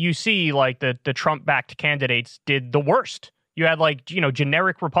you see, like, the Trump-backed candidates did the worst. You had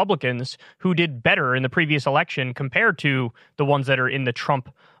generic Republicans who did better in the previous election compared to the ones that are in the Trump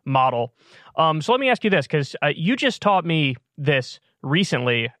model. So let me ask you this, because you just taught me this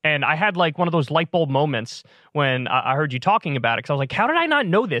recently, and I had one of those light bulb moments when I heard you talking about it, because I was like, how did I not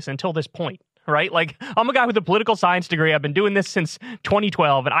know this until this point? right? Like, I'm a guy with a political science degree. I've been doing this since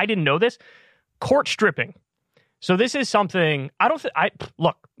 2012, and I didn't know this. Court stripping. So this is something I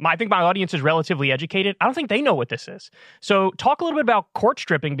think my audience is relatively educated. I don't think they know what this is. So talk a little bit about court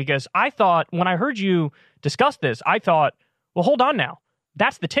stripping, because I thought when I heard you discuss this, I thought, well, hold on now.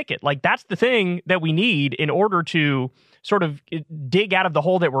 That's the ticket. Like, that's the thing that we need in order to sort of dig out of the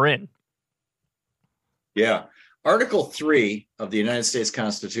hole that we're in. Yeah. Article 3 of the United States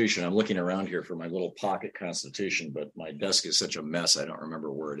Constitution. I'm looking around here for my little pocket Constitution, but my desk is such a mess, I don't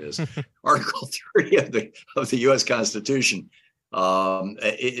remember where it is. Article 3 of the U.S. Constitution,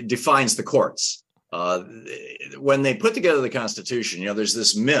 it defines the courts. When they put together the Constitution, there's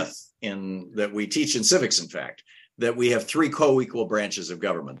this myth that we teach in civics, in fact, that we have three co-equal branches of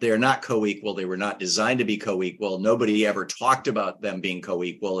government. They are not co-equal. They were not designed to be co-equal. Nobody ever talked about them being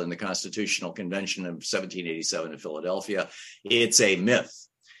co-equal in the Constitutional Convention of 1787 in Philadelphia. It's a myth.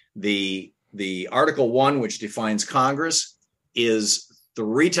 The Article 1, which defines Congress, is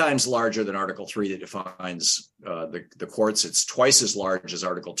 3 times larger than Article 3 that defines the courts. It's twice as large as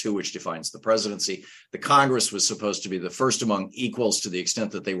Article 2, which defines the presidency. The Congress was supposed to be the first among equals to the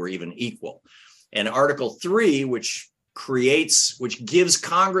extent that they were even equal. And Article 3, which gives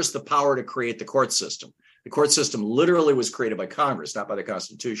Congress the power to create the court system. The court system literally was created by Congress, not by the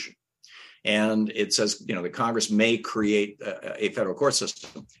Constitution. And it says, the Congress may create a federal court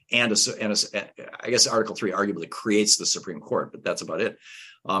system. And I guess Article 3 arguably creates the Supreme Court, but that's about it.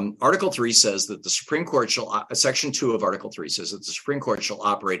 Article 3 says that the Supreme Court Section 2 of Article 3 says that the Supreme Court shall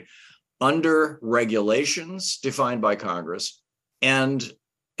operate under regulations defined by Congress and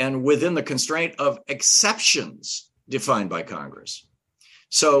within the constraint of exceptions defined by Congress.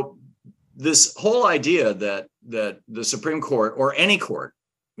 So this whole idea that the Supreme Court or any court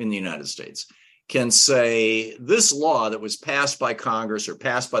in the United States can say this law that was passed by Congress or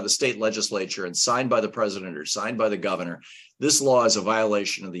passed by the state legislature and signed by the president or signed by the governor, this law is a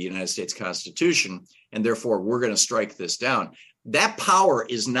violation of the United States Constitution, and therefore we're going to strike this down. That power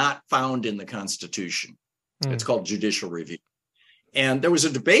is not found in the Constitution. It's called judicial review. And there was a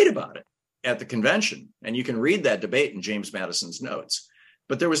debate about it at the convention, and you can read that debate in James Madison's notes.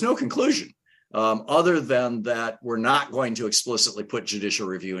 But there was no conclusion other than that we're not going to explicitly put judicial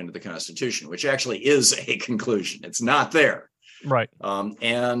review into the Constitution, which actually is a conclusion. It's not there. Right. So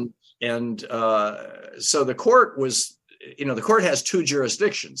the court was, the court has 2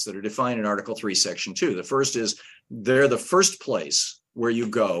 jurisdictions that are defined in Article 3, Section 2. The first is they're the first place where you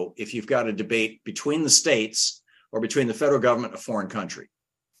go if you've got a debate between the states or between the federal government and a foreign country.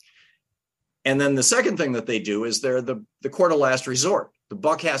 And then the second thing that they do is they're the court of last resort. The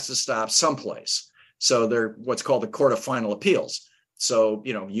buck has to stop someplace. So they're what's called the court of final appeals. So,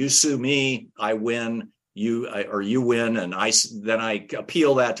 you sue me, I win, you win, and then I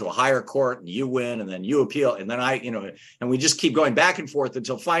appeal that to a higher court, and you win, and then you appeal, and then and we just keep going back and forth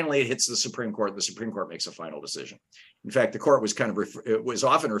until finally it hits the Supreme Court. The Supreme Court makes a final decision. In fact, the court was it was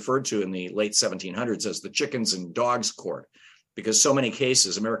often referred to in the late 1700s as the chickens and dogs court, because so many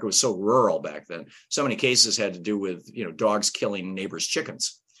cases, America was so rural back then, so many cases had to do with, dogs killing neighbors'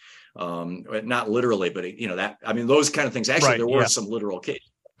 chickens. Not literally, but, those kind of things. Actually, right, there were some literal cases.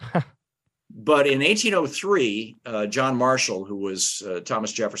 But in 1803, John Marshall, who was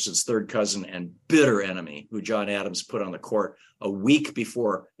Thomas Jefferson's third cousin and bitter enemy, who John Adams put on the court a week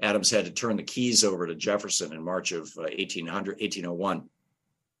before Adams had to turn the keys over to Jefferson in March of 1801.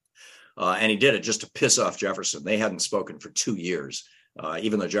 And he did it just to piss off Jefferson. They hadn't spoken for 2 years,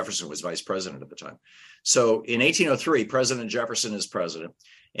 even though Jefferson was vice president at the time. So in 1803, President Jefferson is president,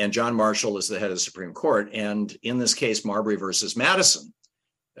 and John Marshall is the head of the Supreme Court. And in this case, Marbury versus Madison,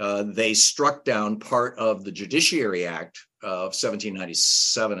 they struck down part of the Judiciary Act of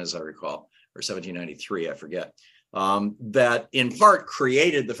 1797, as I recall, or 1793, I forget, that in part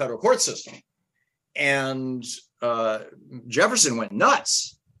created the federal court system. And Jefferson went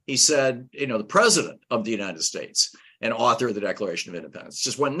nuts. He said, the president of the United States and author of the Declaration of Independence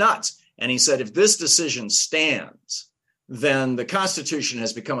just went nuts. And he said, if this decision stands, then the Constitution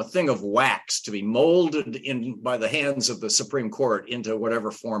has become a thing of wax to be molded in by the hands of the Supreme Court into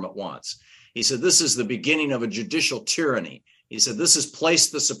whatever form it wants. He said, this is the beginning of a judicial tyranny. He said, this has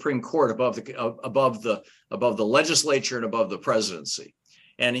placed the Supreme Court above the legislature and above the presidency.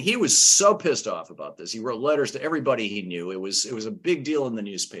 And he was so pissed off about this. He wrote letters to everybody he knew. It was a big deal in the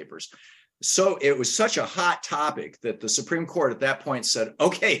newspapers. So it was such a hot topic that the Supreme Court at that point said,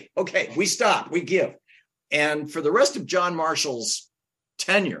 okay, we stop, we give. And for the rest of John Marshall's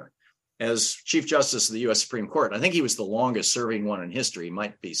tenure as Chief Justice of the U.S. Supreme Court, I think he was the longest serving one in history. He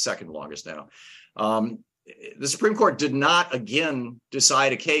might be second longest now. the Supreme Court did not again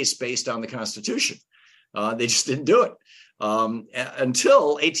decide a case based on the Constitution. They just didn't do it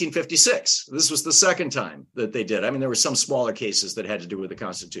until 1856. This was the second time that they did. I mean, there were some smaller cases that had to do with the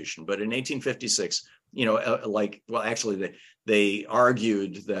Constitution, but in 1856, they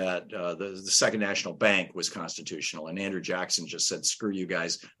argued that the Second National Bank was constitutional, and Andrew Jackson just said, "Screw you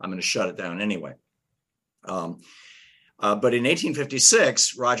guys, I'm going to shut it down anyway." But in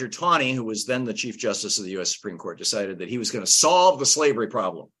 1856, Roger Taney, who was then the Chief Justice of the U.S. Supreme Court, decided that he was going to solve the slavery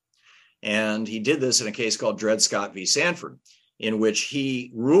problem. And he did this in a case called Dred Scott v. Sanford, in which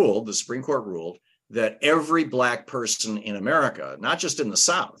the Supreme Court ruled, that every Black person in America, not just in the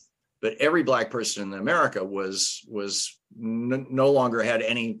South, but every Black person in America no longer had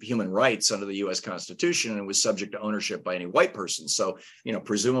any human rights under the U.S. Constitution and was subject to ownership by any white person. So,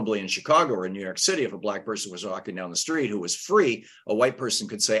 presumably in Chicago or in New York City, if a Black person was walking down the street who was free, a white person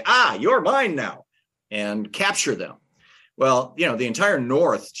could say, "You're mine now," and capture them. Well, the entire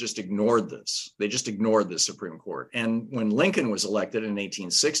North just ignored this. They just ignored the Supreme Court. And when Lincoln was elected in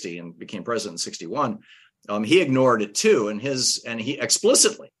 1860 and became president in 61, he ignored it too, and he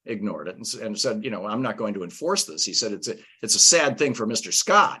explicitly ignored it and said, "I'm not going to enforce this." He said, "It's a sad thing for Mr.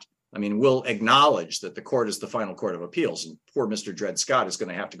 Scott. I mean, we'll acknowledge that the court is the final court of appeals, and poor Mr. Dred Scott is going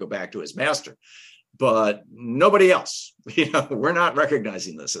to have to go back to his master, but nobody else. We're not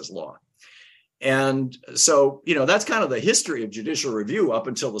recognizing this as law." And so, that's kind of the history of judicial review up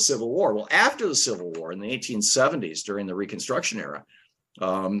until the Civil War. Well, after the Civil War in the 1870s, during the Reconstruction era,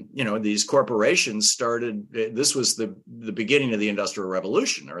 these corporations started. This was the beginning of the Industrial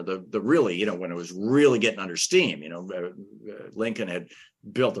Revolution, or the really, when it was really getting under steam. Lincoln had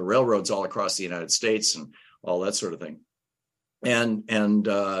built the railroads all across the United States and all that sort of thing. And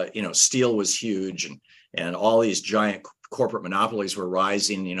steel was huge, and all these giant corporate monopolies were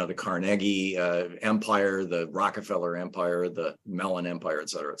rising, the Carnegie empire, the Rockefeller empire, the Mellon empire, et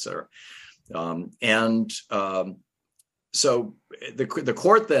cetera, et cetera. So the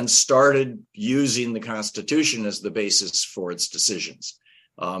court then started using the Constitution as the basis for its decisions,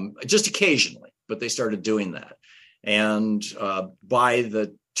 just occasionally, but they started doing that. And by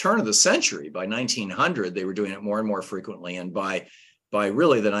the turn of the century, by 1900, they were doing it more and more frequently. And by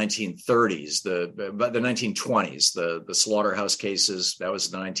really the 1930s, the 1920s, the slaughterhouse cases, that was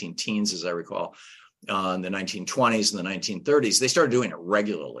the 19-teens, as I recall, in the 1920s and the 1930s, they started doing it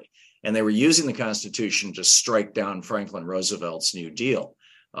regularly. And they were using the Constitution to strike down Franklin Roosevelt's New Deal,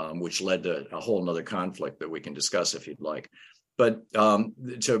 which led to a whole nother conflict that we can discuss if you'd like. But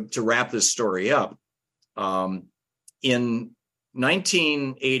to wrap this story up, in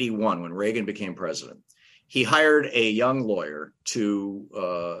 1981, when Reagan became president, he hired a young lawyer,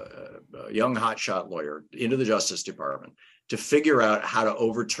 a young hotshot lawyer, into the Justice Department to figure out how to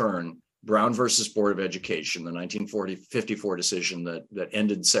overturn Brown versus Board of Education, the 1954 decision that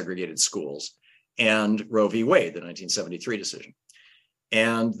ended segregated schools, and Roe v. Wade, the 1973 decision.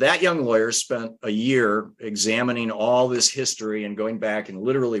 And that young lawyer spent a year examining all this history and going back and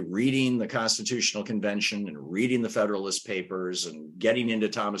literally reading the Constitutional Convention and reading the Federalist Papers and getting into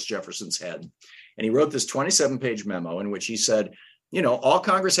Thomas Jefferson's head. And he wrote this 27-page memo in which he said, all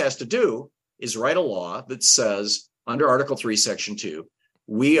Congress has to do is write a law that says, under Article 3, Section 2,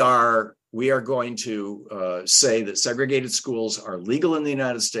 we are going to say that segregated schools are legal in the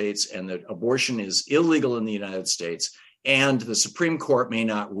United States and that abortion is illegal in the United States, and the Supreme Court may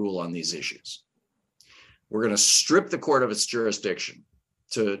not rule on these issues. We're going to strip the court of its jurisdiction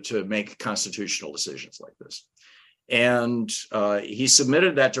to make constitutional decisions like this. And he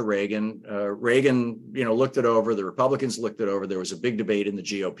submitted that to Reagan. Reagan, looked it over. The Republicans looked it over. There was a big debate in the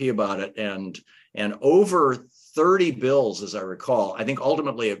GOP about it, and over 30 bills, as I recall. I think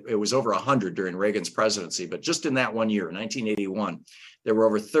ultimately it was over 100 during Reagan's presidency, but just in that one year, 1981, there were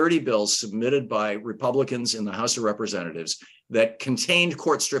over 30 bills submitted by Republicans in the House of Representatives that contained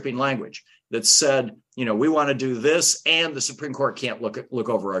court stripping language that said, we want to do this, and the Supreme Court can't look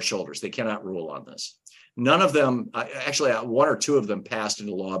over our shoulders. They cannot rule on this. None of them, actually, one or two of them passed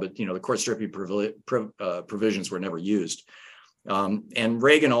into law, but the court stripping provisions were never used. And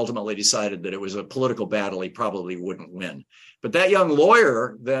Reagan ultimately decided that it was a political battle he probably wouldn't win. But that young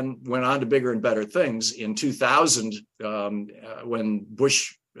lawyer then went on to bigger and better things. In 2000, when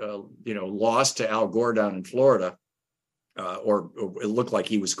Bush, lost to Al Gore down in Florida, or it looked like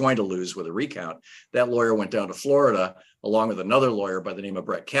he was going to lose with a recount, that lawyer went down to Florida along with another lawyer by the name of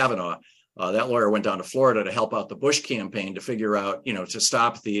Brett Kavanaugh. That lawyer went down to Florida to help out the Bush campaign to figure out, to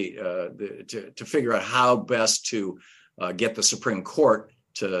stop to figure out how best to get the Supreme Court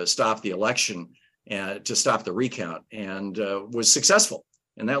to stop the election and to stop the recount, and was successful.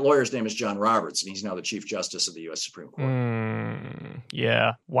 And that lawyer's name is John Roberts, and he's now the Chief Justice of the U.S. Supreme Court.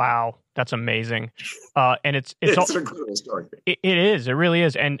 Yeah. Wow. That's amazing. And it's an incredible story. It is. It really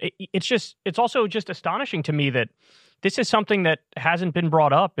is. And it's also just astonishing to me that this is something that hasn't been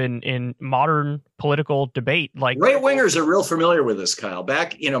brought up in modern political debate. Like, right wingers are real familiar with this, Kyle.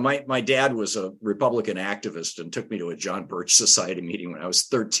 Back, my dad was a Republican activist and took me to a John Birch Society meeting when I was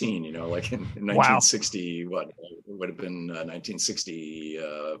 13. Like in 1960, what it would have been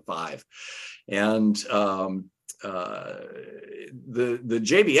 1965, and the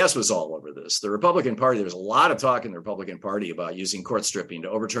JBS was all over this. The Republican Party, there was a lot of talk in the Republican Party about using court stripping to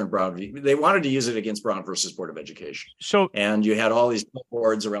overturn Brown. They wanted to use it against Brown versus Board of Education. And you had all these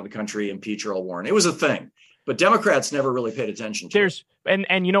boards around the country, impeach Earl Warren. It was a thing, but Democrats never really paid attention to it.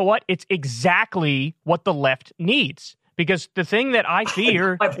 And you know what? It's exactly what the left needs. Because the thing that I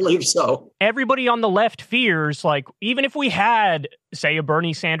fear, I believe so. Everybody on the left fears, like, even if we had, say, a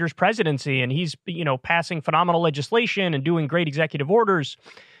Bernie Sanders presidency and he's, passing phenomenal legislation and doing great executive orders,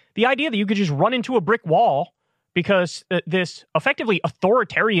 the idea that you could just run into a brick wall because this effectively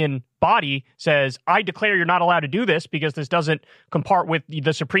authoritarian body says, I declare you're not allowed to do this because this doesn't comport with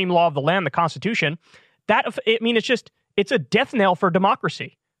the supreme law of the land, the Constitution. It's a death knell for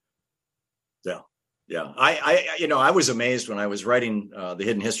democracy. Yeah, I was amazed when I was writing The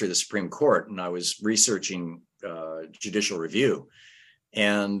Hidden History of the Supreme Court, and I was researching judicial review,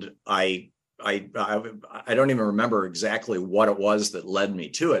 and I don't even remember exactly what it was that led me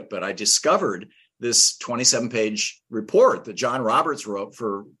to it, but I discovered this 27-page report that John Roberts wrote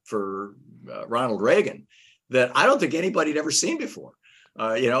for Ronald Reagan that I don't think anybody had ever seen before.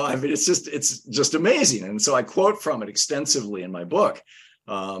 It's just amazing, and so I quote from it extensively in my book.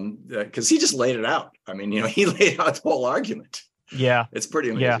 Because he just laid it out. He laid out the whole argument. Yeah. It's pretty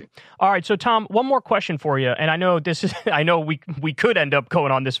amazing. Yeah. All right. So, Thom, one more question for you. And I know we could end up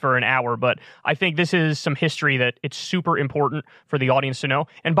going on this for an hour, but I think this is some history that it's super important for the audience to know.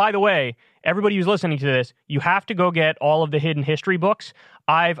 And by the way, everybody who's listening to this, you have to go get all of the Hidden History books.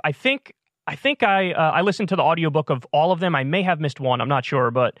 I think I listened to the audiobook of all of them. I may have missed one. I'm not sure,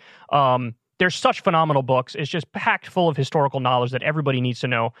 but they're such phenomenal books. It's just packed full of historical knowledge that everybody needs to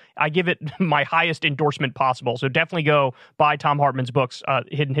know. I give it my highest endorsement possible. So definitely go buy Thom Hartmann's books,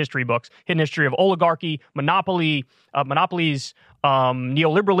 Hidden History books, Hidden History of Oligarchy, Monopolies,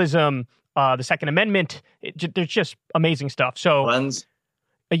 Neoliberalism, the Second Amendment. There's just amazing stuff. So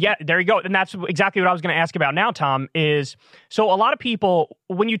yeah, there you go. And that's exactly what I was going to ask about now, Thom, is so a lot of people,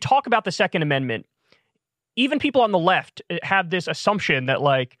 when you talk about the Second Amendment, even people on the left have this assumption that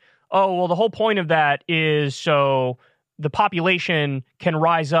like, oh, well, the whole point of that is so the population can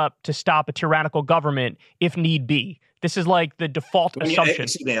rise up to stop a tyrannical government if need be. This is like the default assumption.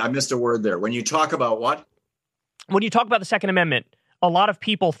 Excuse me, I missed a word there. When you talk about what? When you talk about the Second Amendment, a lot of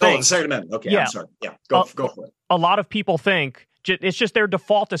people think... Oh, the Second Amendment. Okay, yeah. I'm sorry. Yeah, go for it. A lot of people think it's just their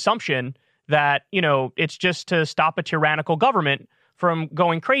default assumption that, it's just to stop a tyrannical government from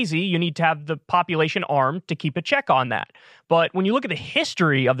going crazy. You need to have the population armed to keep a check on that. But when you look at the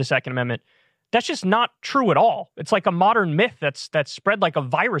history of the Second Amendment, that's just not true at all. It's like a modern myth that's spread like a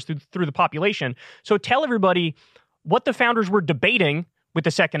virus through the population. So tell everybody what the founders were debating with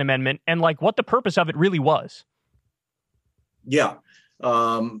the Second Amendment and like what the purpose of it really was. Yeah.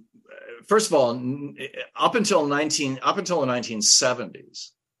 First of all, up until the 1970s,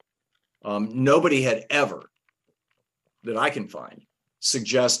 nobody had ever, that I can find,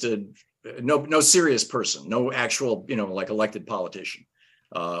 suggested, no serious person, no actual, like elected politician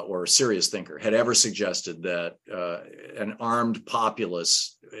or serious thinker had ever suggested that an armed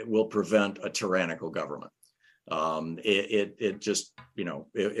populace will prevent a tyrannical government. It just,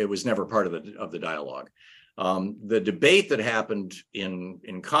 it was never part of the dialogue. The debate that happened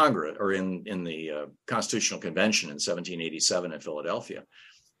in Congress or in the Constitutional Convention in 1787 in Philadelphia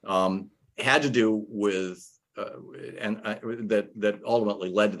had to do with that ultimately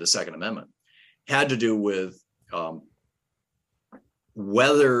led to the Second Amendment, had to do with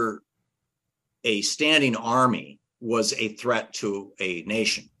whether a standing army was a threat to a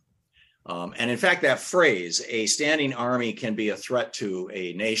nation. And in fact, that phrase, a standing army can be a threat to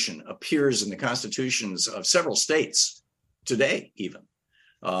a nation, appears in the constitutions of several states today, even.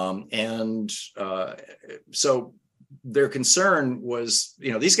 So their concern was,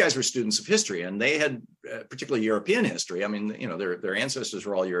 these guys were students of history, and they had particularly European history. I mean, their ancestors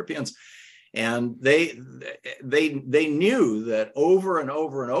were all Europeans, and they knew that over and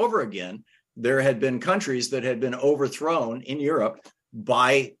over and over again, there had been countries that had been overthrown in Europe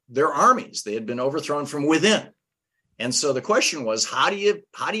by their armies. They had been overthrown from within. And so the question was, how do you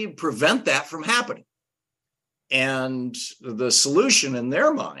prevent that from happening? And the solution in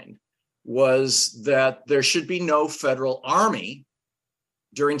their mind was that there should be no federal army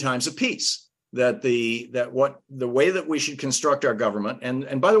during times of peace. That the way that we should construct our government,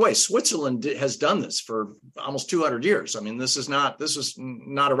 and by the way, Switzerland has done this for almost 200 years. I mean, this is not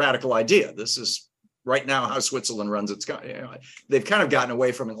a radical idea. This is right now how Switzerland runs its. They've kind of gotten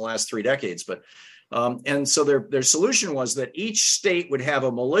away from it in the last 3 decades, but and so their solution was that each state would have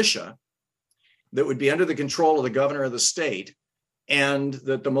a militia that would be under the control of the governor of the state, and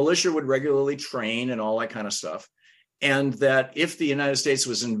that the militia would regularly train and all that kind of stuff, and that if the United States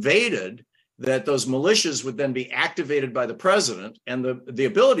was invaded, that those militias would then be activated by the president. And the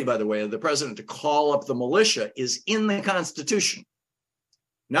ability, by the way, of the president to call up the militia is in the Constitution,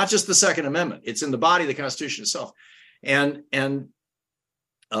 not just the Second Amendment. It's in the body of the Constitution itself. And that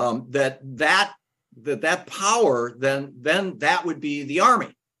power, then that would be the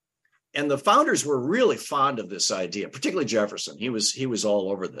army. And the founders were really fond of this idea, particularly Jefferson. He was all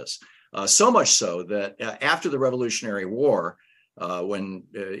over this, so much so that after the Revolutionary War, when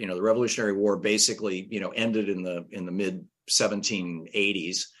the Revolutionary War basically ended in the mid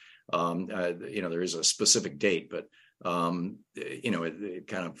 1780s. There is a specific date, but it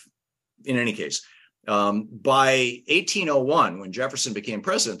kind of, in any case, by 1801, when Jefferson became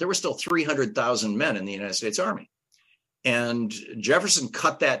president, there were still 300,000 men in the United States Army, and Jefferson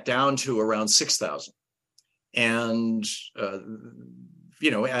cut that down to around 6,000, and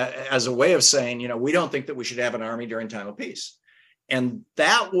as a way of saying, we don't think that we should have an army during time of peace. And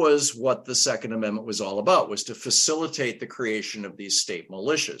that was what the Second Amendment was all about, was to facilitate the creation of these state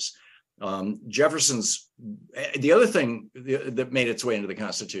militias. The other thing that made its way into the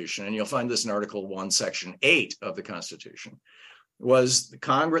Constitution, and you'll find this in Article 1, Section 8 of the Constitution, was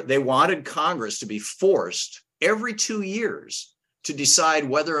they wanted Congress to be forced every 2 years to decide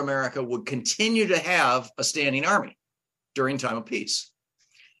whether America would continue to have a standing army during time of peace.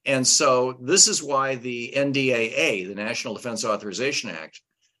 And so this is why the NDAA, the National Defense Authorization Act,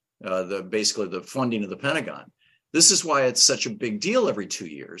 basically the funding of the Pentagon, this is why it's such a big deal every 2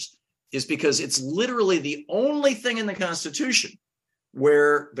 years, is because it's literally the only thing in the Constitution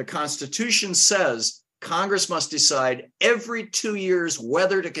where the Constitution says Congress must decide every 2 years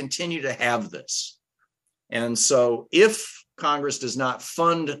whether to continue to have this. And so if Congress does not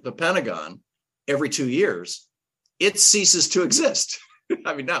fund the Pentagon every 2 years, it ceases to exist.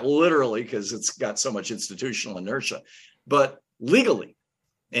 I mean, not literally, because it's got so much institutional inertia, but legally,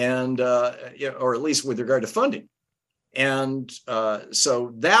 and or at least with regard to funding. And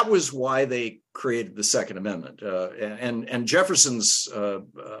so that was why they created the Second Amendment. And Jefferson's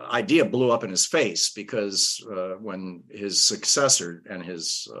idea blew up in his face, because when his successor and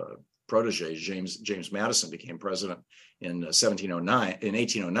his protege, James Madison, became president in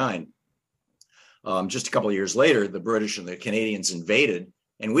 1809, just a couple of years later, the British and the Canadians invaded,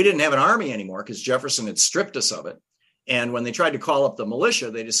 and we didn't have an army anymore because Jefferson had stripped us of it. And when they tried to call up the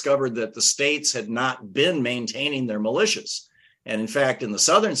militia, they discovered that the states had not been maintaining their militias. And in fact, in the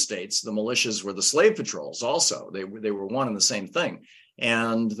southern states, the militias were the slave patrols also. They were one and the same thing.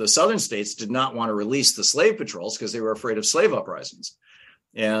 And the southern states did not want to release the slave patrols because they were afraid of slave uprisings.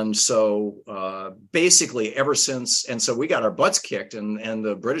 And so basically ever since, and so we got our butts kicked, and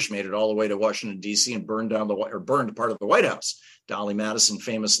the British made it all the way to Washington, D.C. and burned part of the White House. Dolly Madison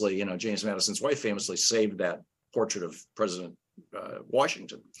famously, James Madison's wife famously saved that portrait of President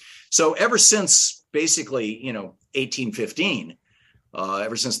Washington. So ever since basically, 1815,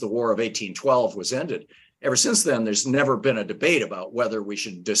 ever since the War of 1812 was ended, ever since then, there's never been a debate about whether we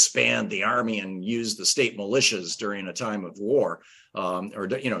should disband the army and use the state militias during a time of war, or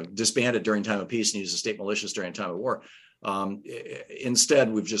disband it during time of peace and use the state militias during a time of war.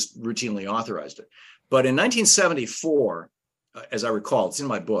 Instead, we've just routinely authorized it. But in 1974, as I recall, it's in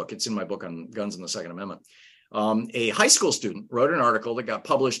my book on Guns and the Second Amendment. A high school student wrote an article that got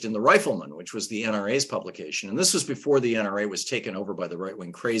published in the Rifleman, which was the NRA's publication. And this was before the NRA was taken over by the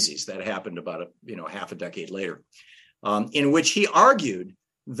right-wing crazies. That happened about half a decade later, in which he argued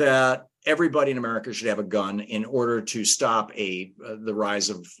that everybody in America should have a gun in order to stop the rise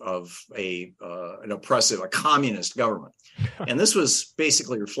of an oppressive, a communist government. And this was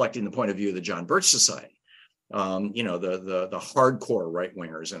basically reflecting the point of view of the John Birch Society, the hardcore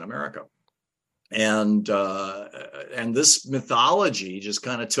right-wingers in America. And this mythology just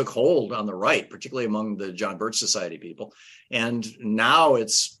kind of took hold on the right, particularly among the John Birch Society people. And now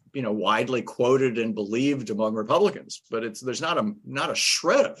it's widely quoted and believed among Republicans, but there's not a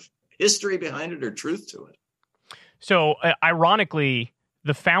shred of history behind it or truth to it. So ironically,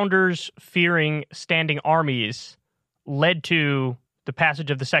 the founders fearing standing armies led to the passage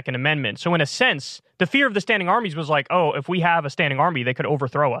of the Second Amendment. So in a sense, the fear of the standing armies was like, oh, if we have a standing army, they could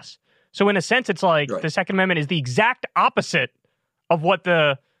overthrow us. So in a sense, it's like the Second Amendment is the exact opposite of what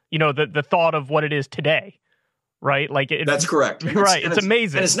the thought of what it is today, right? Like that's correct. Right. It's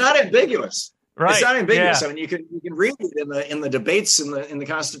amazing. And it's not ambiguous. Right. It's not ambiguous. Yeah. I mean, you can read it in the debates in the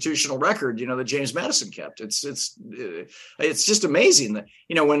constitutional record, that James Madison kept. It's just amazing that,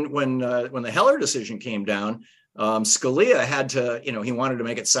 when the Heller decision came down, Scalia had to, he wanted to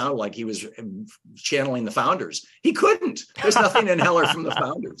make it sound like he was channeling the founders. He couldn't. There's nothing in Heller from the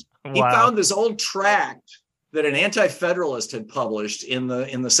founders. Wow. He found this old tract that an anti-federalist had published in the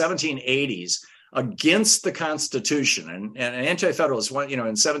 1780s against the Constitution, and an anti-federalist, in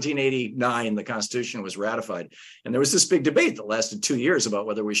 1789, the Constitution was ratified, and there was this big debate that lasted 2 years about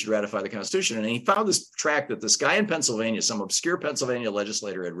whether we should ratify the Constitution. And he found this tract that this guy in Pennsylvania, some obscure Pennsylvania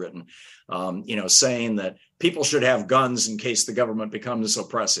legislator, had written, saying that people should have guns in case the government becomes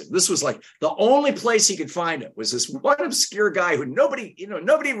oppressive. This was like the only place he could find it was this one obscure guy who nobody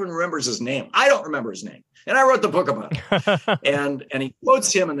even remembers his name. I don't remember his name. And I wrote the book about it. and he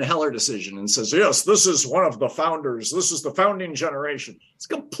quotes him in the Heller decision and says, yes, this is one of the founders. This is the founding generation. It's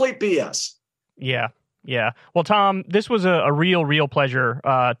complete BS. Yeah. Yeah. Well, Thom, this was a real pleasure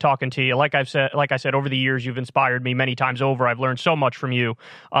talking to you. Like I said, over the years, you've inspired me many times over. I've learned so much from you.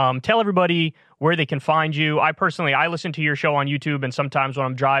 Tell everybody where they can find you. I listen to your show on YouTube, and sometimes when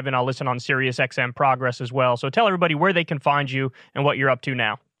I'm driving, I'll listen on Sirius XM Progress as well. So tell everybody where they can find you and what you're up to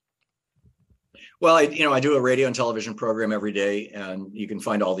now. Well, I do a radio and television program every day, and you can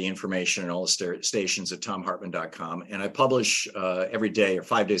find all the information and all the stations at thomhartmann.com. And I publish every day or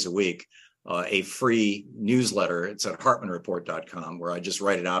 5 days a week a free newsletter. It's at hartmannreport.com, where I just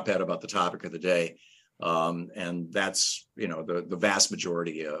write an op-ed about the topic of the day. And that's, the vast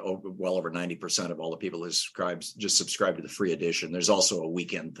majority, well over 90% of all the people who subscribe to the free edition. There's also a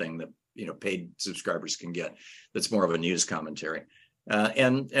weekend thing that, paid subscribers can get that's more of a news commentary.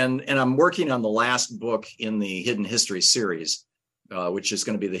 And I'm working on the last book in the Hidden History series, which is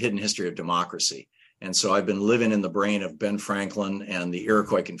going to be the Hidden History of Democracy. And so I've been living in the brain of Ben Franklin and the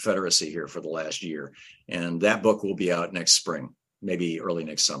Iroquois Confederacy here for the last year. And that book will be out next spring, maybe early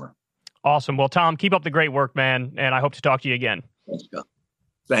next summer. Awesome. Well, Thom, keep up the great work, man. And I hope to talk to you again.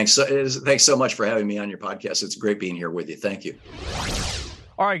 Thanks. Thanks so much for having me on your podcast. It's great being here with you. Thank you.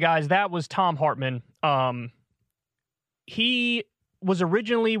 All right, guys, that was Thom Hartmann. He was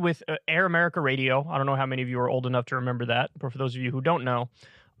originally with Air America Radio. I don't know how many of you are old enough to remember that, but for those of you who don't know,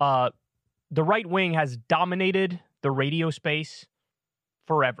 the right wing has dominated the radio space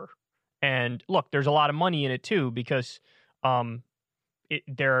forever. And look, there's a lot of money in it too, because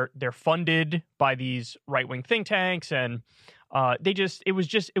they're funded by these right wing think tanks, and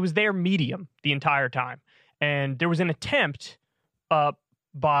it was their medium the entire time. And there was an attempt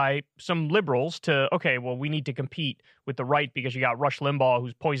by some liberals to, we need to compete with the right because you got Rush Limbaugh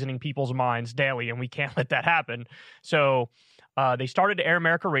who's poisoning people's minds daily, and we can't let that happen. So they started Air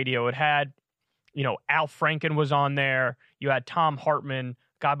America Radio. It had, Al Franken was on there. You had Thom Hartmann, a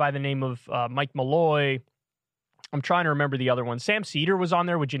guy by the name of Mike Malloy. I'm trying to remember the other one. Sam Cedar was on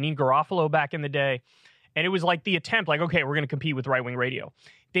there with Janine Garofalo back in the day. And it was like the attempt, we're going to compete with right-wing radio.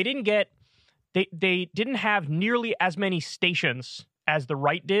 They didn't have nearly as many stations as the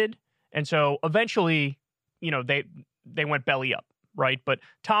right did. And so eventually, they went belly up, right? But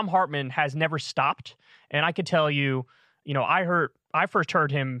Thom Hartmann has never stopped. And I could tell you, I first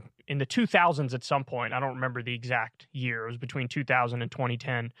heard him in the 2000s at some point. I don't remember the exact year. It was between 2000 and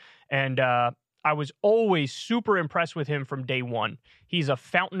 2010. And I was always super impressed with him from day one. He's a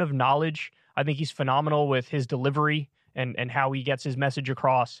fountain of knowledge. I think he's phenomenal with his delivery and how he gets his message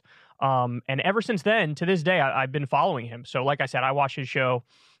across. And ever since then, to this day, I've been following him. So like I said, I watch his show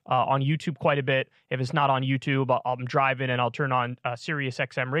on YouTube quite a bit. If it's not on YouTube, I'm driving and I'll turn on Sirius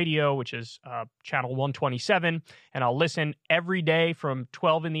XM Radio, which is channel 127, and I'll listen every day from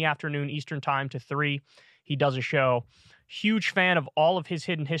 12 in the afternoon Eastern time to 3. He does a show. Huge fan of all of his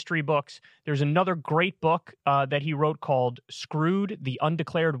hidden history books. There's another great book that he wrote called Screwed, The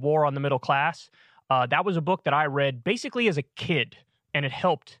Undeclared War on the Middle Class. That was a book that I read basically as a kid, and it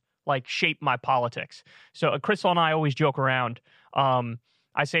helped shape my politics. So Crystal and I always joke around.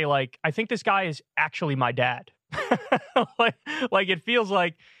 I say, I think this guy is actually my dad. It feels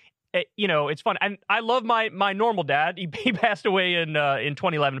like, it's fun. And I love my normal dad. He passed away in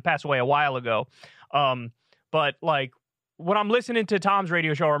 2011, passed away a while ago. But when I'm listening to Thom's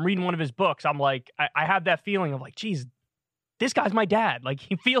radio show or I'm reading one of his books, I'm I have that feeling of geez, this guy's my dad.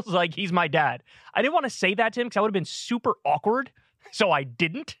 He feels like he's my dad. I didn't want to say that to him because I would have been super awkward. So I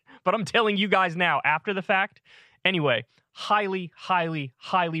didn't, but I'm telling you guys now after the fact. Anyway, highly, highly,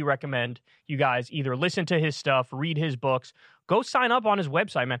 highly recommend you guys either listen to his stuff, read his books, go sign up on his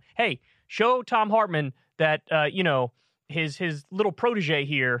website, man. Hey, show Thom Hartmann that, his little protege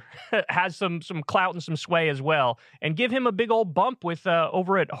here has some clout and some sway as well, and give him a big old bump with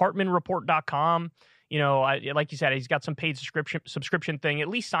over at hartmannreport.com. Like you said, he's got some paid subscription thing. At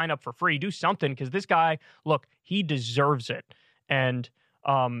least sign up for free. Do something, because this guy, look, he deserves it. And,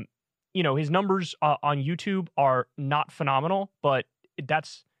 his numbers on YouTube are not phenomenal, but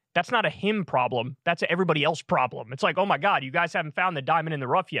that's not a him problem. That's an everybody else problem. It's like, oh my God, you guys haven't found the diamond in the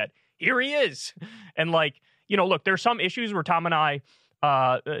rough yet. Here he is. And look, there's some issues where Thom and I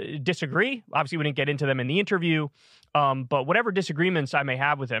disagree. Obviously, we didn't get into them in the interview. But whatever disagreements I may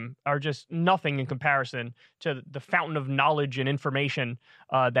have with him are just nothing in comparison to the fountain of knowledge and information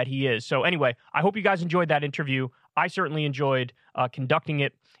that he is. So anyway, I hope you guys enjoyed that interview. I certainly enjoyed conducting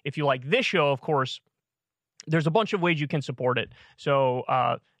it. If you like this show, of course, there's a bunch of ways you can support it. So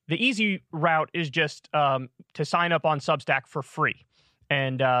the easy route is just to sign up on Substack for free.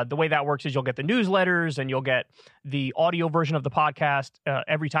 And the way that works is you'll get the newsletters and you'll get the audio version of the podcast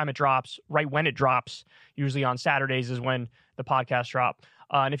every time it drops, right when it drops. Usually on Saturdays is when the podcasts drop.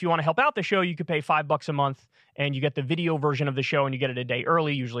 And if you want to help out the show, you could pay $5 a month and you get the video version of the show and you get it a day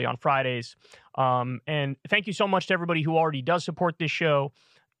early, usually on Fridays. And thank you so much to everybody who already does support this show.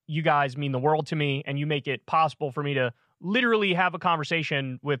 You guys mean the world to me, and you make it possible for me to literally have a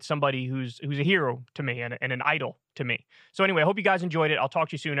conversation with somebody who's a hero to me and an idol to me. So anyway, I hope you guys enjoyed it. I'll talk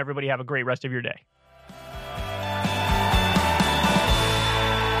to you soon. Everybody have a great rest of your day.